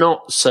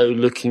not so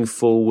looking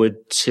forward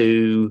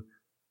to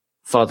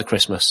Father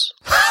Christmas.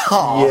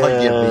 Oh,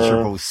 you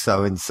miserable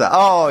so-and-so.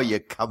 Oh,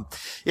 you're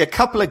a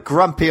couple of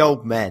grumpy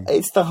old men.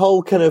 It's the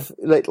whole kind of,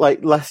 like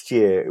last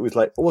year, it was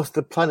like, what's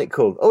the planet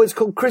called? Oh, it's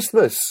called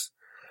Christmas.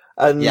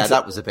 And yeah,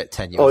 that was a bit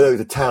tenuous. Oh, it was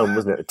a town,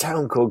 wasn't it? A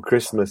town called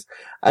Christmas.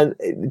 And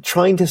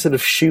trying to sort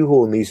of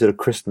shoehorn these sort of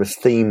Christmas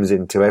themes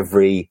into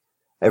every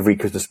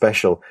Christmas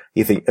special,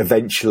 you think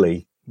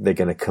eventually they're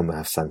going to come and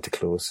have Santa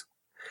Claus.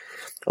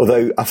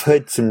 Although I've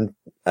heard some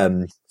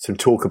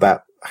talk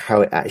about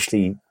how it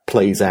actually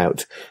plays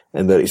out,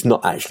 and that it's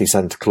not actually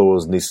Santa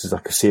Claus, and this is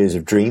like a series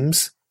of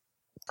dreams,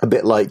 a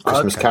bit like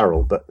Christmas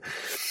Carol. But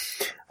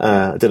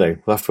I don't know.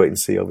 We'll have to wait and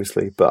see,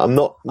 obviously. But I'm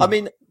not. I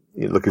mean,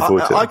 looking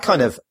forward to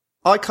it.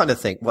 I kind of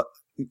think what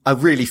a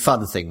really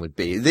fun thing would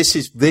be. This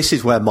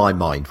is where my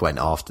mind went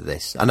after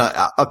this, and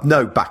I've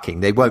no backing.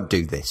 They won't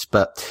do this,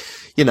 but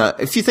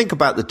if you think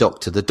about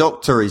the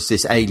Doctor is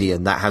this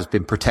alien that has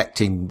been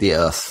protecting the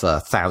Earth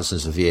for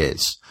thousands of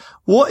years.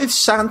 What if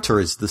Santa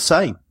is the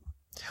same?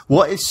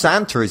 What if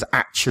Santa is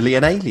actually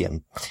an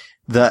alien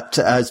that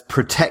has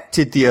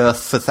protected the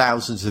Earth for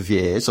thousands of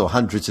years or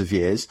hundreds of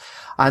years,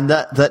 and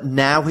that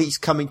now he's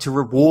coming to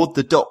reward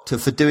the Doctor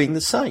for doing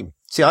the same?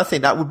 See, I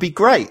think that would be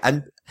great.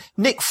 And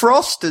Nick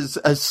Frost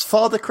as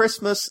Father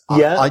Christmas,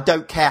 I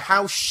don't care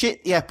how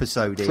shit the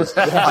episode is.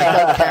 I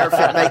don't care if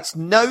it makes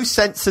no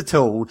sense at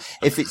all.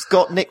 If it's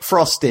got Nick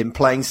Frost in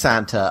playing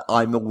Santa,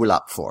 I'm all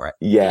up for it.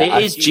 Yeah,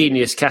 it is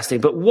genius casting.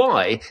 But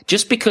why?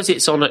 Just because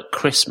it's on at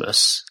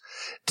Christmas,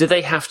 do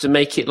they have to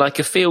make it like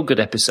a feel-good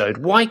episode?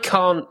 Why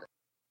can't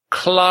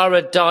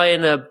Clara die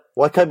in a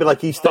Why can't it be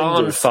like EastEnders?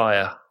 barn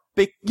fire?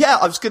 Yeah,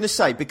 I was going to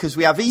say, because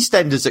we have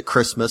EastEnders at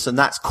Christmas, and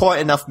that's quite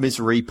enough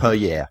misery per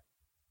year.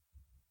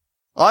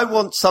 I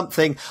want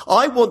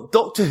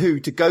Doctor Who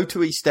to go to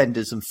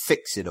EastEnders and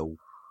fix it all.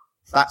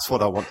 That's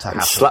what I want to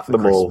happen. Slap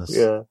them Christmas.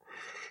 all. Yeah.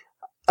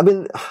 I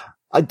mean,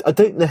 I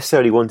don't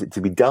necessarily want it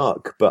to be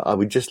dark, but I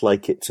would just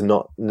like it to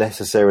not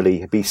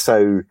necessarily be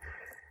so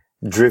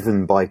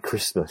driven by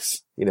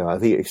Christmas. I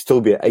think it'd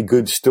still be a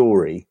good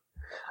story.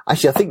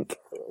 Actually, I think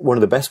one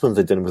of the best ones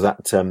they've done was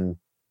that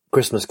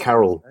Christmas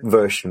Carol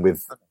version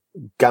with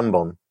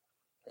Gambon.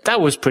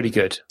 That was pretty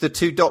good. The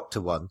Two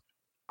Doctor one.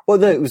 Well,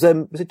 no, it was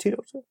it Two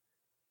Doctor?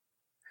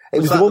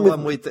 It was the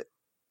one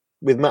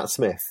with Matt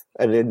Smith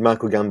and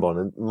Michael Gambon,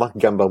 and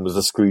Michael Gambon was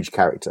the Scrooge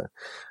character,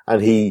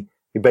 and he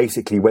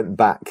basically went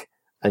back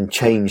and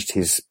changed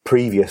his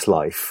previous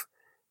life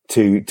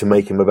to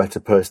make him a better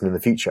person in the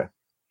future.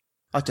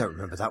 I don't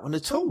remember that one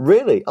at all.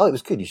 Really? Oh, it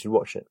was good. You should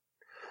watch it.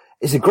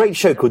 It's a great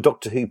show called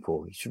Doctor Who,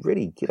 Paul. You should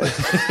really,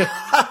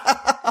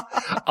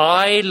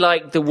 I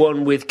like the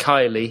one with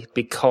Kylie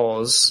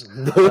because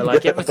I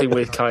like everything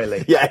with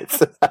Kylie.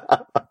 Yes.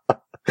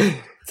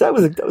 So that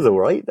was all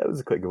right. That was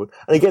a quite good one.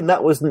 And again,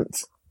 that wasn't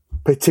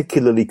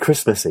particularly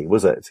Christmassy,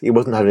 was it? It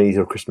wasn't having any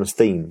sort of Christmas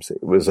themes.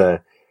 It was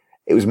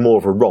more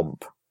of a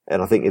romp.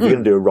 And I think if you're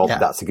going to do a romp,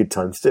 that's a good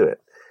time to do it.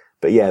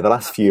 But yeah, the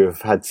last few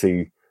have had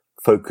to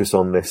focus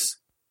on this.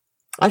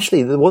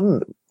 Actually,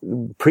 the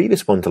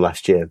previous one to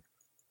last year,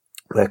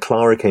 where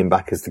Clara came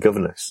back as the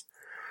governess,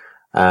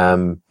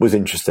 was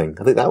interesting.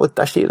 I think that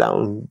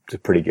one was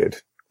pretty good.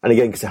 And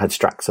again, because it had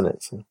Strax in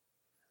it. So.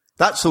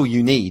 That's all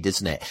you need,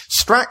 isn't it?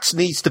 Strax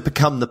needs to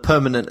become the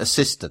permanent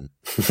assistant,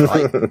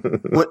 right?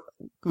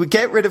 we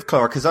get rid of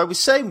Clara, because I was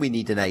saying we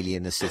need an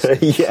alien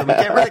assistant. Yeah. So we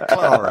get rid of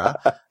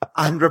Clara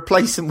and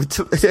replace him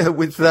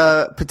with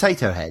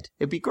Potato Head.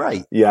 It'd be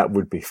great. Yeah, it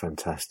would be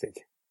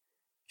fantastic.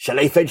 Shall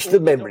I fetch the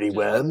memory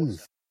worm?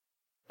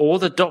 Or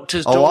the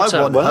Doctor's daughter.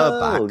 I want her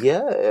back.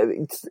 Yeah,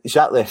 it's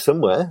out there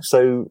somewhere,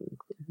 so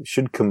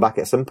should come back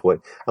at some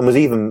point. And was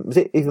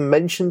it even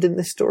mentioned in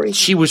this story?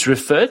 She was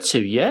referred to,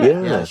 yeah.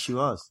 Yeah, she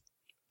was.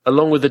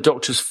 Along with the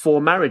Doctor's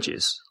 4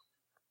 marriages.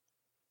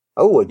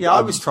 Oh, yeah, I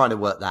was trying to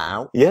work that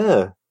out.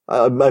 Yeah,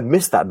 I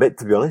missed that bit,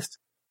 to be honest.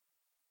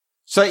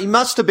 So he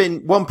must have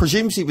been, one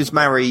presumes he was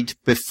married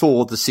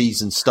before the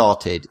season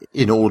started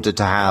in order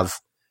to have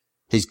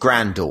his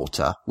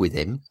granddaughter with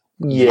him.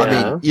 Yeah.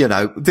 I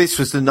mean, this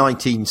was the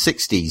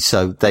 1960s,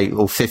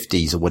 or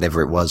 50s or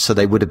whatever it was, so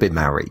they would have been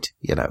married,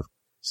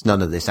 It's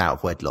none of this out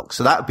of wedlock.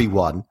 So that would be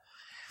 1.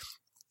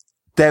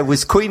 There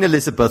was Queen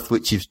Elizabeth,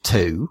 which is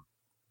 2.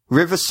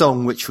 River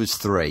Song, which was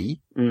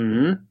 3.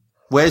 Mm-hmm.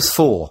 Where's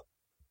 4?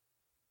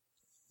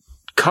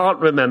 Can't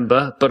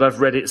remember, but I've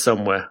read it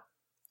somewhere.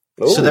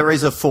 Ooh. So there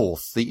is a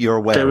 4th that you're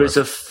aware of. There is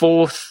a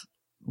 4th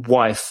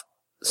wife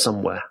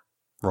somewhere.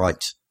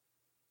 Right.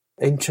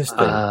 Interesting.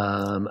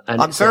 And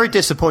I'm very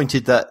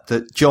disappointed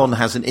that John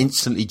hasn't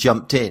instantly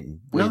jumped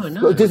in. No.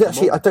 Well,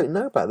 I don't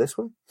know about this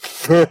one.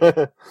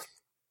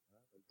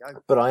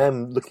 But I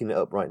am looking it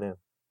up right now.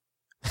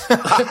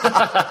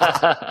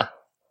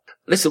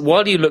 Listen,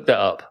 while you look that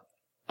up,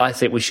 I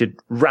think we should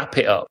wrap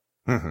it up.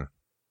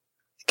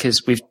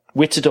 Because we've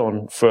wittered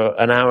on for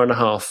an hour and a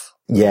half.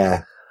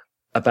 Yeah.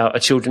 About a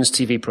children's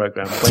TV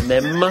program when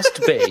there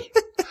must be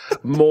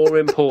more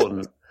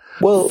important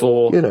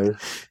for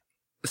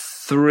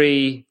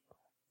 3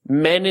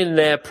 men in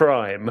their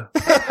prime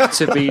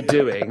to be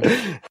doing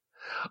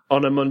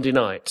on a Monday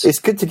night. It's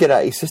good to get out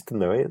of your system,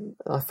 though.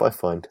 I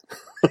find.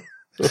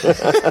 No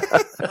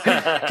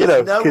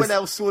one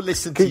else will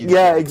listen to you.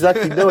 Yeah,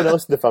 exactly. No one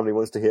else in the family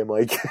wants to hear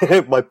my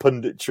my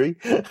punditry,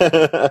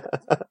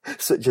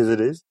 such as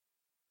it is.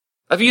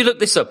 Have you looked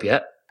this up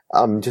yet?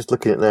 I'm just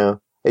looking at it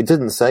now. It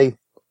doesn't say.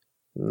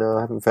 No,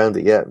 I haven't found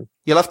it yet.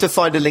 You'll have to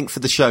find a link for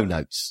the show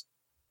notes.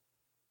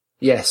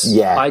 Yes.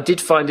 Yeah. I did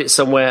find it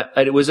somewhere,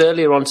 and it was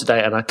earlier on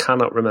today, and I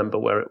cannot remember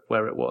where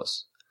it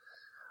was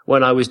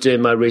when I was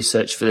doing my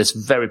research for this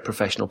very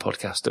professional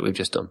podcast that we've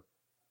just done.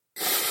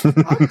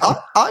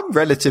 I'm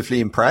relatively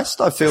impressed.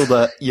 I feel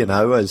that,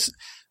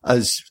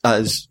 as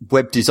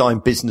web design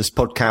business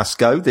podcasts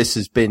go, this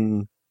has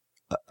been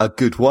a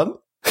good one.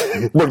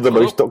 One of the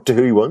most Doctor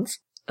Who ones.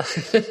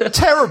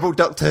 Terrible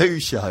Doctor Who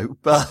show,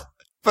 but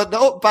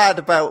not bad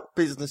about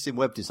business in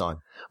web design.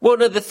 Well,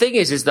 no, the thing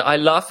is that I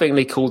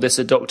laughingly call this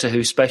a Doctor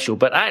Who special,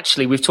 but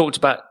actually we've talked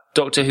about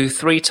Doctor Who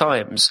 3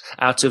 times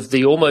out of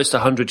the almost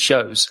 100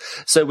 shows.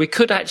 So we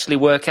could actually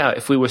work out,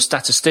 if we were a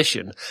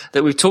statistician,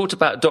 that we've talked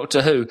about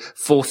Doctor Who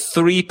for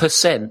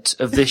 3%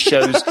 of this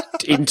show's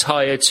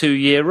entire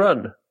 2-year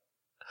run.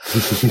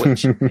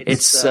 Which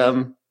it's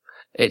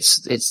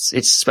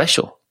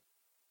special.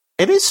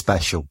 It is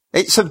special.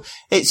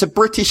 It's a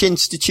British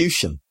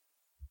institution.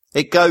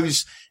 It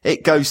goes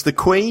the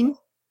Queen,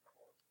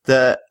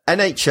 the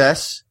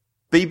NHS,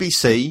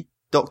 BBC,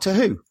 Doctor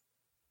Who.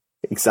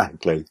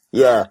 Exactly.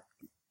 Yeah.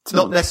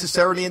 Not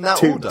necessarily in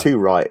that order. Too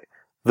right.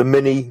 The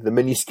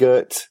mini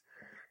skirt,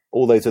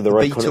 all those other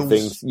iconic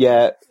things.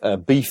 Yeah.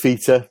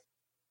 Beefeater.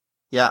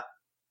 Yeah.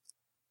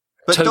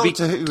 But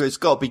Doctor Who has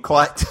got to be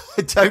quite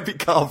Toby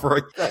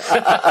Carvery.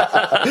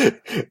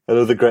 And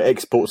other great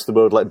exports to the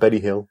world like Benny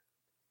Hill.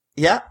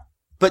 Yeah.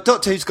 But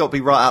Doctor Who's got to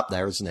be right up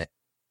there, isn't it?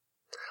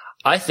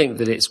 I think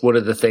that it's one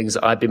of the things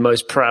that I'd be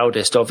most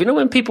proudest of.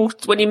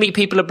 When you meet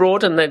people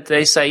abroad and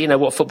they say,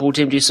 what football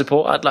team do you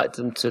support? I'd like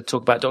them to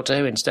talk about Doctor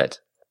Who instead.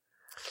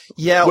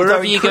 Yeah.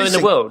 Wherever you go in the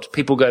world,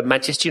 people go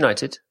Manchester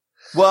United.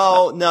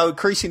 Well, no,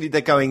 increasingly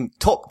they're going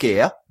Top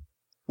Gear,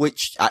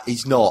 which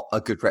is not a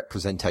good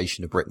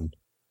representation of Britain.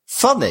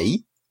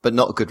 Funny, but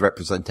not a good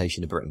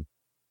representation of Britain.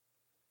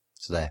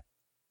 So there.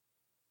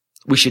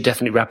 We should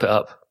definitely wrap it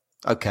up.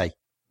 Okay.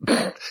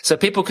 So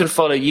people can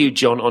follow you,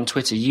 John, on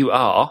Twitter. You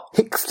are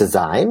Hicks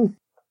Design.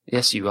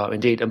 Yes, you are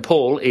indeed. And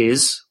Paul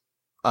is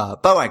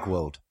Boag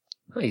World.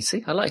 Oh, you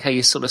see, I like how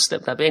you sort of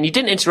slipped that bit in. You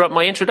didn't interrupt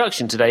my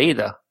introduction today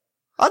either.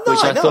 I know.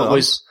 Which I thought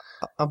was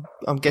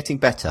I'm getting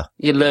better.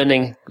 You're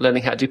learning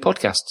how to do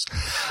podcasts.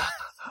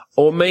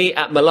 Or me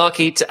at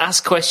Malarkey to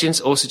ask questions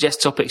or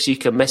suggest topics. You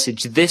can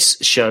message this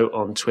show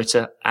on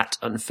Twitter at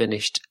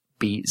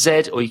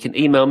unfinishedbz, or you can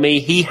email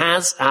me,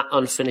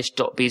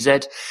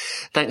 heHas@unfinished.bz.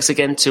 Thanks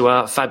again to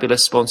our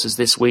fabulous sponsors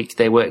this week.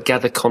 They were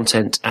Gather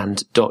Content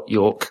and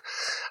 .york.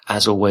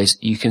 As always,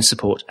 you can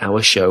support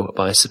our show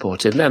by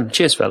supporting them.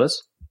 Cheers,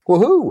 fellas.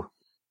 Woohoo!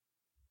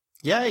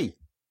 Yay!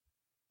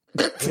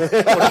 What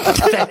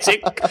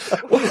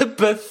a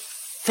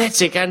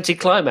pathetic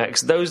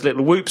anticlimax those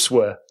little whoops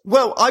were.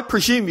 Well, I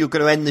presume you're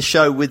going to end the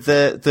show with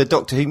the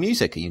Doctor Who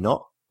music, are you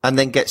not? And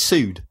then get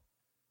sued.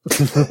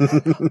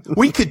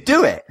 We could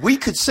do it. We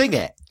could sing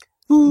it.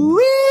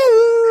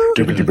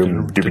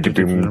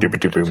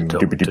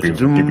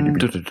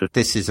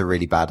 This is a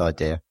really bad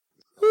idea.